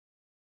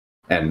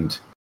 and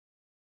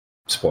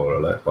spoiler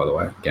alert, by the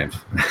way, games.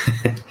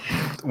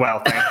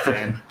 Well, thanks,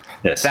 Dan.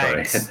 Yeah,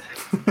 Thanks.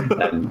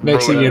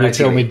 Next thing you're going to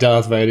tell me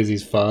Darth Vader's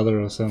his father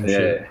or something.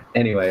 Yeah.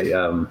 Anyway,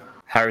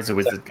 Harry's a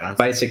wizard, guys.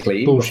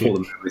 basically, Bullshit. before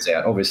the movie was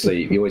out,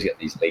 obviously, you always get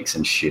these leaks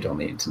and shit on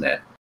the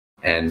internet.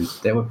 And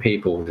there were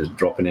people just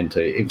dropping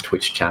into even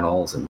Twitch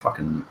channels and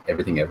fucking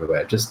everything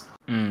everywhere, just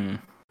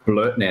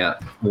blurting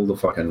out all the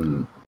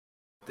fucking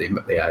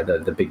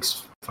the big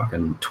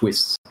fucking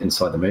twists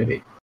inside the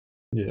movie.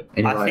 Yeah.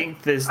 And you're I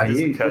think there's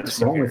what's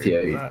courtesy wrong with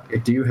period you? for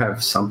that. Do you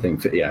have something?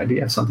 Do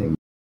you have something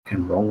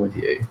fucking wrong with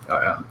you?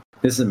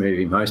 This is a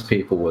movie most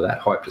people were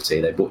that hyped to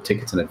see. They bought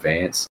tickets in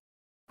advance,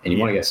 and you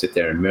want to go sit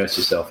there and immerse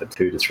yourself for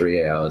 2 to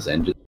 3 hours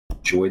and just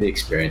enjoy the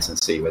experience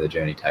and see where the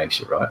journey takes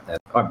you. Right?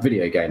 And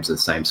video games are the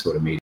same sort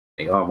of media.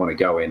 I want to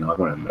go in. I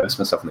want to immerse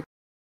myself in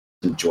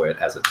the enjoy it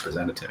as it's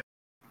presented to me.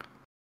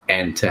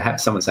 And to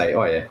have someone say,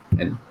 "Oh yeah,"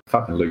 and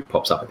fucking Luke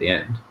pops up at the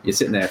end, you're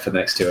sitting there for the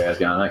next 2 hours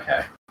going,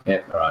 "Okay.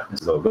 Yeah, all right,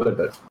 this is all good,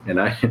 but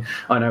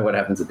I know what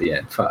happens at the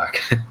end. Fuck.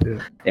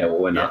 Well,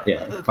 when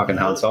fucking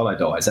Han Solo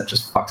dies, that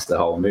just fucks the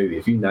whole movie.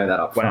 If you know that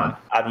up front,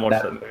 I haven't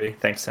watched that movie.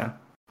 Thanks, Sam.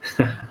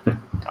 I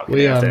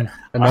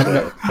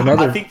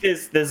think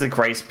there's a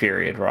grace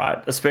period,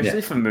 right?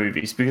 Especially for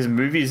movies, because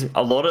movies,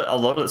 a lot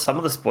of some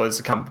of the spoilers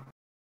that come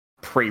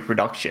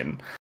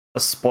pre-production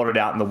are spotted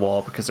out in the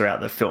wild because they're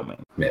out there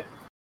filming. Yeah.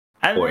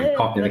 And or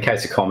in the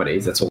case of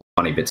comedies, that's all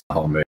funny bits of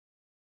the whole movie.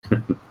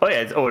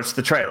 Or it's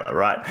the trailer,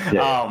 right?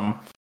 Yeah.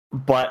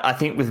 But I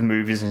think with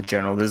movies in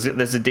general, there's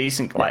a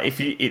decent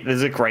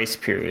there's a grace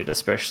period,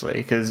 especially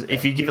because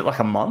if you give it like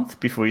a month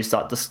before you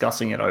start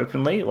discussing it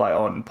openly, like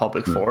on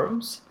public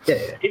forums,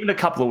 even a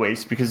couple of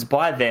weeks, because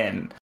by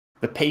then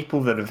the people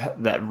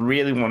that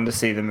really wanted to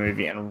see the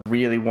movie and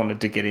really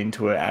wanted to get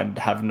into it and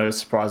have no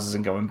surprises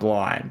and going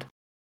blind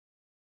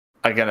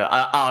are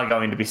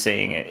going to be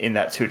seeing it in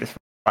that 2 to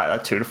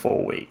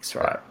 4 weeks,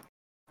 right?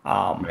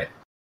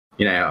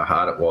 You know how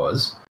hard it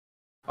was?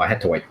 I had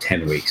to wait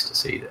 10 weeks to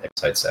see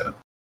episode 7.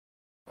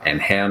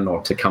 And how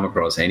not to come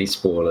across any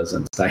spoilers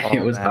and say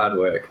it was hard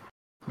work.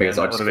 Because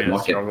I just couldn't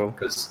watch it.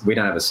 Because we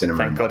don't have a cinema.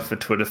 Thank God for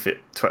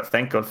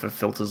Thank God for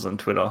filters on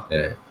Twitter.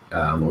 Yeah.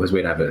 Because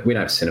we don't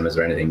have cinemas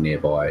or anything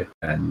nearby.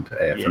 And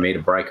for me to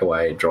break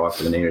away, drive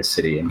to the nearest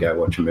city and go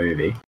watch a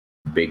movie,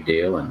 big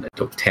deal. And it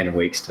took 10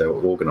 weeks to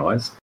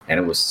organise. And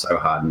it was so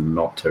hard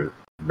not to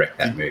wreck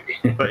that movie.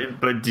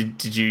 but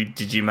did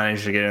you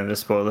manage to get into the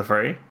spoiler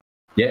free?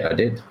 Yeah, I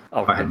did.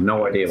 I had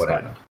no idea what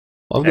happened.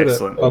 I've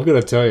got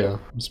to tell you,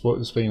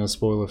 speaking of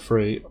spoiler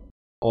free,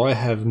 I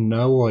have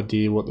no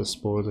idea what the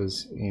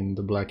spoilers in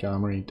the Black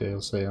Armory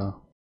DLC are.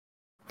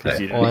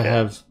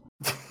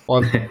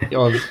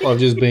 I've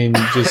just been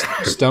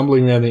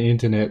stumbling around the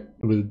internet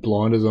with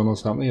blinders on or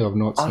something. I've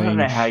not seen. I don't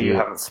know how shit. you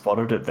haven't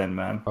spotted it then,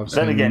 man.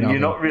 Then again, you're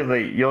not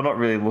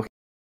really looking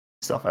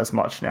at stuff as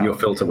much now. Your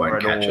filter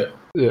won't catch it.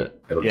 Yeah,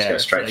 it'll just go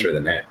straight through the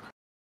net.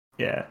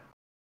 Yeah.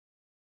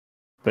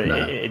 But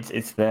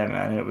it's there,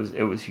 man.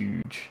 It was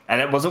huge,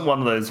 and it wasn't one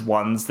of those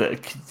ones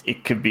that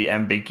it could be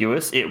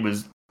ambiguous. It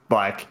was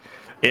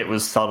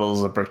subtle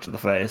as a brick to the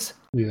face.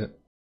 Yeah.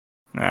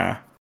 Nah.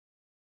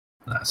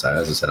 So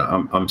as I said,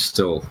 I'm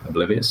still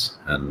oblivious,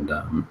 and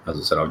as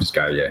I said, I just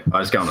go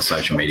on the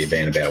social media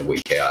being about a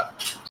week out.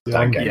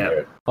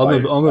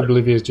 I'm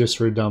oblivious just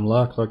through dumb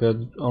luck. Like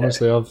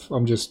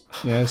I'm just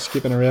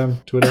skipping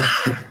around Twitter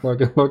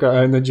like I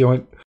own the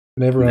joint.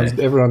 And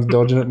everyone's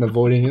dodging it and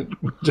avoiding it.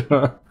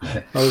 I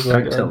was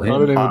like, I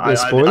don't even get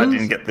spoilers. I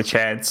didn't get the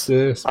chance.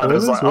 Yeah,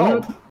 spoilers. I was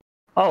like,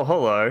 oh,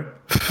 hello.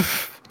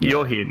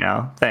 You're here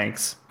now.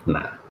 Thanks.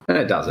 Nah, and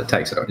it does. It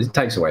takes away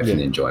from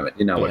the enjoyment.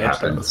 You know what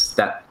happens.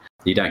 That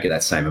you don't get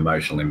that same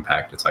emotional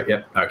impact. It's like,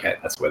 yep, okay,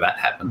 that's where that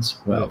happens.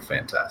 Well,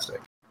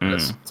 fantastic.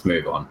 Let's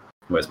move on.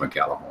 Where's my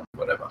Gallahorn?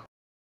 Whatever.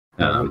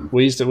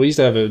 We used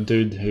to have a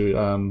dude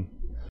who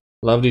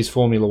loved his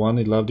Formula One.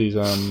 He loved his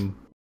like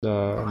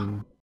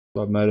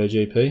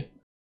MotoGP,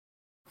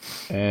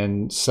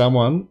 and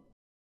someone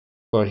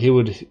like he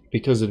would,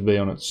 because it'd be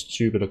on at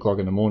stupid o'clock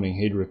in the morning,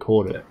 he'd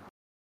record it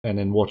and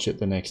then watch it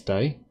the next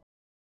day.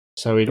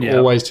 So he'd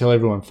always tell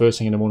everyone first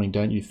thing in the morning,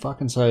 don't you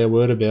fucking say a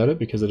word about it,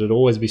 because it'd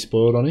always be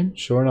spoiled on him.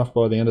 Sure enough,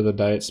 by the end of the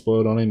day, it's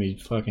spoiled on him.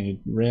 He'd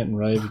rant and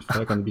rave. He'd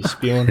fucking be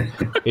spewing.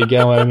 He'd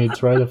go home. He'd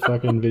throw the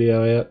fucking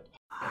video out.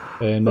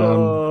 And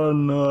oh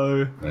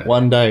no!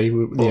 One day,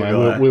 we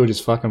were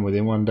just fucking with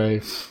him. One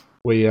day,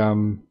 we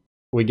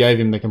gave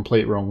him the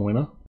complete wrong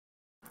winner.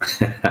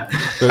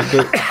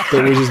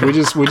 but we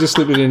just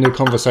slipped it into a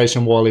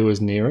conversation while he was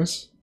near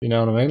us. You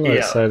know what I mean?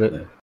 Like, so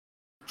that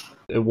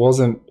it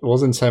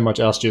wasn't so much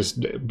us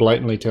just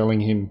blatantly telling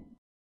him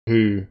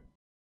who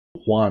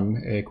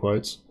won, air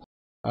quotes.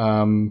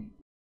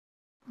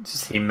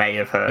 Just he may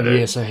have heard it.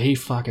 Yeah, so he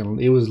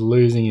was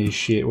losing his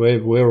shit.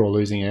 We're all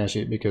losing our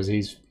shit because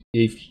he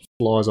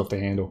flies off the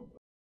handle.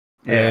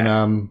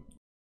 Yeah. And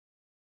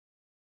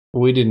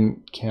we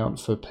didn't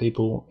count for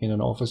people in an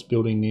office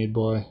building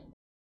nearby.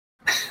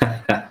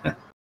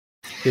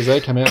 Because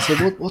they come out and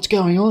said, what's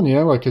going on? You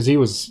know, like, because he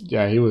was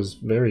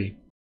very,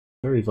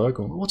 very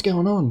vocal. What's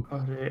going on?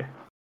 Oh, yeah.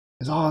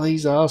 Because,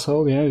 these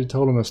assholes, you know, he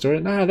told him a story.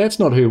 No, that's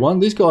not who won.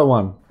 This guy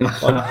won. Like,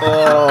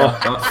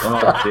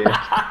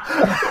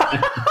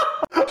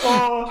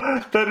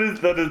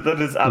 that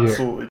is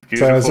absolutely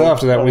beautiful. So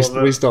after that,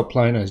 we stopped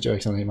playing those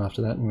jokes on him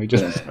after that, and we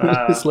just,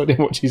 just let him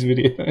watch his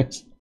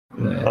videos.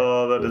 Yeah.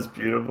 Oh, that is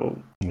beautiful.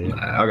 Yeah.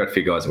 I got a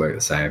few guys who work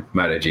the same.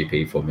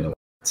 MotoGP, Formula One.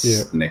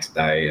 The next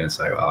day, and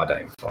so I don't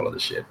even follow the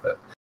shit, but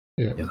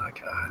you're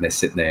like, and they're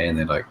sitting there and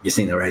they're like, you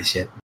seen the race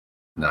yet?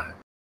 No,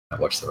 I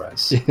watched the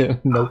race. Yeah,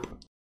 nope.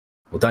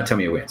 Well, don't tell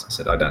me who wins. I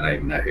said, I don't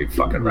even know who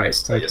fucking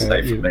raced, so you're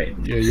safe from me.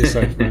 Yeah, you're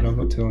safe, mate. I'm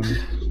not telling you.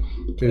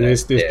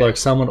 This bloke,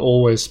 someone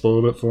always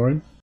spoiled it for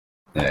him.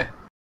 Yeah.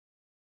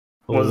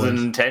 Was it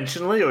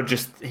intentionally, or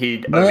just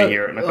he'd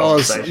overhear it in a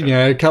conversation?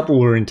 A couple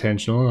were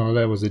intentional. Oh,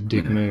 that was a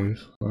dick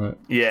move. Like,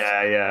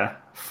 yeah.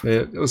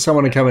 It was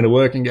someone to come into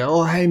work and go,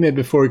 oh, hey, man,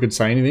 before he could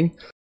say anything.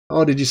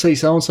 Oh, did you see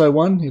so-and-so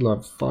won? He'd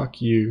like,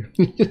 fuck you.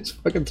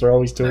 Just fucking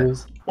throw his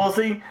tools. Well,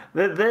 see,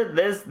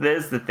 there's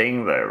the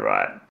thing, though,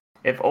 right?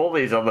 If all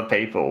these other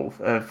people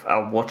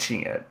are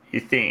watching it,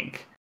 you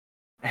think,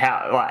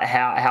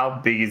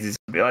 how big is this?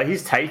 Like,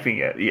 he's taping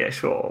it, yeah,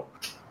 sure.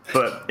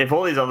 But if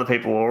all these other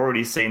people have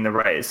already seen the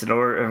race and have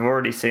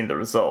already seen the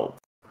result,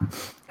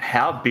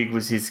 how big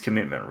was his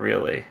commitment,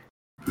 really?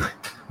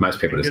 Most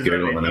people just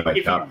Google it when they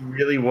wake up. If you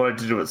really wanted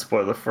to do it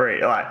spoiler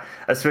free, like,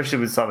 especially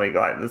with something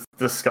like that's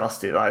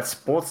disgusting, like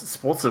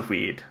sports are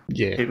weird.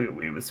 Yeah, people are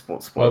weird with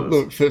spoilers. Well,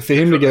 look, for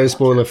him to go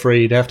spoiler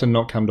free, he'd have to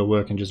not come to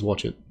work and just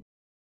watch it.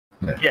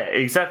 Yeah,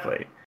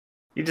 exactly.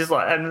 You just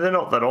like, and they're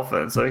not that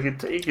often, so he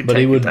could. But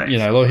he would, you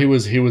know, like he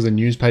was a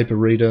newspaper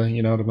reader.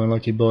 You know what I mean?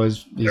 Like he'd buy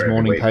his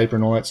morning paper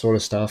and all that sort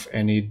of stuff,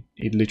 and he'd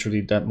literally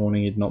that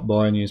morning he'd not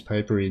buy a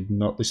newspaper, he'd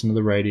not listen to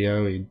the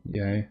radio, he'd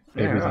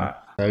everything. Right.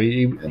 So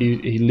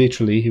he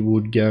literally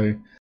would go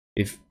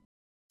if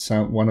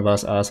one of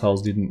us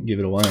assholes didn't give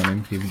it away on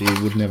him, he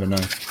would never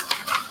know.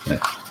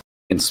 Yeah.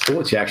 In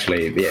sports, you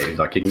actually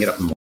like you can get up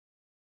in the morning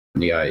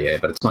and you go,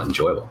 but it's not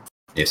enjoyable.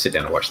 You sit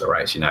down and watch the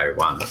race, you know who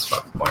won. That's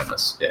fucking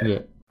pointless.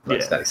 Yeah.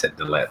 Like Static said,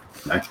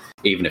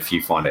 even if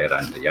you find out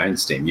under your own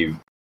steam,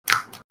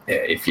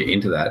 if you're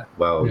into that,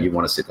 you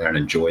want to sit there and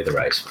enjoy the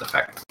race for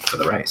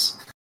the race.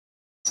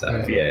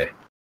 So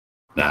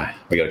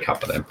we got a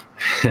couple of them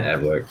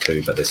at work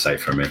too, but they're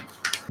safe from me.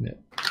 Yeah.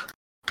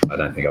 I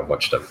don't think I've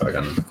watched a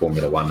fucking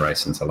Formula One race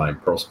since Alain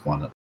Prost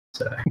won it.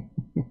 So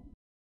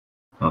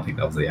I think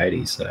that was the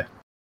 80s. So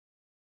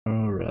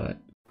alrighty,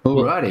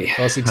 well,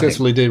 I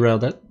successfully derailed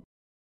that.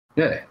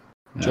 Yeah.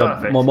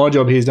 My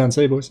job here is done.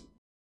 See you, boys.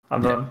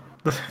 I'm done.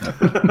 Let's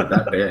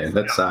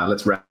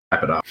wrap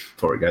it up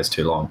before it goes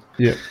too long.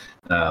 Yeah.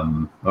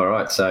 All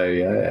right.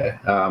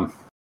 So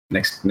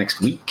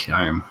next week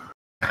I'm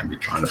going to be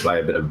trying to play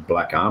a bit of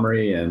Black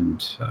Armory and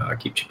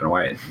keep chipping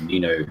away at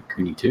Ni-no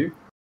Kuni 2.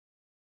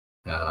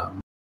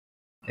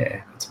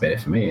 That's better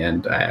for me.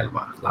 And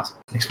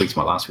next week's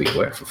my last week of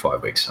work for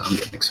 5 weeks, so I'm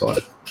getting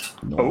excited.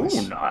 Nice.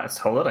 Oh, nice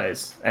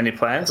holidays. Any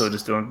plans, or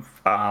just doing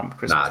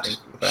Christmas? Nah,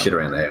 just shit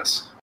around the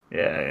house.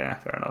 Yeah,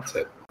 fair enough.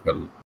 That's it. Got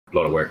a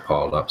lot of work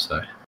piled up,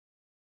 so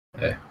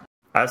yeah.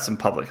 I have some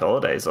public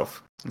holidays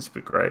off. This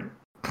would be great.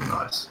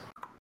 Nice.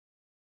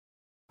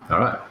 All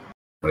right.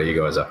 What are you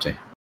guys up to?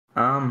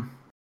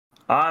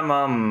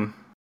 I'm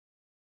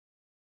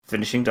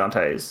finishing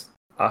Dante's.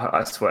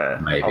 I swear.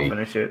 Maybe. I'll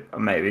finish it.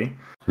 Maybe.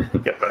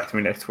 Get back to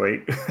me next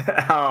week.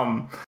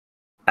 I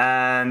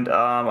think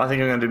I'm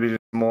going to be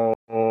more.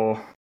 I'll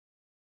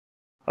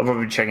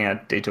probably be checking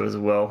out Detours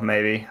as well.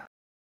 Maybe.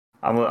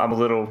 I'm a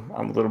little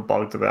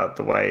bugged about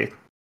the way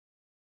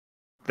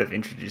they've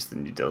introduced the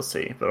new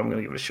DLC, but I'm going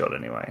to give it a shot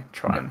anyway.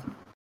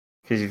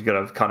 Because you've got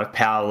a kind of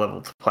power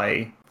level to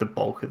play the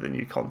bulk of the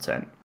new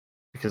content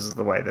because of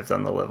the way they've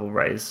done the level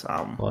raise,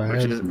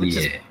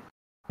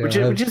 which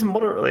is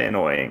moderately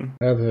annoying.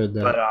 I've heard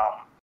that. But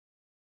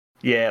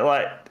Yeah,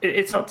 like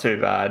it's not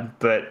too bad,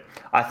 but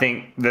I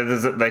think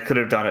they could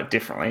have done it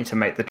differently to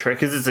make the trek,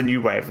 because it's a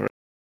new way of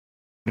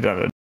done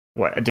it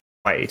a different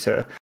way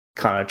to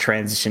kind of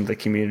transition the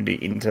community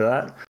into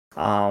that.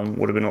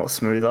 Would have been a lot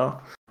smoother.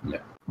 Yeah.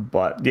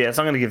 But yeah,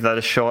 so I'm going to give that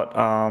a shot.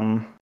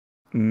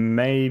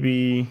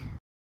 Maybe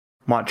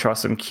might try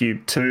some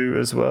Cube 2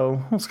 as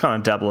well. Let's kind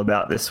of dabble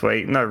about this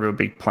week. No real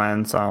big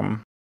plans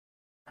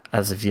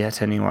as of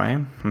yet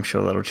anyway. I'm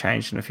sure that'll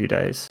change in a few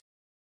days.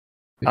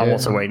 I'm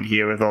also waiting to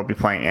hear whether I'll be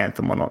playing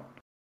Anthem or not.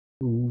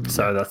 Ooh.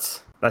 So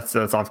that's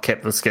I've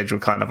kept the schedule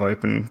kind of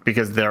open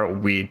because they're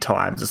at weird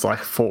times. It's like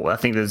 4. I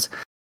think there's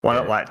one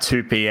at like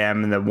 2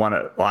 p.m. and then one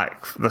at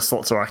like the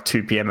slots are like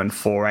 2 p.m. and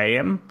 4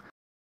 a.m.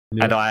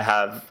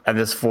 Yeah. And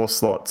there's 4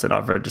 slots and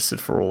I've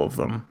registered for all of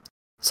them.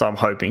 So I'm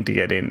hoping to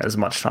get in as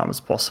much time as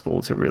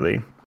possible to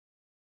really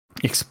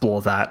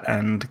explore that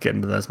and get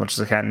into that as much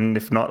as I can. And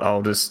if not,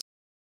 I'll just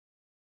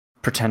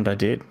pretend I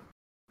did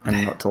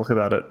and not talk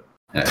about it.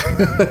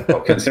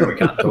 Well, considering we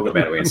can't talk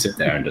about it, we can sit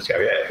there and just go,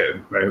 yeah,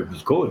 it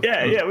was good.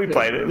 Yeah, we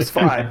played it. It was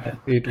fine.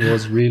 It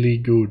was really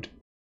good.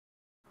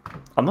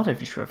 I'm not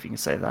even sure if you can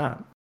say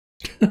that.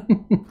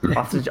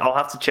 I'll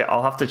have to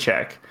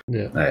check.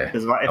 Yeah.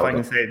 Because if I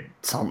can say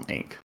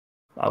something,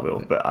 I will.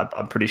 But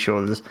I'm pretty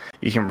sure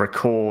you can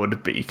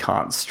record, but you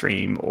can't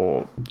stream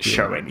or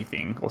show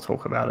anything or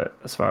talk about it,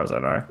 as far as I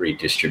know.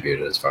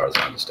 Redistribute it, as far as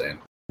I understand.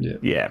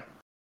 Yeah.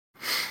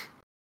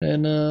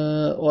 And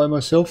I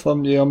myself,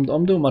 I'm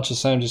doing much the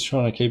same, just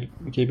trying to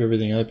keep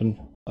everything open.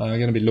 I'm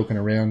going to be looking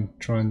around,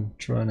 trying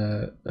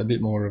a bit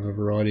more of a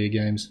variety of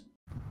games.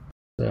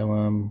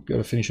 So got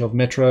to finish off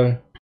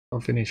Metro. I'll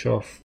finish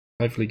off,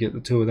 hopefully get the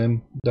 2 of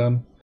them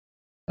done.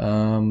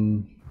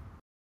 And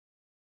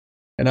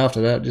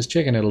after that, just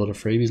checking out a lot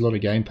of freebies, a lot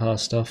of Game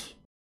Pass stuff.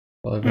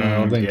 I've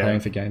been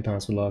paying for Game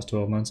Pass for the last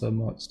 12 months. I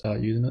might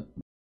start using it.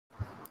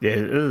 Yeah,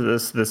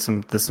 there's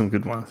some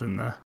good ones in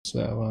there.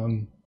 So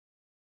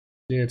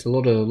yeah, it's a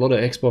lot of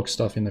Xbox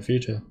stuff in the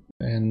future,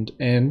 and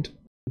I'm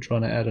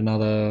trying to add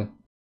another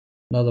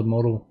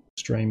model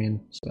stream in.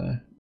 So,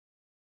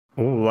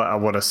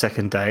 what, a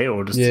second day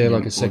or just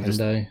like a second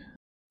day?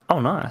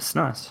 Oh, nice.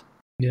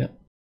 Yeah,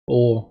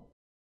 or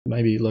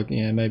maybe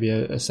maybe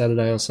a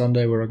Saturday or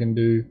Sunday where I can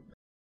do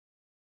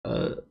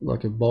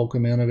like a bulk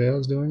amount of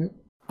hours doing it.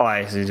 Oh,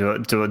 I see.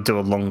 Do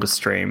a longer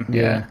stream.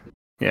 Yeah,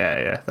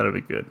 that'll be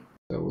good.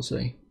 So we'll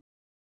see.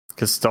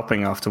 Because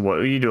stopping after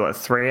what you do, like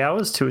 3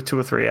 hours, 2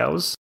 or 3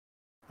 hours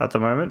at the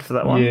moment for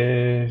that one.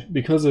 Yeah,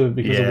 because of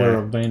where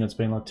I've been, it's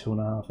been like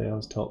 2.5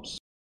 hours tops.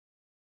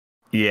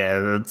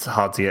 Yeah, it's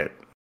hard to get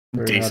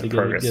decent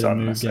progress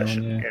done in a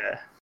session. Yeah.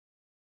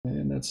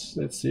 And that's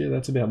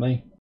about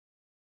me.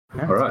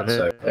 Yeah, all right,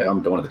 so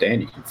I'm Dawn of the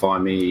Dan. You can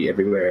find me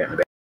everywhere out and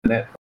about the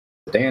net.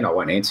 Dan, I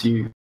won't answer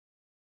you.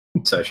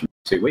 So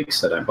 2 weeks,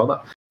 so don't bother.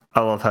 I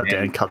love how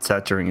Dan cuts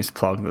out during his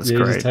plug. That's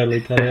great. Just totally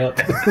cut out.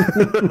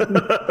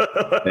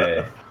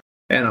 Yeah.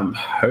 And I'm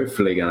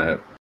hopefully going to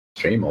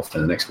stream off in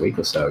the next week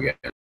or so again.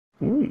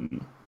 Ooh.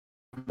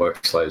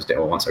 Work slows down.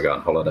 Well, once I go on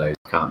holidays,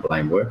 I can't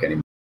blame work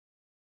anymore.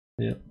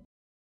 Yeah.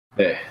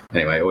 Yeah.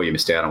 Anyway, all you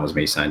missed out on was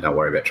me saying, don't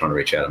worry about trying to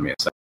reach out to me.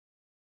 So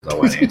I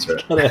won't answer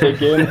it. Cut out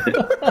again.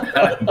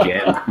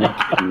 Again.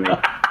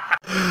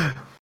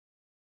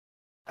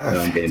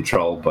 I'm getting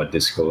trolled by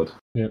Discord.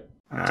 Yep.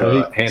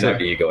 So hand over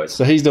to you guys.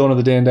 So he's Dawn of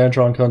the Dan. Don't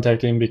try and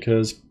contact him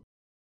because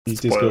his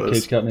Spoilers. Discord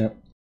keeps cutting out.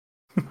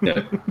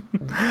 Yeah.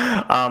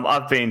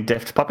 I've been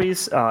Deft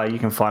Puppies. You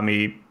can find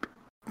me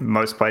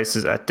most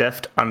places at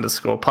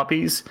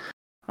Deft_Puppies.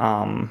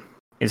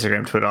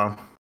 Instagram, Twitter,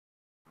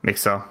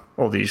 Mixer,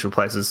 all the usual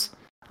places.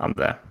 I'm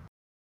there.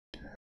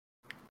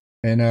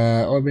 And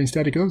I've been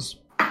Static Oz.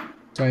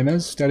 Same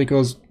as Static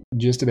Oz,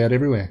 just about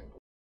everywhere.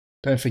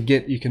 Don't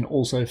forget you can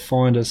also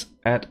find us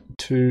at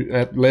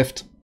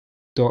left_pod.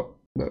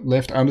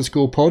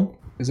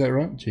 Is that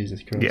right?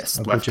 Jesus Christ. Yes,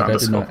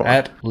 left_pod.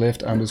 At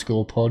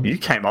left_pod. You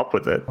came up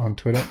with it. On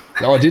Twitter.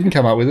 No, I didn't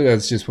come up with it.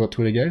 That's just what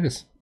Twitter gave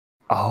us.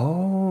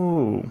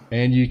 Oh.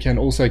 And you can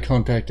also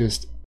contact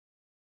us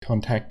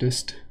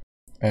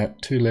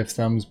at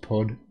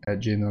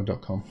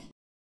 2leftthumbspod@gmail.com.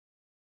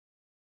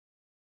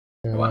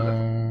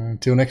 So,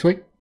 till next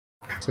week.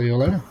 See you all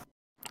later.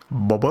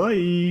 Bye-bye.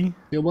 See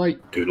you, mate.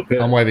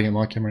 Doodle-pip. I'm waving at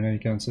my camera now. You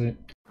can't see it.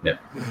 Yep.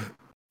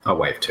 I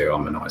wave too.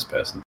 I'm a nice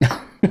person.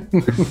 I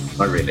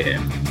really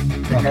am.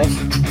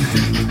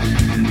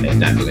 Yeah,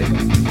 don't believe it.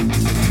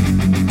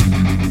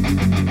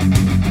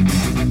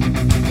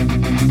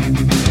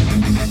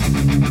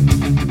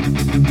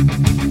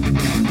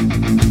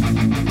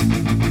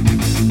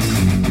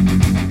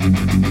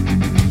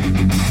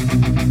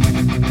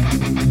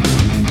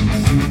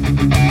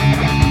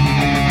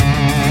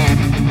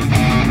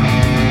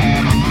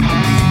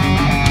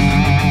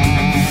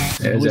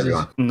 There's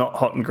everyone. Not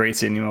hot and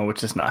greasy anymore,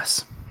 which is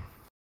nice.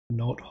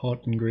 Not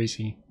hot and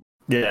greasy.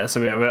 Yeah,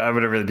 so I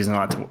would have really busy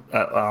night to work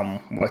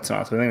tonight. So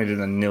I think we did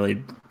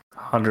nearly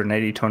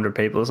 180, 200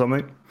 people or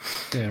something.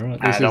 Yeah, right.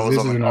 This is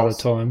another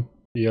time.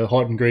 You're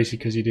hot and greasy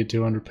because you did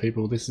 200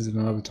 people. This is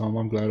another time.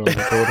 I'm glad I was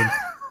recording.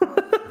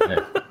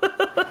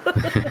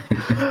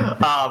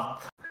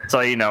 So,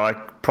 I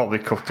probably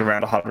cooked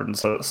around 100 and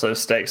so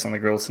steaks on the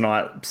grill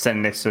tonight,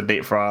 standing next to a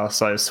deep fryer,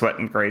 so sweat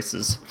and grease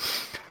is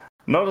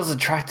not as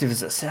attractive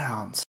as it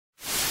sounds.